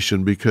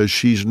rehabilitation because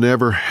she's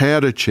never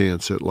had a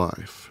chance at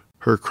life.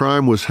 Her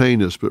crime was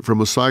heinous, but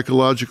from a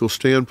psychological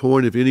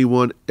standpoint, if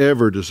anyone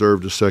ever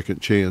deserved a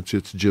second chance,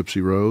 it's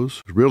Gypsy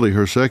Rose. Really,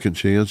 her second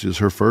chance is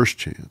her first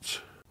chance.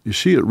 Is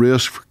she at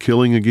risk for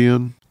killing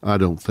again? I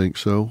don't think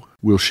so.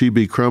 Will she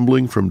be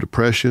crumbling from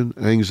depression,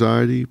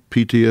 anxiety,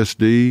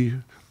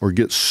 PTSD, or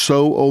get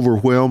so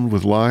overwhelmed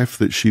with life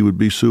that she would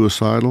be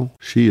suicidal?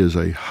 She is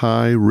a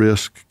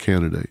high-risk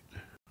candidate.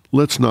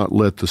 Let's not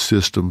let the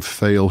system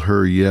fail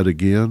her yet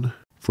again.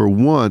 For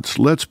once,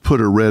 let's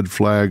put a red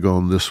flag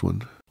on this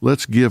one.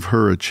 Let's give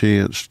her a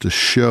chance to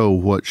show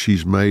what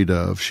she's made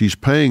of. She's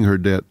paying her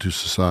debt to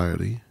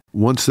society.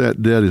 Once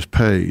that debt is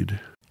paid,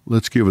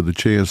 let's give her the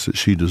chance that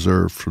she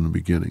deserved from the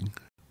beginning.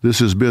 This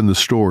has been the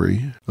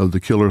story of the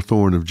killer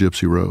Thorn of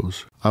Gypsy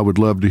Rose. I would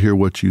love to hear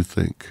what you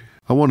think.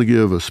 I want to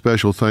give a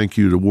special thank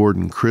you to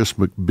Warden Chris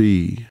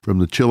McBee from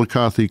the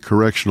Chillicothe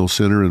Correctional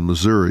Center in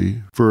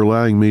Missouri for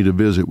allowing me to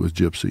visit with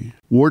Gypsy.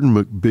 Warden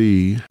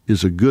McBee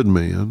is a good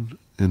man,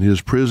 and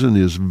his prison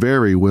is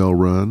very well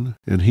run,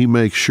 and he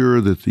makes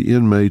sure that the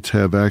inmates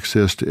have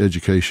access to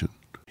education.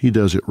 He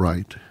does it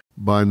right.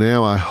 By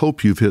now, I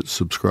hope you've hit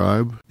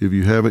subscribe. If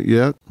you haven't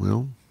yet,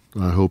 well,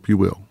 I hope you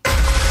will.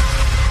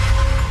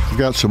 I've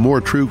got some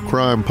more true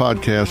crime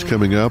podcasts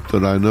coming up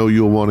that I know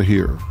you'll want to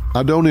hear.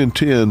 I don't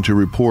intend to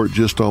report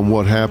just on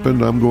what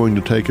happened. I'm going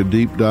to take a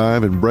deep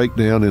dive and break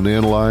down and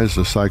analyze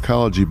the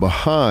psychology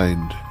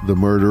behind the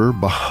murder,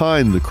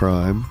 behind the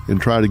crime,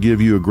 and try to give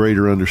you a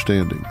greater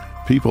understanding.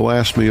 People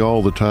ask me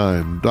all the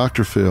time,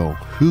 Dr. Phil,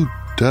 who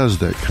does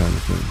that kind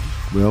of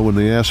thing? Well, when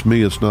they ask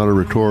me, it's not a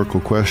rhetorical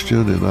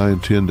question, and I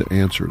intend to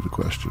answer the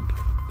question.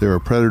 There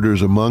are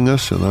predators among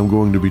us, and I'm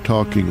going to be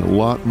talking a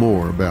lot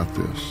more about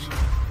this.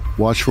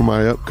 Watch for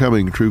my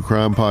upcoming true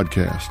crime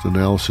podcast,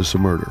 Analysis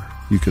of Murder.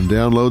 You can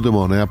download them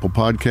on Apple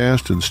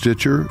Podcasts and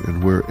Stitcher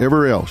and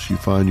wherever else you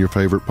find your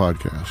favorite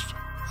podcast.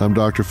 I'm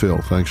Dr. Phil.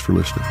 Thanks for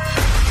listening.